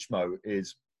of Hitchmo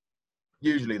is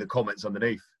usually the comments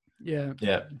underneath. Yeah.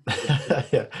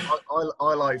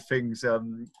 I like things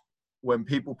when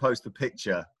people post a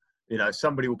picture. You know,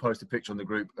 somebody will post a picture on the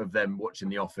group of them watching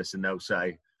The Office and they'll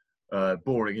say,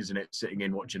 boring, isn't it, sitting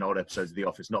in watching old episodes of The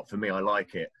Office? Not for me, I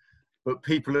like it. But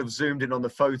people have zoomed in on the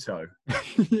photo.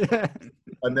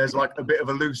 And there's like a bit of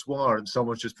a loose wire and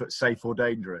someone's just put safe or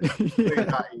dangerous. I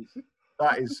think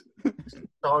that is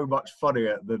so much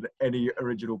funnier than any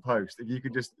original post. If you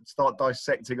could just start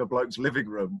dissecting a bloke's living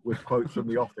room with quotes from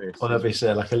The Office. Well,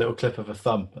 obviously, like a little clip of a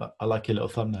thumb. I like your little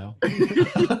thumbnail.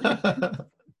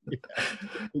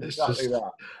 Exactly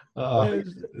that.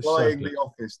 Applying The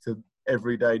Office to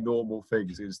everyday normal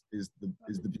things is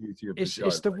the beauty of the show.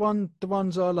 It's the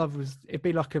ones I love was it'd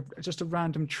be like just a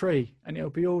random tree and it'll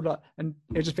be all like, and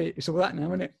it'll just be, it's all that now,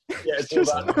 isn't it? Yeah, it's all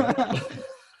that.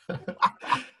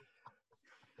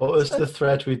 What was the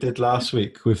thread we did last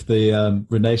week with the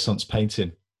Renaissance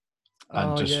painting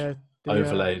and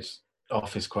overlaid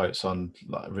Office quotes on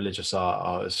like religious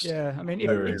artists? Yeah, I mean,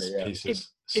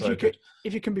 pieces.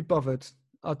 If you can be bothered,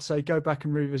 I'd say go back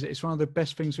and revisit. It's one of the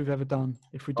best things we've ever done.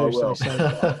 If we do say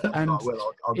so, and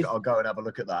I'll go and have a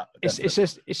look at that. It's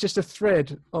just a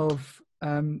thread of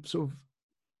sort of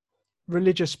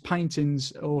religious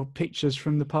paintings or pictures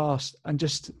from the past, and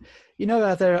just you know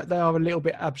how they are a little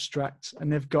bit abstract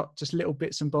and they've got just little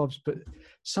bits and bobs, but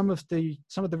some of the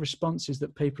responses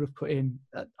that people have put in,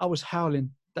 I was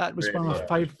howling. That was one of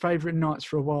my favourite nights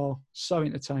for a while. So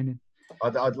entertaining.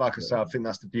 I'd like to say, I think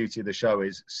that's the beauty of the show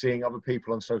is seeing other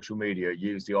people on social media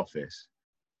use The Office.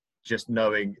 Just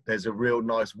knowing there's a real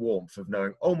nice warmth of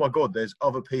knowing, oh my God, there's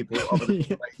other people, other mates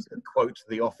that quote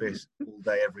The Office all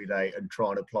day, every day, and try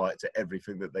and apply it to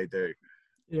everything that they do.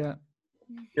 Yeah.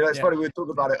 You know, it's funny, we were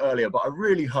talking about it earlier, but I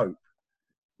really hope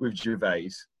with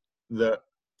Gervais that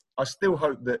I still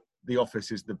hope that The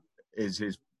Office is the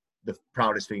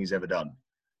proudest thing he's ever done.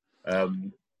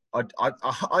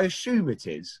 I assume it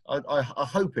is. I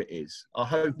hope it is. I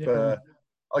hope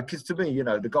because to me, you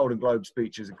know, the Golden Globe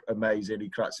speech is amazing. He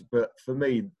cracks it, but for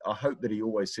me, I hope that he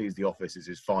always sees The Office as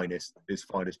his finest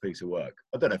piece of work.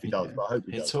 I don't know if he does, but I hope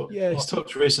he does. He's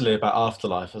talked recently about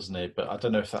Afterlife, hasn't he? But I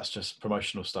don't know if that's just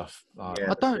promotional stuff. I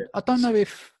don't know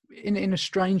if, in a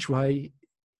strange way,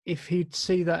 if he'd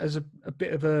see that as a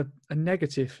bit of a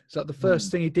negative. It's like the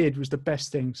first thing he did was the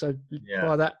best thing. So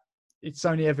by that, it's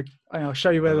only ever. I'll show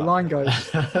you where the line goes.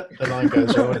 The line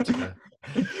goes. I want it to go.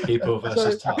 People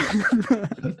versus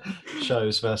time.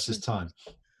 Shows versus time.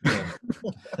 Yeah.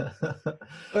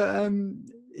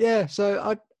 But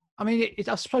so I mean,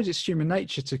 I suppose it's human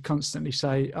nature to constantly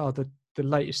say, "Oh, the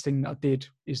latest thing that I did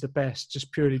is the best,"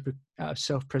 just purely out of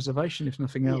self-preservation, if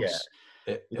nothing else.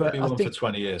 Yeah. It'll be one for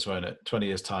 20 years, won't it? 20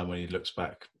 years time when he looks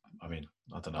back. I mean,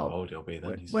 I don't know how old he'll be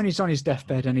then. When he's on his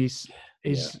deathbed and he's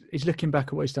looking back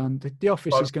at what he's done. The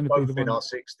Office is going to be the one. in our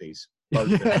 60s.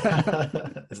 Both of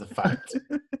them. It's a fact.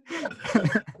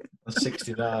 A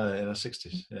 60 now in the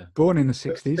 60s. Yeah. Born in the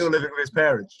Still 60s. living with his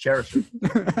parents. Cherish him.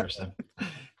 Cherish them.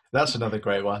 That's another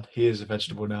great one. He is a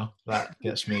vegetable now. That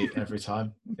gets me every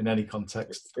time in any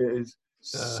context. It is.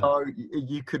 So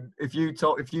you could, if you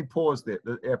paused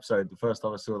the episode the first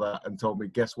time I saw that and told me,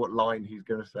 guess what line he's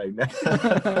going to say next.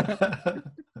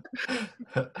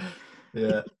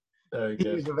 Yeah, very He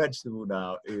good. is a vegetable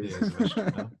now. He He is. is a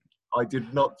vegetable now. I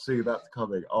did not see that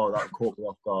coming. Oh, that caught me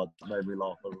off guard. Made me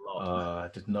laugh a lot. I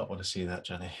did not want to see that,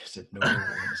 Johnny. I did not want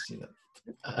to see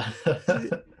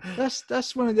that.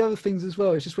 That's one of the other things as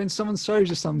well. It's just when someone shows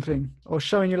you something or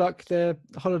showing you like their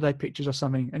holiday pictures or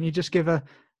something, and you just give a,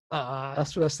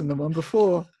 that's worse than the one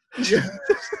before.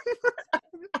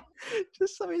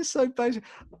 Just something so basic.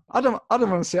 I don't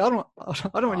want to see. I don't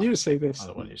want you to see this. I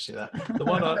don't want you to see that.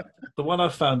 The one I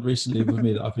found recently with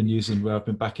me that I've been using where I've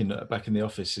been back in the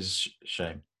office is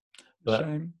Shame, but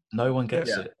Shame. no one gets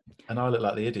Yeah. it, and I look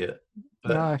like the idiot.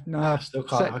 But No. I still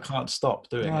can't. I can't stop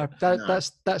doing No,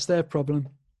 it. that's their problem.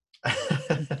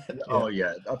 Oh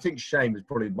yeah, I think Shame is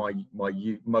probably my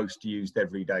most used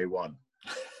everyday one.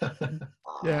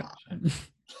 Yeah.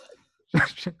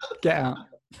 Get out.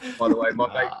 By the way,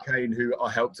 my mate Kane, who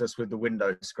helped us with the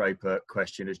window scraper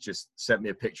question, has just sent me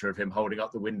a picture of him holding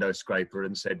up the window scraper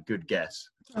and said, "Good guess."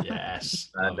 Yes.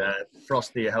 And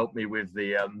Frosty helped me with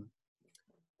the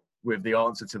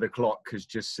answer to the clock. Has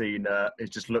just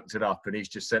looked it up and he's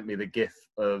just sent me the GIF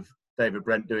of David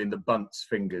Brent doing the bunts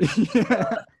fingers.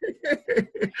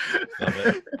 Love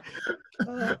it.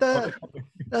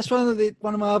 That's one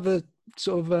of my other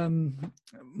sort of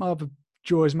my other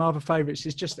joys, my other favourites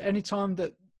is just any time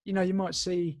that you might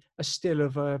see a still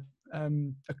of a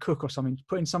cook or something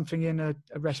putting something in a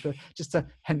recipe, just to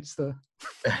hence the.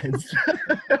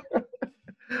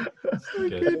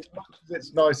 Good.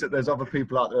 It's nice that there's other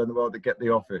people out there in the world that get The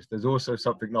Office. There's also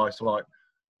something nice like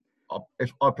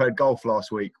if I played golf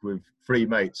last week with 3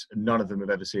 mates and none of them have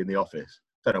ever seen The Office.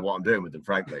 Don't know what I'm doing with them,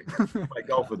 frankly. Played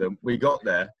golf with them. We got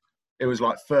there. It was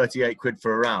like 38 quid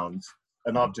for a round.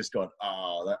 And I've just gone,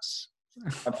 and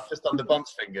I've just done the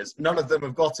bunts fingers. None of them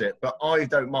have got it, but I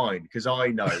don't mind because I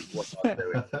know what I'm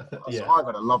doing. Yeah. So I've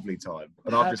had a lovely time.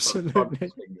 And I've just done the bunts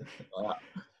fingers like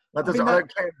that. I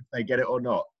don't care if they get it or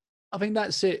not. I think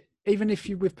that's it. Even if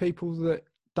you're with people that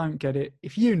don't get it,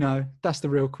 if that's the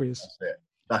real quiz. That's it.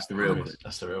 That's the real quiz.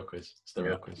 That's the real quiz. It's the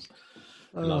real quiz.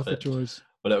 Oh, Love the it. joys.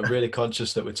 Well, I'm really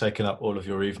conscious that we're taking up all of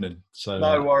your evening. So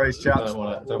No worries, chaps. Don't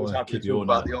want to Happy keep to you all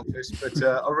talk about night. The Office, but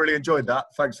I really enjoyed that.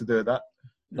 Thanks for doing that.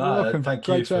 You're No, welcome. thank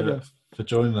Great you to have you. for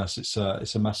joining us. It's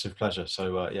a massive pleasure.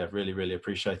 So yeah, really, really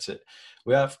appreciate it.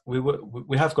 We have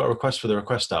got a request for the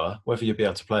request hour. Whether you'll be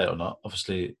able to play it or not,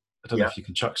 obviously, I don't know if you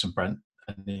can chuck some Brent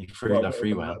and the Free Love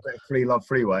Freeway. A bit of Free Love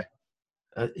Freeway.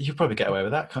 You probably get away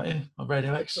with that, can't you? On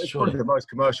Radio X, It's surely. probably the most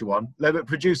commercial one. But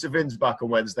producer Vin's back on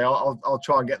Wednesday. I'll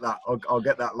try and get that. I'll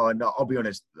get that lined up. I'll be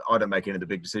honest. I don't make any of the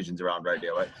big decisions around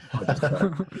radio. I just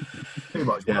too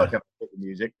much work after the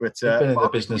music. But You've been in the I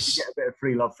think business. we should get a bit of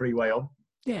Free Love Freeway on.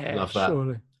 Yeah, Love that.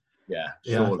 surely. Yeah,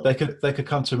 Yeah, surely. they could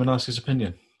come to Manaske's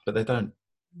opinion, but they don't.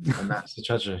 And That's the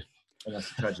tragedy. that's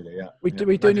a tragedy. Yeah. We Yeah. do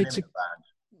Imagine need him to in a band.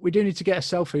 we do need to get a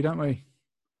selfie, don't we?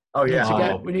 Oh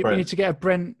yeah. We need to get a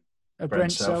Brent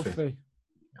selfie.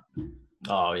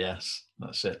 Oh yes,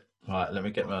 that's it. Right, let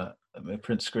me get my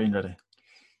print screen ready.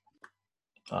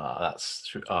 I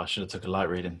should have took a light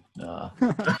reading. Probably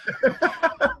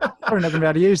not going to be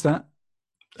able to use that.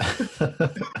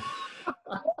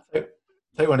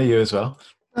 Take one of you as well.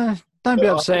 Don't be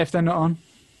upset if they're not on.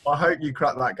 I hope you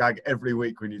crack that gag every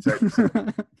week when you take this.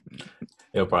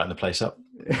 It'll brighten the place up.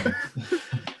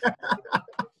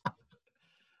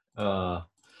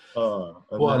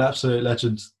 What an absolute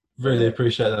legend. Really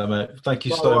appreciate that, mate. Thank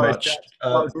you so much. That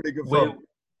was really good fun.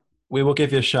 We will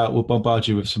give you a shout. We'll bombard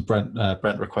you with some Brent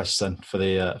requests then for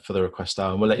the request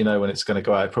hour, and we'll let you know when it's going to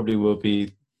go out. It probably will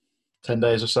be 10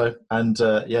 days or so, and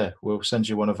we'll send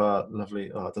you one of our lovely.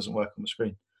 It doesn't work on the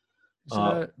screen.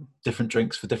 Different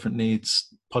drinks for different needs.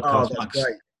 Podcast that's mugs.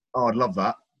 great. Oh, I'd love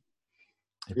that.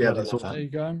 Yeah, that's There you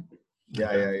go.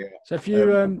 Yeah. So if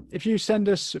you send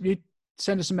us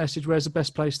a message, where's the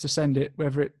best place to send it?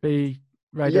 Whether it be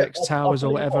Radio X Towers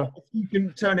or whatever. If you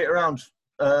can turn it around,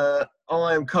 I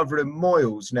am covering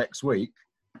Moyles next week.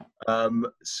 I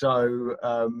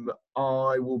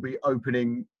will be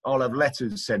opening. I'll have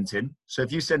letters sent in. So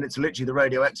if you send it to literally the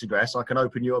Radio X address, I can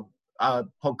open your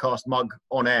podcast mug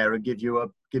on air and give you a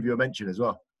mention as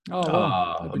well. Oh,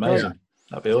 wow. That'd be amazing! great.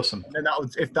 That'd be awesome. And then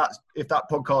if that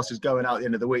podcast is going out at the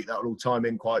end of the week, that will all time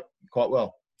in quite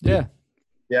well. Yeah.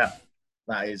 Yeah,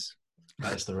 that is.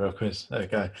 That is the real quiz. There we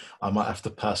go. I might have to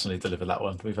personally deliver that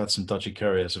one. We've had some dodgy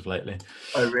couriers of lately.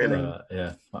 Oh, really?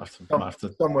 Yeah, might have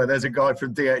to. Somewhere there's a guy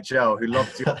from DHL who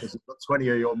loves the office. He's got 20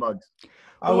 of your mugs.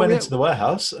 I went into the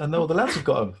warehouse and all the lads have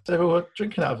got them. They were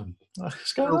drinking out of them.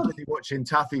 What's going Still on? busy watching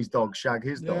Taffy's dog shag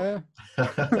his dog.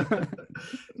 Yeah.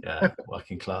 Yeah,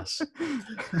 working class.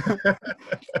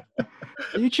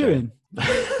 Are you chewing?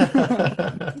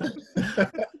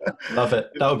 Love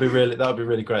it. That would be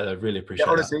really great. I really appreciate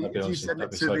Yeah, honestly, that. if you send it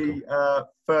to the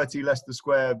 30 Leicester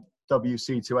Square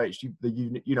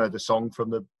WC2H, you know the song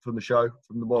from the show,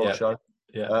 from the Moral Show.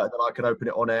 Yeah. Then I can open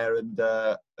it on air and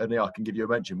yeah, I can give you a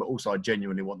mention. But also, I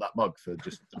genuinely want that mug for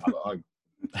just to have at home.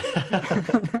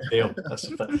 Deal.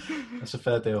 That's a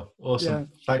fair deal. Awesome. Yeah.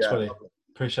 Thanks, Yeah, buddy. lovely.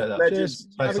 Appreciate that. Legends.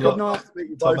 Thanks Have a a good lot. night. Speak to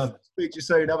you Top both. man. Speak to you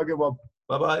soon. Have a good one.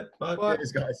 Bye-bye. Bye. Bye.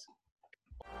 Cheers, guys.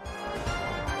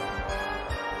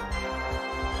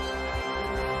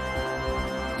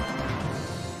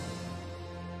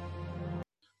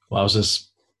 Wowzers.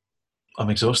 I'm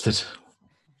exhausted.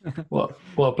 What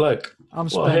a bloke. I'm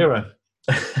What a spent. hero.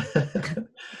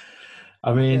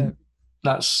 I mean, Yeah.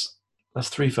 that's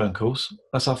 3 phone calls.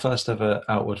 That's our first ever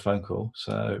outward phone call.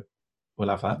 So we'll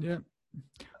have that. Yeah.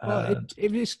 Well, And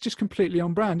it's just completely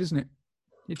on brand, isn't it?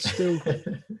 It's still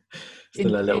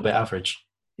still a little bit average.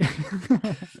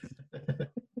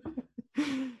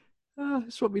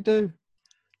 That's what we do.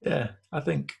 Yeah, I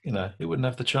think, it wouldn't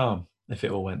have the charm if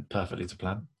it all went perfectly to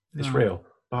plan. It's No. real.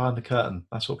 Behind the curtain.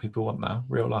 That's what people want now.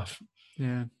 Real life.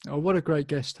 Yeah. Oh, what a great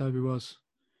guest Toby was.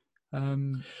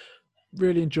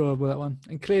 Really enjoyable, that one.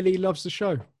 And clearly he loves the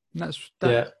show. And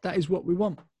that is what we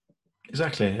want.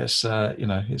 Exactly. It's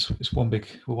it's we're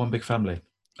one big family.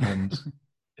 And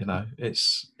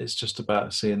it's just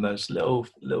about seeing those little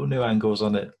new angles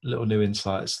on it, little new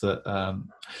insights that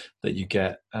you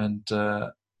get, and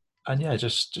yeah,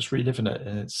 just reliving it,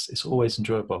 and it's always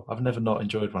enjoyable. I've never not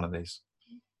enjoyed one of these.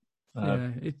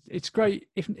 It's great.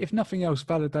 If nothing else,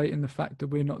 validating the fact that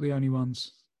we're not the only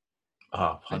ones.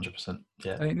 100%.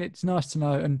 Yeah. I mean, it's nice to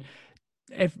know. And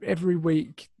every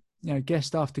week,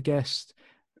 guest after guest,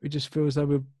 it just feels like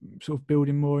we're sort of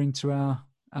building more into our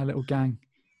little gang.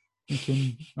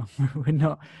 Thinking we're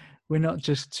not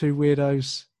just 2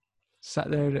 weirdos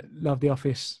sat there that love The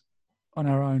Office on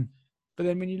our own. But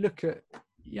then when you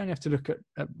only have to look at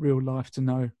real life to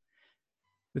know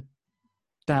the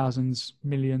thousands,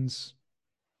 millions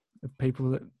of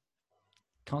people that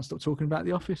can't stop talking about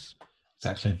The Office.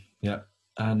 Exactly. Yeah.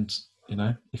 And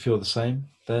if you're the same,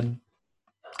 then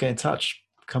get in touch.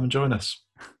 Come and join us.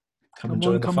 Come and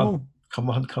join the fun. All. Come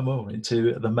on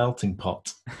into the melting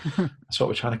pot. That's what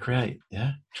we're trying to create.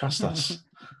 Yeah, trust us.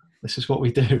 This is what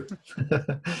we do.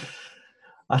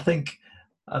 I think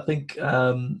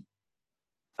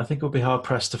we'll be hard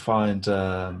pressed to find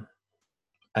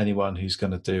anyone who's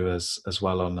going to do as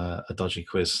well on a dodgy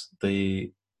quiz.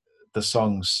 The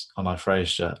songs on I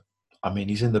Phrased Ya, I mean,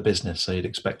 he's in the business, so you'd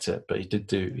expect it, but he did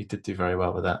do very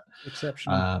well with that.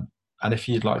 Exceptional. And if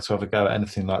you'd like to have a go at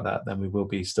anything like that, then we will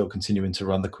be still continuing to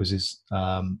run the quizzes.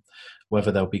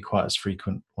 Whether they'll be quite as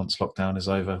frequent once lockdown is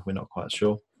over, we're not quite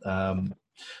sure.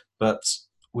 But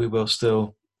we will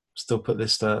still put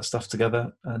this stuff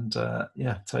together, and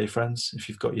tell your friends. If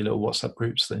you've got your little WhatsApp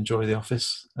groups that enjoy The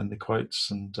Office and the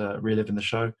quotes and reliving the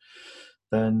show,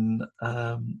 then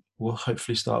we'll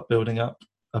hopefully start building up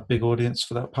a big audience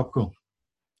for that pub crawl.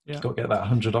 Yeah. Got to get that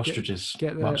 100 ostriches.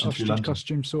 Get the marching through ostrich London.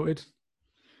 costume sorted.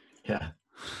 Yeah.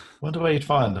 Wonder where you'd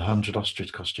find 100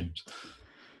 ostrich costumes.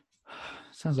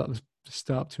 Sounds like the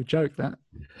start to a joke, that.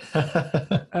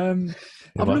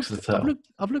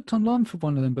 I've looked online for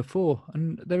one of them before,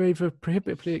 and they're either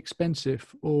prohibitively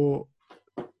expensive or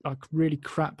like really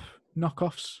crap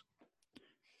knockoffs.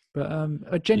 But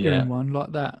a genuine one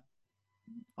like that,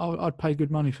 I'd pay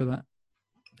good money for that.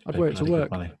 I'd wear it to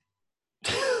work. Money.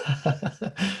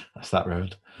 That's that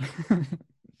road.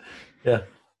 Yeah.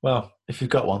 Well, if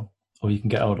you've got one, or you can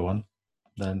get hold of one,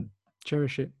 then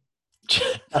cherish it.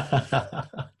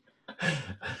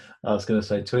 I was going to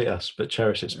say tweet us, but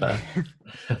cherish it's better.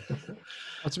 Well,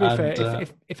 to be fair,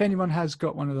 if anyone has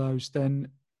got one of those, then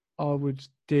I would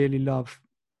dearly love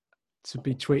to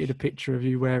be tweeted a picture of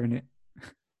you wearing it.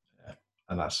 Yeah.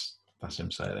 And that's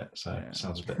him saying it, so it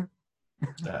sounds a bit.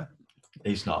 Yeah,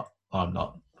 he's not. I'm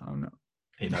not.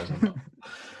 He knows I'm not.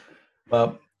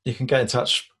 Well, you can get in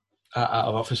touch at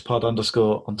outofofficepod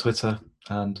 _ on Twitter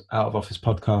and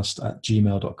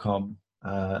outofofficepodcast@gmail.com.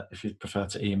 If you'd prefer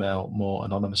to email more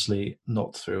anonymously,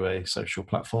 not through a social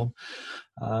platform,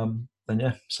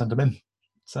 then send them in.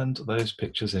 Send those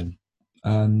pictures in.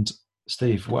 And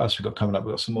Steve, what else we got coming up?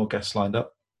 We've got some more guests lined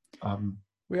up.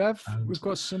 We've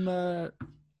got some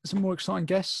some more exciting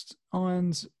guest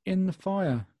irons in the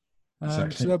fire.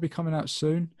 Exactly. So they'll be coming out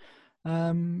soon.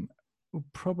 We'll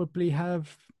probably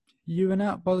have Ewan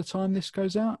out by the time this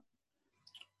goes out.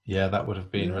 Yeah, that would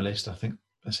have been Yeah. released. I think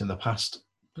it's in the past.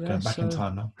 Yeah, Going back in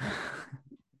time now.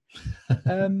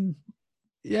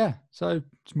 Yeah, so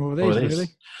it's more of More these, of these. really.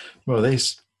 More of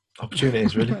these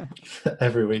opportunities, really.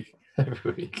 Every week.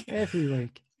 Every week. Every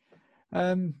week.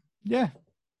 Yeah,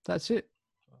 that's it.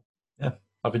 Yeah,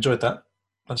 I've enjoyed that.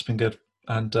 That's been good.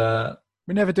 And We're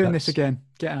never doing this That's- again.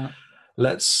 Get out.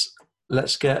 let's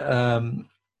get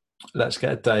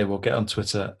a day. We'll get on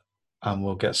Twitter and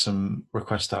we'll get some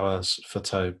request hours for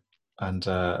Tobe and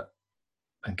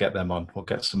get them on. We'll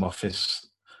get some office.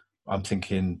 I'm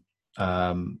thinking,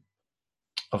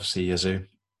 obviously Yazoo.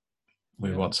 We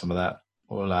Yeah. want some of that.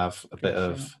 We'll have a bit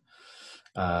Good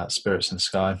of Spirits in the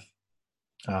Sky.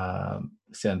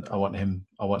 It's the end. I want him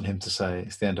to say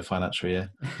it's the end of financial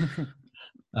year.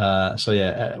 So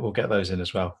yeah, we'll get those in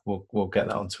as well. We'll get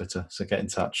that on Twitter. So get in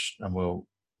touch and we'll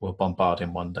bombard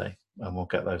him one day and we'll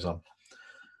get those on.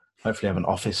 Hopefully have an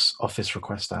office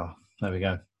request hour. There we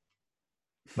go.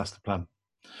 That's the plan.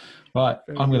 Right,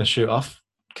 Very I'm going to good. shoot off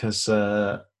because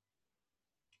I'd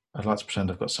like to pretend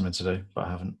I've got something to do, but I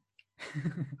haven't.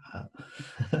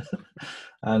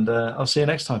 And I'll see you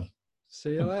next time.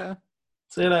 See you later.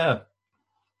 See you later.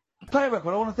 Play a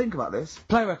record. I want to think about this.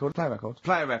 Play a record. Play a record.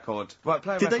 Play a record. Right.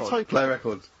 Play a record. Did they type play a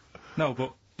record? No,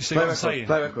 but you see Play a what I'm record. saying?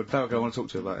 Play a record. Play a record. I want to talk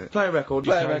to you about it. Play a record.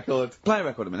 Play a record. Play a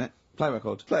record a minute. Play a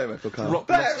record. Play a record, Carl. Rock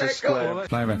Play a Leicester record. Square.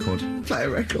 Play a record. Play a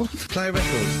record. Play a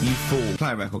record. You fool.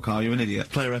 Play a record, Carl. You're an idiot.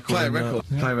 Play a record. Play a and, record.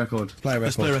 Play a record. Play a record.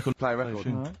 Let's play a record. Play a record.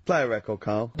 Play a Play a record,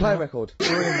 Carl. Play a record.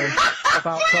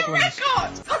 About problems.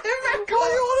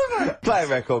 Play a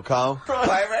record, Carl.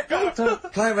 Play a record.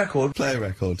 Play a record. Play a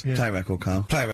record. Yeah. Play a record, Carl. Play a